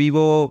 Hoy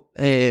vivo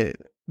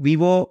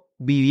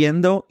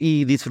viviendo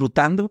y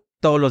disfrutando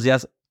todos los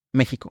días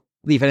México.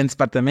 Diferentes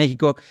partes de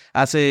México.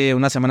 Hace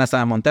una semana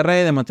estaba en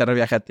Monterrey, de Monterrey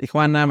viajé a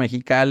Tijuana,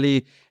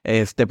 Mexicali,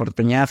 Puerto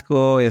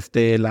Peñasco,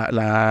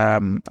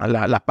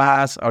 la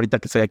Paz, ahorita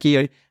que estoy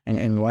aquí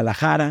en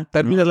Guadalajara.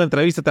 Terminas la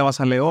entrevista, te vas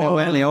a León. Me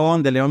voy a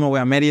León, de León me voy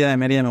a Mérida, de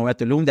Mérida me voy a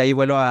Tulum, de ahí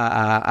vuelo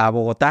a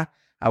Bogotá,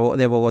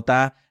 de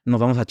Bogotá nos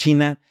vamos a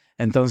China.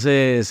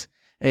 Entonces,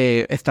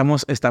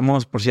 estamos,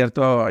 por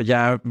cierto,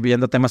 ya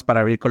viendo temas para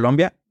abrir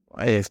Colombia.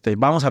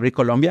 Vamos a abrir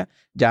Colombia.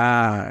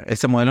 Ya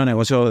este modelo de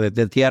negocio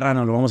de tierra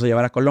nos lo vamos a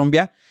llevar a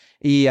Colombia.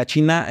 Y a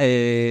China,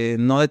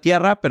 no de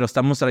tierra, pero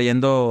estamos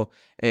trayendo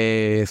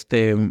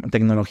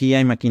tecnología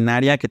y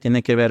maquinaria que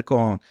tiene que ver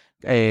con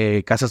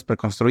casas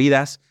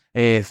preconstruidas,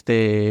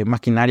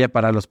 maquinaria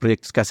para los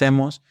proyectos que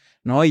hacemos,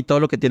 ¿no? Y todo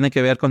lo que tiene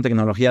que ver con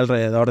tecnología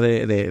alrededor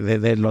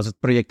de los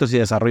proyectos y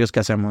desarrollos que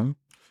hacemos, ¿no?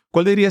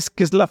 ¿Cuál dirías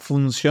que es la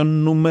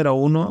función número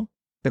 1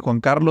 de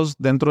Juan Carlos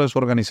dentro de su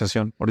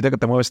organización, ahorita que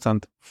te mueves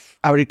tanto?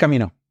 Abrir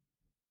camino.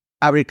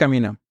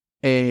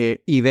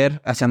 Y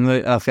ver hacia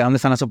dónde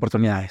están las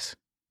oportunidades.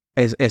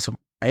 Es eso.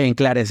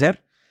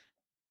 Enclarecer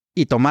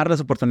y tomar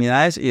las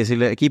oportunidades y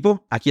decirle,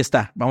 equipo, aquí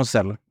está, vamos a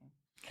hacerlo.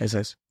 Eso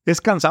es.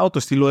 Es cansado tu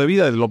estilo de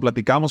vida, lo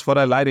platicábamos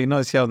fuera del aire y no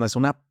decía, es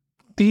una...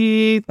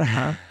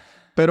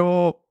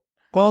 Pero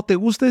cuando te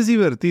gusta es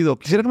divertido.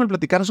 Quisiera que me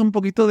platicaras un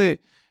poquito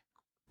de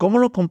cómo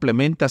lo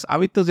complementas,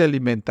 hábitos de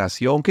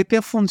alimentación, qué te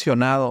ha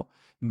funcionado,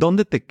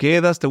 dónde te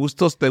quedas, te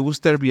gusta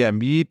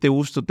Airbnb, te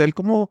gusta hotel,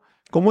 ¿cómo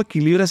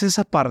equilibras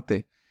esa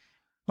parte?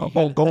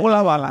 ¿O cómo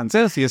la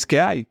balanceas si es que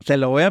hay? Te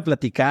lo voy a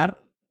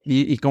platicar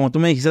y como tú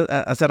me dijiste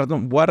hace rato,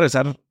 voy a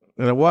regresar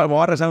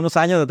unos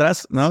años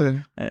atrás, ¿no? Sí.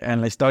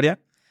 En la historia.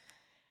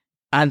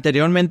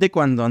 Anteriormente,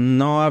 cuando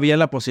no había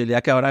la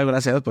posibilidad que ahora,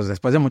 gracias a Dios, pues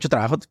después de mucho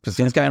trabajo, pues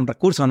tienes que haber un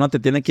recurso, ¿no? Te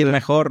tiene que ir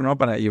mejor, ¿no?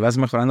 Y vas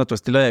mejorando tu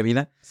estilo de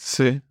vida.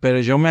 Sí. Pero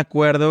yo me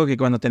acuerdo que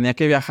cuando tenía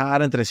que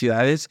viajar entre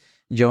ciudades,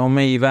 yo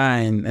me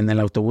iba en el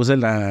autobús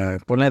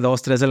ponle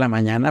 2, 3 de la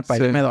mañana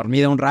para irme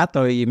dormida un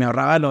rato y me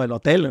ahorraba lo del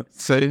hotel.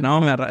 Sí.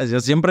 ¿No? Yo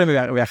siempre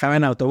viajaba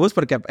en autobús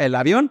porque el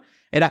avión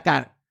era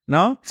caro,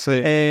 ¿no? Sí.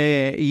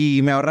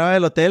 Y me ahorraba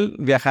el hotel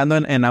viajando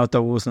en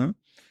autobús, ¿no?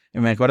 Y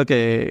me acuerdo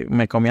que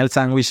me comía el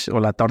sándwich o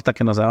la torta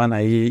que nos daban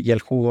ahí y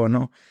el jugo,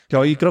 ¿no? Que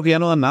hoy creo que ya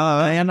no dan nada,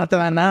 ¿verdad? Ya no te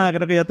dan nada,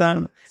 creo que ya te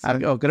dan...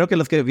 O creo que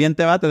los que bien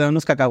te dan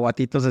unos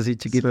cacahuatitos así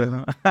chiquitos,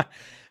 ¿no?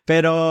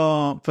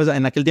 Pero, pues,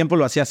 en aquel tiempo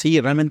lo hacía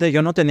así. Realmente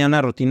yo no tenía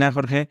una rutina,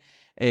 Jorge.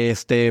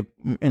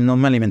 No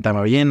me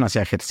alimentaba bien, no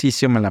hacía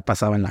ejercicio, me la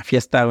pasaba en la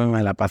fiesta, güey,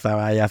 me la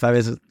pasaba, ya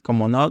sabes,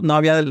 como no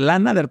había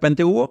lana, de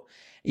repente hubo,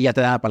 y ya te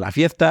daba para la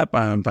fiesta,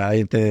 para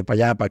irte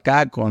para allá, para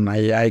acá, con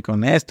allá y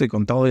con esto y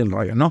con todo y el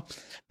rollo, ¿no?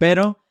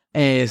 Pero...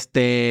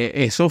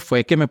 eso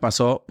fue que me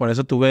pasó, por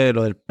eso tuve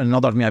lo del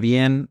no dormía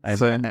bien.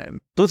 Sí.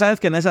 Tú sabes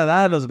que en esa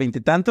edad, a los 20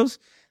 y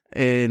tantos,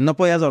 no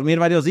podías dormir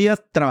varios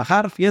días,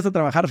 trabajar fiesta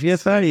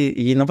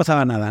y no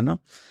pasaba nada,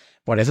 ¿no?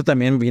 Por eso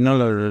también vino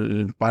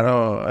el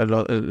paro,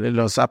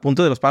 los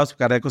apuntes de los paros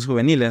cardíacos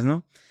juveniles,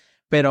 ¿no?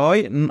 Pero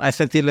hoy,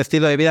 el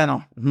estilo de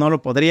vida no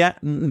lo podría,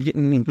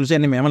 incluso ya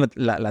ni me llama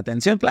la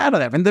atención. Claro,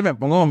 de repente me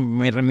pongo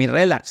mi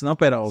relax, ¿no?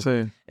 Pero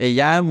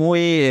ya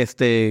muy,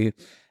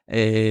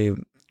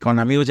 con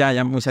amigos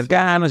ya muy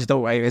cercanos y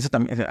todo, eso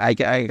también hay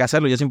que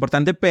hacerlo y es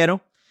importante,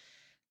 pero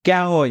 ¿qué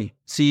hago hoy?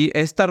 Si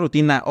esta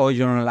rutina hoy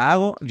yo no la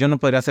hago, yo no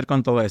podría hacer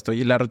con todo esto.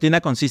 Y la rutina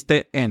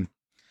consiste en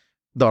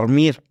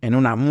dormir en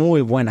una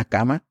muy buena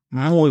cama.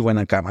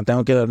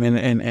 Tengo que dormir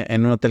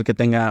en un hotel que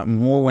tenga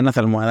muy buenas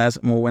almohadas,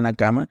 muy buena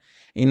cama.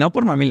 Y no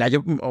por mamila,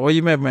 yo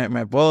hoy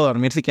me puedo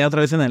dormir si quiero otra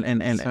vez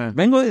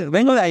Vengo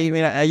de ahí,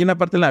 mira, hay una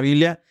parte en la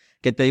Biblia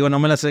que te digo, no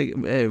me la sé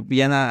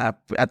bien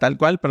a tal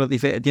cual, pero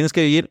dice, tienes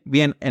que vivir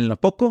bien en lo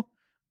poco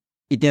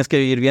y tienes que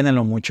vivir bien en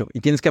lo mucho.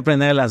 Y tienes que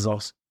aprender de las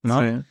dos,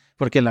 ¿no? Sí.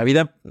 Porque la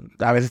vida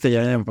a veces te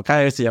lleva para acá, a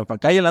veces te lleva para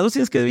acá. Y en las dos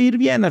tienes que vivir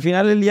bien. Al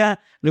final del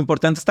día, lo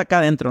importante está acá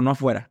adentro, no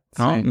afuera,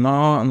 ¿no? Sí.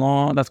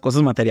 No las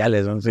cosas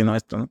materiales, ¿no? Sino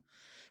esto, ¿no?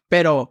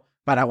 Pero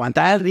para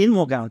aguantar el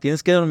ritmo, cabrón,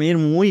 tienes que dormir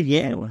muy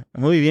bien, güey.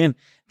 Muy bien.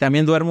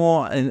 También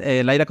duermo,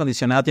 el aire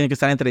acondicionado tiene que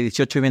estar entre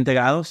 18 y 20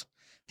 grados.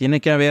 Tiene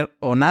que haber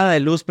o nada de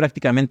luz,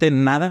 prácticamente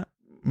nada,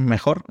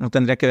 mejor, no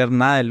tendría que haber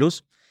nada de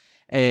luz.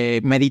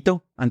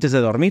 Medito antes de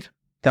dormir,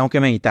 tengo que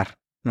meditar,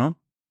 ¿no?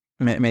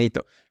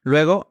 Medito.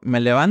 Luego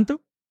me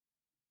levanto,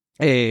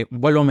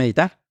 vuelvo a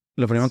meditar.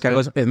 Lo primero que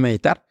hago es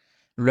meditar.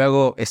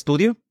 Luego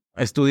estudio,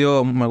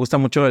 me gusta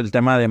mucho el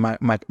tema de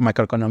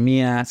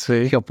macroeconomía,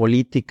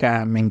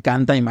 geopolítica, me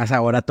encanta y más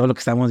ahora todo lo que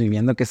estamos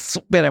viviendo, que es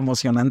súper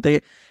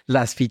emocionante,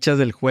 las fichas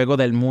del juego,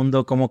 del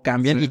mundo, cómo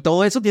cambian y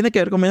todo eso tiene que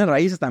ver con bienes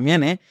raíces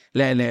también, ¿eh?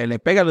 Le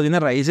pega a los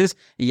bienes raíces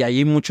y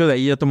ahí mucho de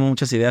ahí yo tomo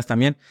muchas ideas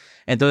también.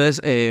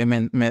 Entonces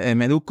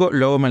me educo,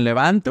 luego me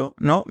levanto,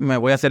 ¿no? Me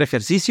voy a hacer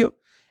ejercicio.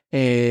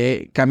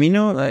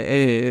 Camino,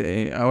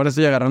 ahora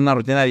estoy agarrando una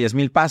rutina de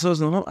 10,000 pasos,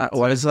 ¿no?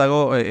 O a veces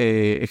hago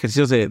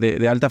ejercicios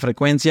de alta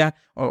frecuencia.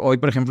 Hoy,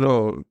 por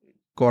ejemplo,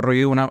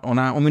 corrí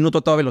un minuto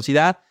a toda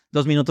velocidad,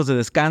 2 minutos de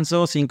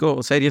descanso,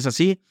 5 series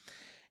así.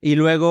 Y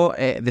luego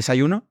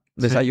desayuno.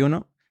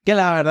 Que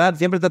la verdad,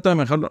 siempre trato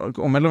de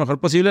comer lo mejor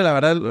posible. La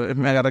verdad,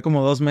 me agarré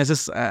como 2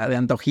 meses de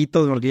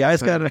antojitos, porque ya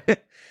ves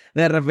que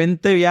de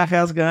repente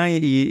viajas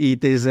y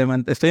te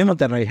dicen, estoy en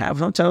Monterrey,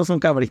 vamos a echarnos un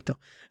cabrito.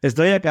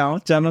 Estoy acá,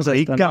 vamos a echarnos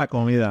rica la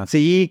comida.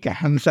 Sí,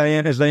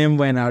 está bien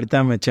buena.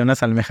 Ahorita me eché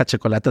unas almejas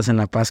chocolatas en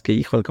La Paz, que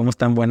hijo, cómo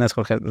están buenas,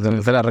 Jorge,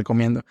 se las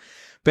recomiendo.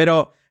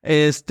 Pero,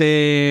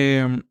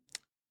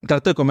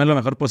 trato de comer lo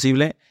mejor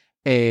posible.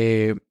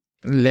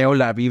 Leo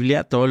la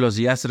Biblia todos los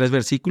días, 3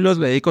 versículos,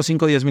 le dedico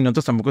 5 o 10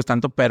 minutos, tampoco es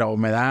tanto, pero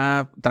me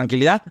da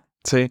tranquilidad,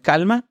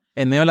 calma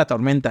en medio de la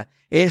tormenta.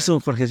 Eso,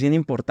 Jorge, es bien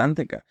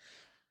importante, cara.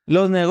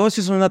 Los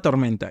negocios son una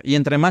tormenta y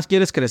entre más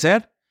quieres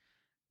crecer,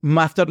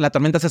 más la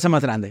tormenta se hace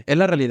más grande. Es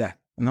la realidad,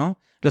 ¿no?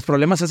 Los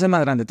problemas se hacen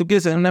más grandes. Tú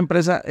quieres tener una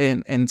empresa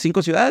en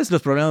 5 ciudades,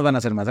 los problemas van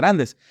a ser más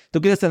grandes.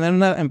 Tú quieres tener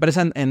una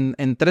empresa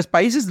en 3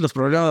 países, los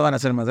problemas van a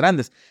ser más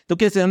grandes. Tú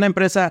quieres tener una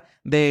empresa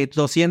de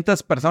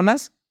 200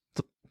 personas,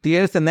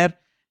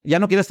 ya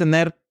no quieres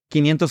tener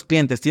 500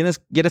 clientes,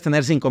 quieres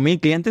tener 5,000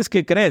 clientes.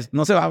 ¿Qué crees?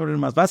 No se va a abrir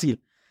más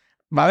fácil.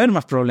 Va a haber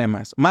más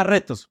problemas, más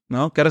retos,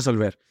 ¿no? Que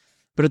resolver.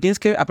 Pero tienes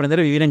que aprender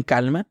a vivir en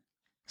calma,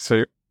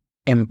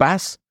 en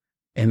paz,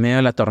 en medio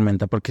de la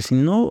tormenta, porque si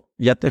no,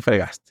 ya te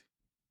fregaste.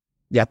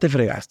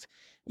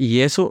 Y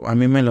eso a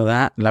mí me lo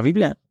da la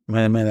Biblia,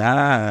 me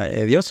da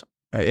Dios,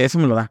 eso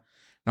me lo da,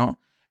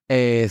 ¿no?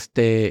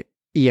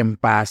 Y en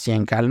paz y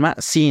en calma,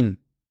 sin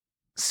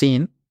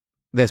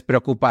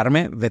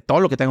despreocuparme de todo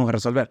lo que tengo que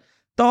resolver.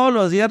 Todos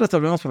los días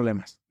resolvemos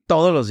problemas,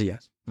 todos los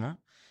días, ¿no?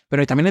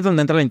 Pero también es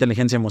donde entra la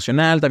inteligencia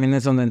emocional, también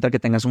es donde entra que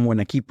tengas un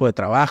buen equipo de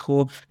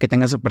trabajo, que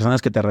tengas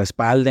personas que te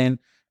respalden,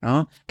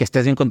 ¿no? Que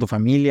estés bien con tu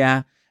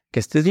familia, que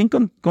estés bien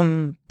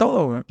con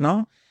todo,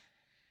 ¿no?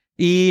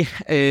 Y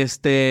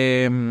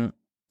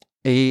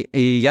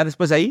y ya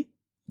después de ahí,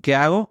 ¿qué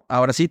hago?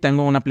 Ahora sí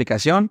tengo una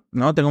aplicación,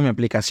 ¿no? Tengo mi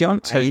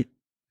aplicación. Sí.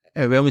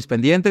 Ahí veo mis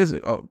pendientes,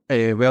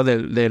 veo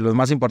de los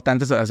más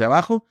importantes hacia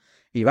abajo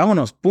y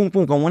vámonos, pum,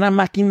 pum, como una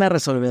máquina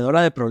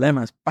resolvedora de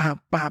problemas.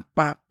 Pa, pa,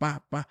 pa,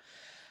 pa, pa.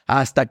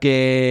 Hasta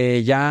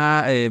que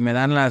ya me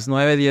dan las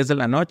 9, 10 de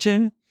la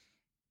noche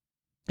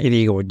y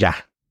digo,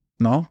 ya,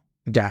 ¿no?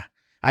 Ya.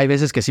 Hay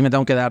veces que sí me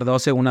tengo que dar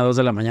 12, 1, 2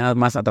 de la mañana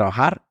más a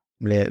trabajar.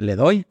 Le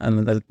doy,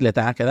 le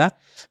tengo que dar.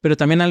 Pero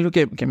también algo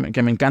que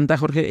me encanta,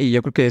 Jorge, y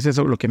yo creo que es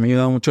eso lo que me ha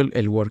ayudado mucho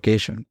el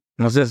workation.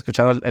 No sé si has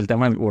escuchado el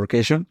tema del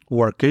workation.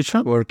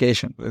 ¿Workation?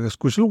 Workation.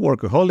 Escucho el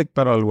workaholic,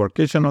 pero el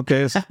workation, ¿no?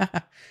 ¿Qué es?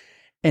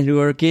 El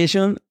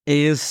workation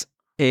es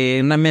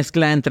una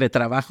mezcla entre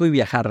trabajo y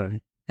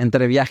viajar,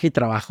 entre viaje y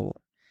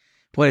trabajo.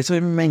 Por eso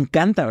me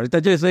encanta. Ahorita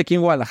yo estoy aquí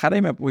en Guadalajara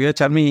y me voy a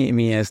echar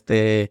mi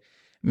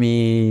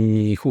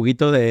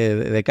juguito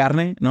de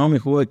carne, ¿no? Mi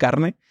jugo de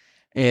carne.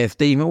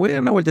 Y me voy a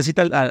dar una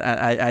vueltecita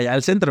allá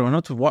al centro,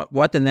 ¿no?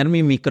 Voy a tener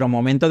mi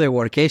micromomento de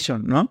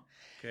workation, ¿no?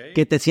 Okay.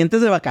 Que te sientes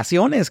de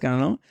vacaciones,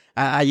 ¿no?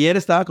 Ayer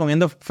estaba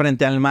comiendo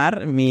frente al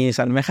mar mis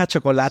almejas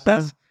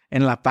chocolatas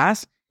en La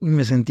Paz y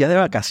me sentía de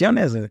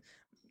vacaciones.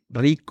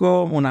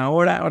 Rico, 1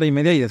 hora, hora y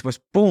media y después,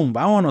 ¡pum!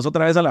 Vámonos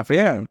otra vez a la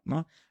friega,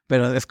 ¿no?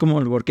 Pero es como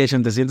el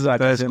workation, te sientes de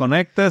vacaciones. Te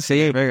desconectas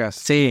y pegas.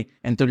 Sí,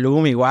 en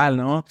Tulum igual,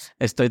 ¿no?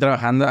 Estoy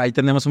trabajando, ahí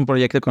tenemos un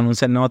proyecto con un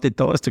cenote y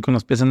todo, estoy con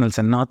los pies en el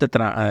cenote,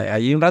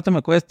 ahí un rato me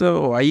acuesto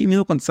o ahí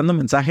mismo contestando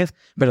mensajes,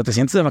 pero te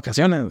sientes de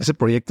vacaciones. Ese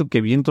proyecto que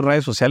vi en tus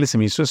redes sociales se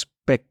me hizo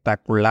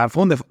espectacular.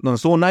 Fue donde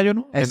estuvo Nayo,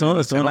 ¿no?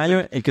 Estuvo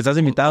Nayo, el que estás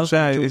invitado. O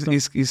sea,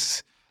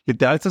 es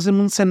literal, estás en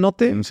un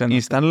cenote y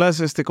están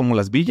como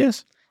las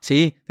villas.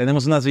 Sí,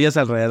 tenemos unas villas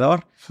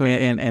alrededor,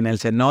 en el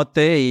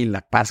cenote y la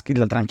paz y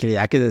la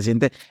tranquilidad que se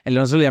siente.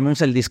 Nosotros le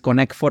llamamos el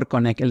disconnect for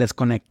connect, el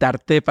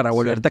desconectarte para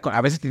volverte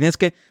a veces tienes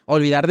que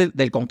olvidar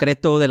del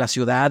concreto, de la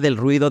ciudad, del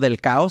ruido,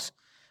 del caos,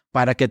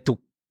 para que tu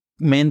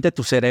mente,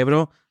 tu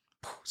cerebro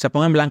se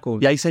ponga en blanco.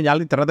 ¿Y hay señal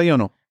de internet ahí o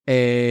no?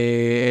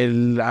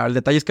 El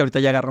detalle es que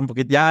ahorita ya agarra un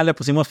poquito, ya le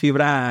pusimos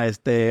fibra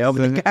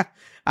óptica.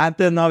 Sí.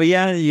 Antes no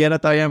había y era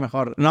todavía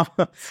mejor, ¿no?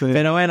 Sí.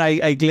 Pero bueno,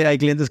 hay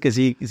clientes que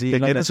sí. Que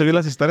quieren subir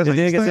las historias.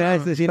 Tiene que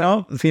ser, si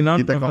no.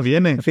 Y te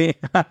conviene. Sí,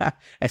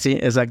 sí,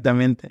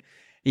 exactamente.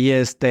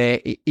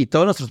 Y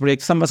todos nuestros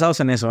proyectos están basados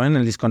en eso, en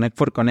el Disconnect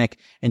for Connect.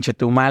 En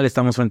Chetumal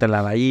estamos frente a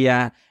la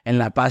bahía, en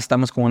La Paz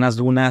estamos con unas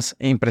dunas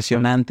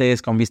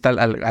impresionantes con vista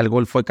al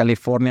Golfo de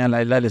California, a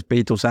la isla del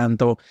Espíritu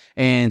Santo.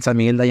 En San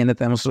Miguel de Allende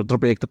tenemos otro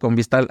proyecto con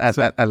vista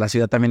a la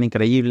ciudad también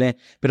increíble.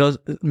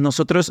 Pero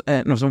nosotros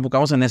nos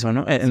enfocamos en eso,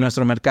 ¿no? En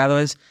nuestro mercado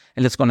es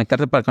el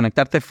desconectarte para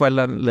conectarte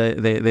fuera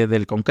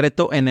del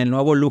concreto, en el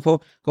nuevo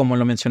lujo, como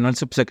lo mencionó el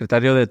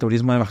subsecretario de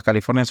Turismo de Baja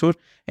California Sur,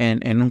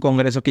 en un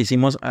congreso que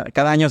hicimos.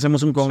 Cada año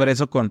hacemos un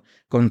congreso con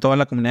toda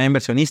la comunidad de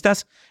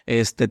inversionistas,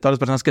 todas las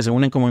personas que se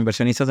unen como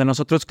inversionistas de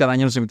nosotros. Cada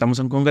año nos invitamos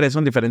a un congreso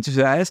en diferentes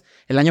ciudades.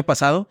 El año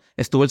pasado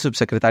estuvo el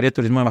subsecretario de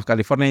Turismo de Baja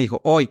California y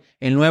dijo, hoy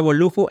el nuevo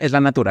lujo es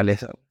la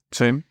naturaleza.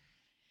 Sí.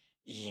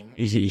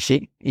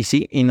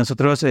 Y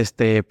nosotros,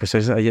 pues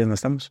ahí es donde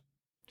estamos.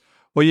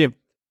 Oye,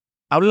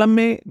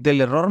 háblame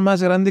del error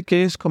más grande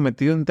que hayas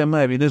cometido en tema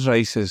de bienes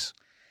raíces.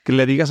 Que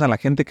le digas a la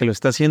gente que lo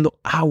está haciendo,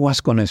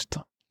 aguas con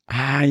esto.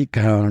 Ay,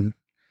 cabrón.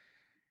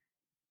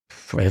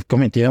 He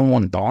cometido un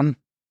montón.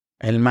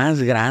 El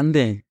más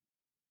grande.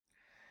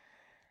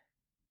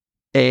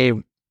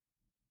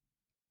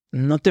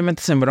 No te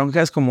metes en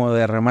broncas como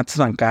de remates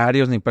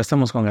bancarios ni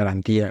préstamos con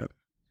garantía.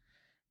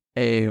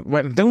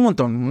 Bueno, tengo un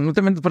montón. No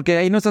te metes porque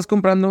ahí no estás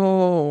comprando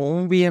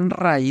un bien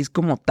raíz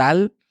como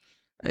tal.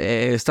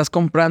 Estás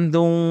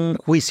comprando un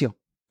juicio,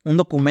 un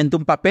documento,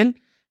 un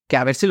papel que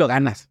a ver si lo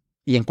ganas.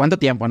 ¿Y en cuánto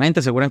tiempo? Nadie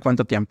te asegura en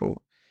cuánto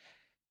tiempo.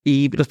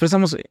 Y los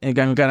préstamos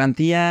en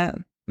garantía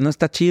no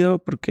está chido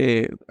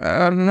porque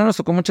no nos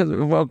tocó muchas,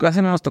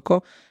 casi no nos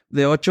tocó.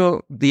 De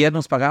 8 días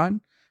nos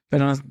pagaban,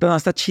 pero no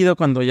está chido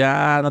cuando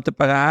ya no te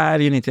paga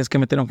alguien y tienes que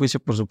meter un juicio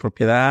por su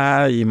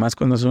propiedad y más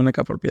cuando es una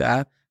única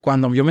propiedad.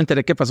 Cuando yo me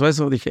enteré que pasó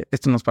eso, dije,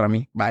 esto no es para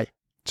mí, bye.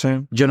 Sí.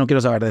 Yo no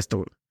quiero saber de esto.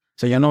 O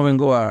sea, yo no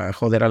vengo a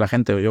joder a la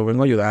gente, yo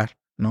vengo a ayudar,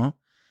 ¿no?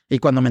 Y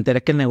cuando me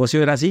enteré que el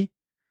negocio era así,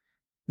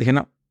 dije,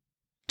 no,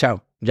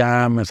 chao,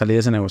 ya me salí de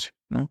ese negocio,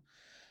 ¿no?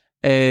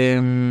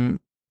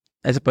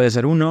 Ese puede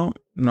ser uno,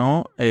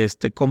 ¿no?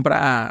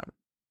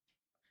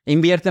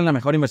 Invierte en la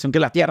mejor inversión que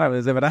la tierra,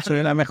 ¿ves? De verdad. Sí.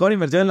 La mejor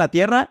inversión en la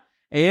tierra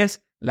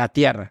es la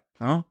tierra,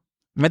 ¿no?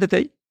 Métete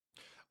ahí.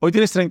 Hoy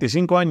tienes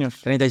 35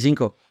 años.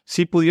 35.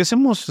 Si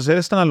pudiésemos hacer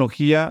esta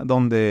analogía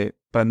donde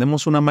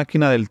prendemos una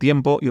máquina del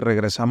tiempo y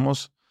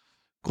regresamos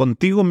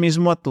contigo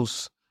mismo a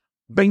tus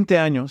 20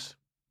 años,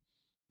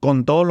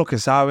 con todo lo que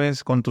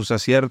sabes, con tus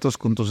aciertos,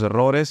 con tus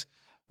errores,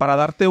 para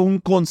darte un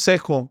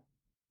consejo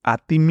a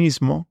ti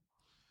mismo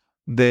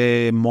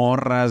de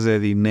morras, de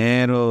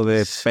dinero,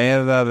 de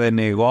peda, de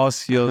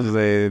negocios,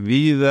 de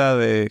vida,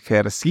 de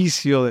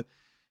ejercicio.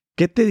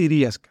 ¿Qué te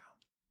dirías, cabrón?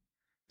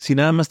 Si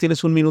nada más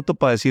tienes un minuto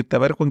para decirte, a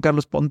ver, Juan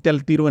Carlos, ponte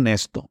al tiro en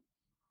esto.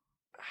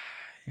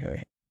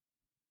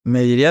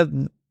 Me diría,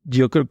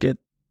 yo creo que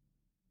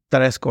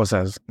 3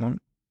 cosas, ¿no?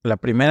 La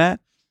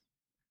primera,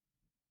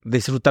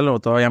 disfrútalo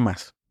todavía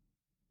más.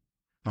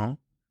 ¿no?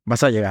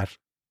 Vas a llegar.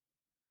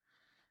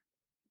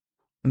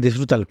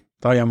 Disfrútalo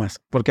todavía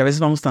más. Porque a veces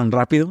vamos tan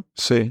rápido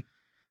Sí.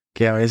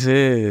 que a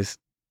veces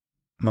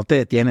no te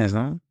detienes,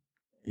 ¿no?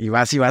 Y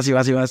vas y vas y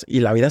vas y vas. Y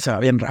la vida se va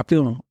bien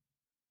rápido, ¿no?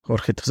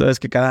 Jorge, tú sabes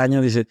que cada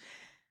año dices,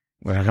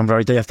 por ejemplo,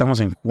 ahorita ya estamos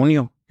en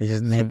junio. Y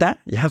dices,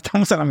 ¿neta? Ya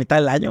estamos a la mitad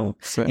del año.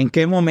 Sí. ¿En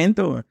qué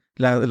momento?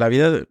 La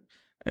vida,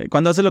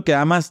 cuando haces lo que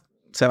amas,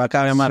 se va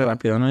cada vez más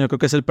rápido, ¿no? Yo creo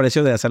que es el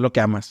precio de hacer lo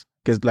que amas,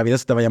 que la vida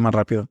se te vaya más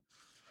rápido.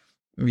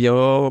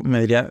 Yo me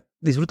diría,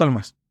 disfrútalo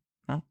más,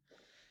 ¿no?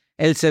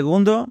 El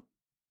segundo,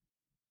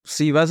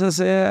 si vas a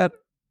hacer,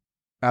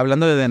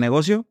 hablando de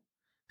negocio,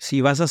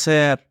 si vas a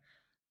hacer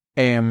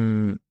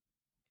un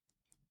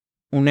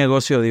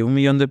negocio de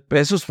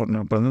 $1,000,000, por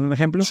poner un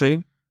ejemplo,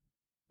 Sí.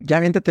 ya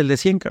aviéntate el de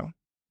 100, cabrón.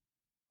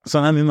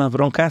 Son las mismas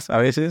broncas a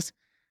veces,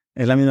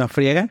 es la misma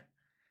friega,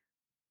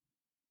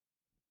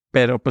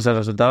 pero pues el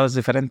resultado es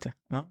diferente,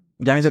 ¿no?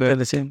 Ya aviéntate el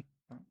de 100.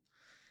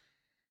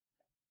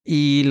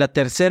 Y la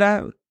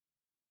tercera,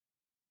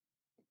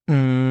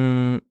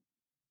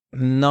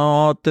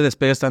 no te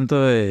despegues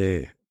tanto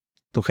de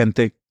tu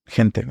gente,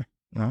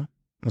 ¿no?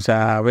 O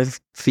sea, a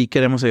veces sí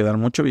queremos ayudar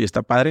mucho y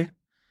está padre,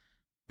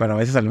 pero a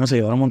veces salimos a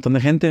ayudar a un montón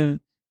de gente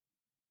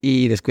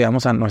y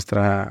descuidamos a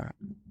nuestra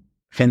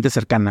gente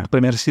cercana.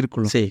 Primer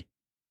círculo. Sí,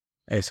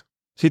 eso.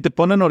 Si te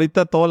ponen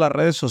ahorita todas las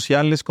redes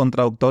sociales, con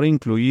traductor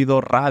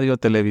incluido, radio,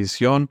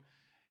 televisión,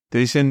 te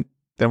dicen,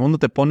 el mundo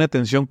te pone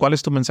atención, ¿cuál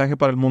es tu mensaje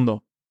para el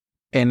mundo?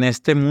 En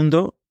este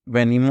mundo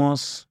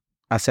venimos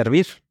a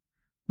servir,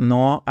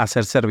 no a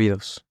ser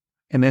servidos.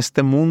 En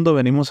este mundo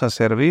venimos a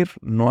servir,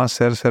 no a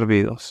ser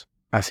servidos.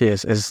 Así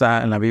es,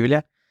 está en la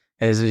Biblia,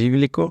 es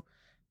bíblico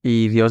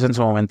y Dios en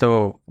su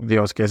momento,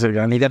 Dios que es el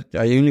gran líder,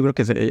 hay un libro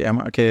que se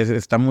llama, que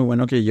está muy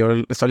bueno que yo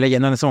estoy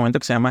leyendo en este momento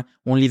que se llama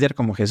Un líder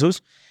como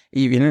Jesús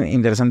y vienen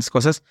interesantes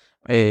cosas.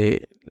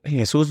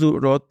 Jesús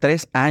duró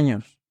 3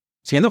 años,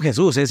 siendo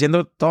Jesús,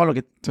 siendo todo lo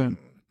que,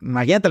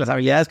 imagínate las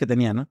habilidades que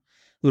tenía, ¿no?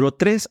 Duró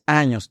 3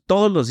 años,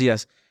 todos los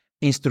días,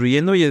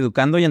 instruyendo y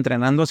educando y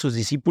entrenando a sus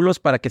discípulos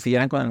para que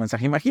siguieran con el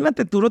mensaje.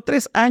 Imagínate, duró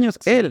 3 años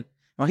él.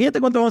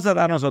 Imagínate cuánto vamos a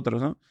dar nosotros,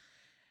 ¿no?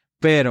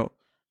 Pero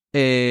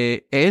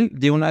él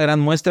dio una gran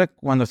muestra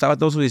cuando estaba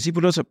todos sus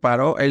discípulos, se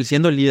paró, él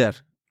siendo el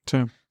líder. Sí.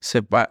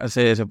 Se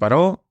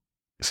paró,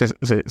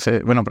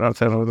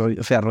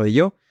 se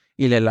arrodilló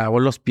y le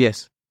lavó los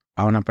pies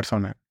a una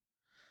persona.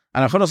 A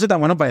lo mejor no soy tan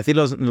bueno para decir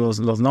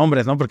los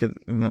nombres, ¿no?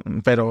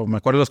 Pero me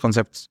acuerdo los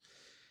conceptos.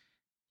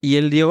 Y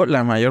él dio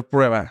la mayor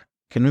prueba,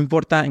 que no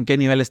importa en qué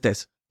nivel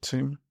estés.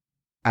 Sí.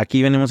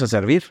 Aquí venimos a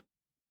servir,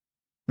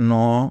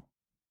 no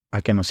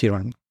a que nos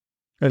sirvan.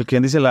 El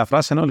quien dice la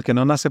frase, ¿no? El que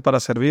no nace para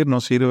servir,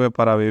 no sirve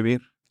para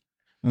vivir.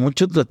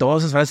 Muchos de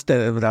todas esas frases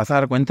te vas a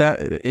dar cuenta.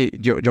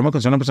 Yo me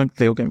considero una persona que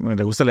te digo que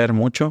le gusta leer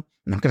mucho.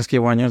 No crees que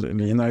llevo años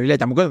leyendo la Biblia.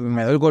 Tampoco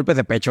me doy golpes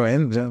de pecho,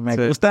 ¿eh? O sea,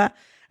 me gusta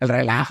el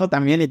relajo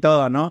también y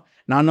todo, ¿no?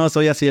 No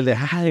soy así el de,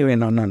 ay, güey,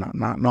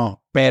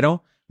 no.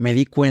 Pero me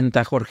di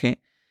cuenta,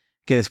 Jorge,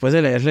 que después de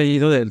haber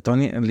leído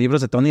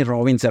libros de Tony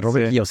Robbins, de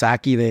Robert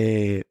Kiyosaki,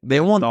 de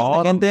un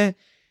montón de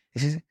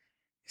gente,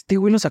 este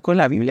güey lo sacó en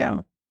la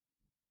Biblia.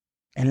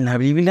 En la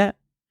Biblia,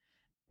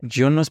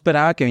 yo no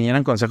esperaba que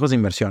vinieran consejos de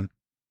inversión,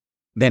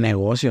 de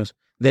negocios,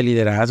 de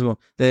liderazgo,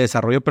 de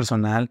desarrollo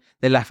personal,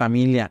 de la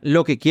familia,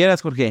 lo que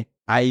quieras, Jorge.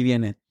 Ahí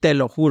viene, te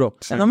lo juro.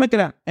 Sí. No me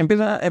crean,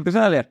 empieza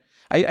a leer.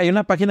 Hay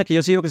una página que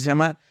yo sigo que se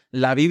llama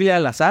La Biblia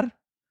al Azar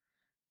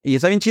y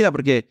está bien chida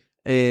porque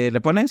le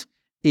pones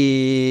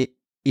y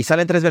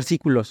salen 3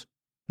 versículos,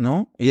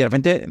 ¿no? Y de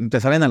repente te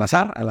salen al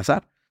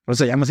azar. Por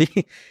eso se llama así.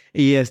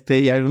 Y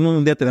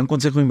un día te da un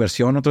consejo de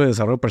inversión, otro de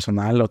desarrollo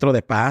personal, otro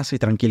de paz y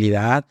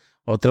tranquilidad,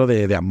 otro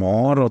de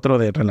amor, otro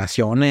de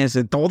relaciones.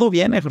 Todo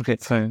viene, Jorge.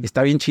 Sí.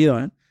 Está bien chido,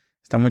 ¿eh?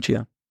 Está muy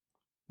chido.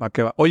 Va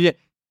que va. Oye,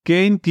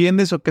 ¿qué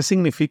entiendes o qué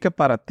significa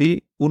para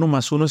ti 1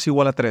 más 1 es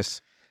igual a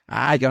 3?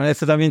 Ay, cabrón,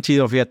 esto está bien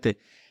chido, fíjate.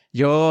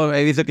 Yo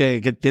he visto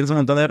que tienes un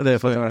montón de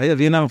fotografías.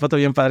 Vi una foto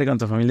bien padre con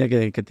tu familia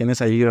que tienes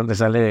ahí donde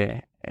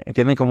sale...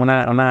 tienen como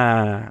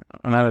una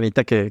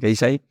ranita que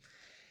dice ahí.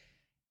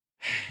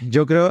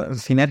 Yo creo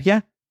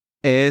sinergia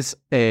es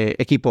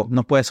equipo.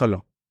 No puedes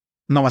solo.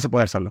 No vas a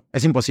poder solo.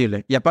 Es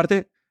imposible. Y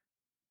aparte,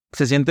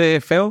 se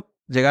siente feo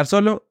llegar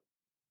solo.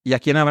 ¿Y a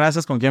quién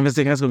abrazas? ¿Con quién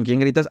festejas? ¿Con quién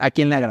gritas? ¿A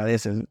quién le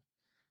agradeces?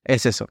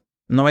 Es eso.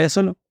 No vayas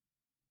solo.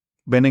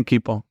 Ven en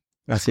equipo.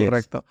 Así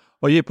correcto.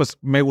 Oye, pues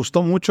me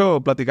gustó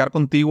mucho platicar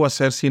contigo,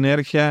 hacer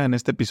sinergia en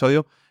este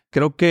episodio.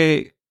 Creo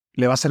que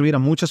le va a servir a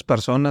muchas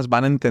personas,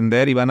 van a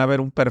entender y van a ver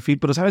un perfil.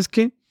 Pero ¿sabes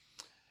qué?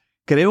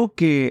 Creo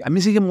que a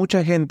mí sigue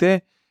mucha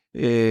gente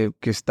que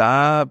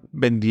está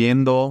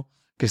vendiendo,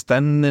 que está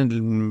en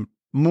el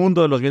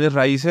mundo de los bienes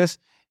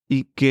raíces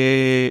y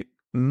que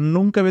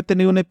nunca había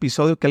tenido un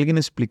episodio que alguien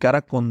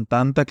explicara con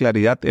tanta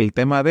claridad el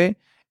tema de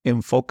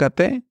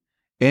enfócate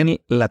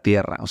en la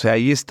tierra. O sea,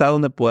 ahí está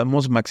donde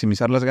podemos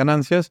maximizar las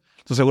ganancias.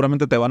 Entonces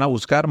seguramente te van a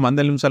buscar.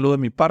 Mándenle un saludo de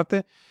mi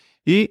parte.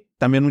 Y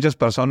también muchas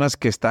personas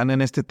que están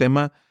en este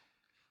tema.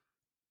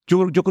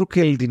 Yo creo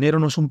que el dinero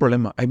no es un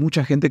problema. Hay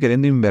mucha gente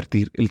queriendo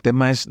invertir. El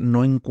tema es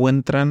no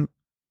encuentran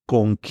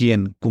con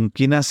quién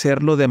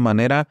hacerlo de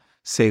manera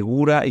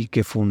segura y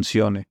que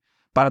funcione.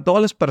 Para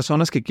todas las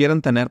personas que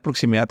quieran tener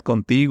proximidad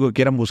contigo y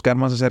quieran buscar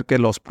más acerca de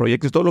los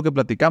proyectos, todo lo que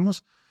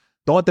platicamos,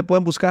 ¿dónde te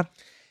pueden buscar?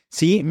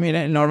 Sí,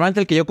 mire,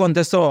 normalmente el que yo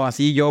contesto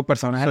así yo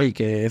personal y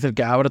que es el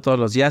que abro todos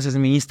los días es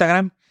mi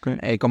Instagram,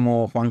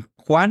 como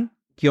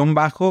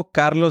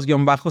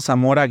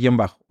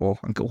Juan-Carlos-Zamora- o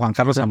Juan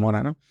Carlos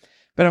Zamora, ¿no?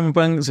 Pero me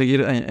pueden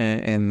seguir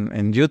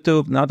en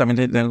YouTube, ¿no?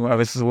 También a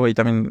veces voy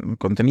también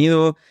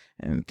contenido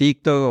en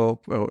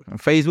TikTok o en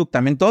Facebook,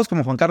 también todos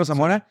como Juan Carlos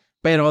Zamora,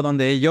 pero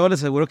donde yo les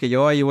aseguro que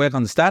yo ahí voy a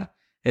contestar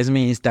es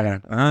mi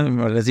Instagram,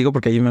 ¿no? Les digo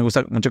porque ahí me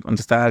gusta mucho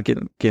contestar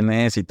quién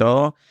es y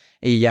todo.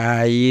 Y ya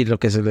ahí lo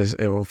que se les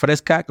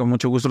ofrezca, con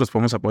mucho gusto los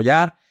podemos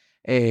apoyar.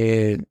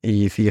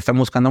 Y si están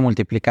buscando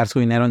multiplicar su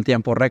dinero en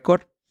tiempo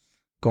récord,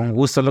 con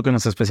gusto es lo que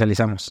nos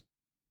especializamos.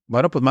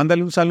 Bueno, pues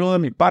mándale un saludo de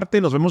mi parte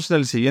y nos vemos en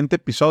el siguiente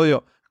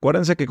episodio.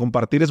 Acuérdense que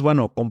compartir es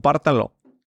bueno, compártanlo.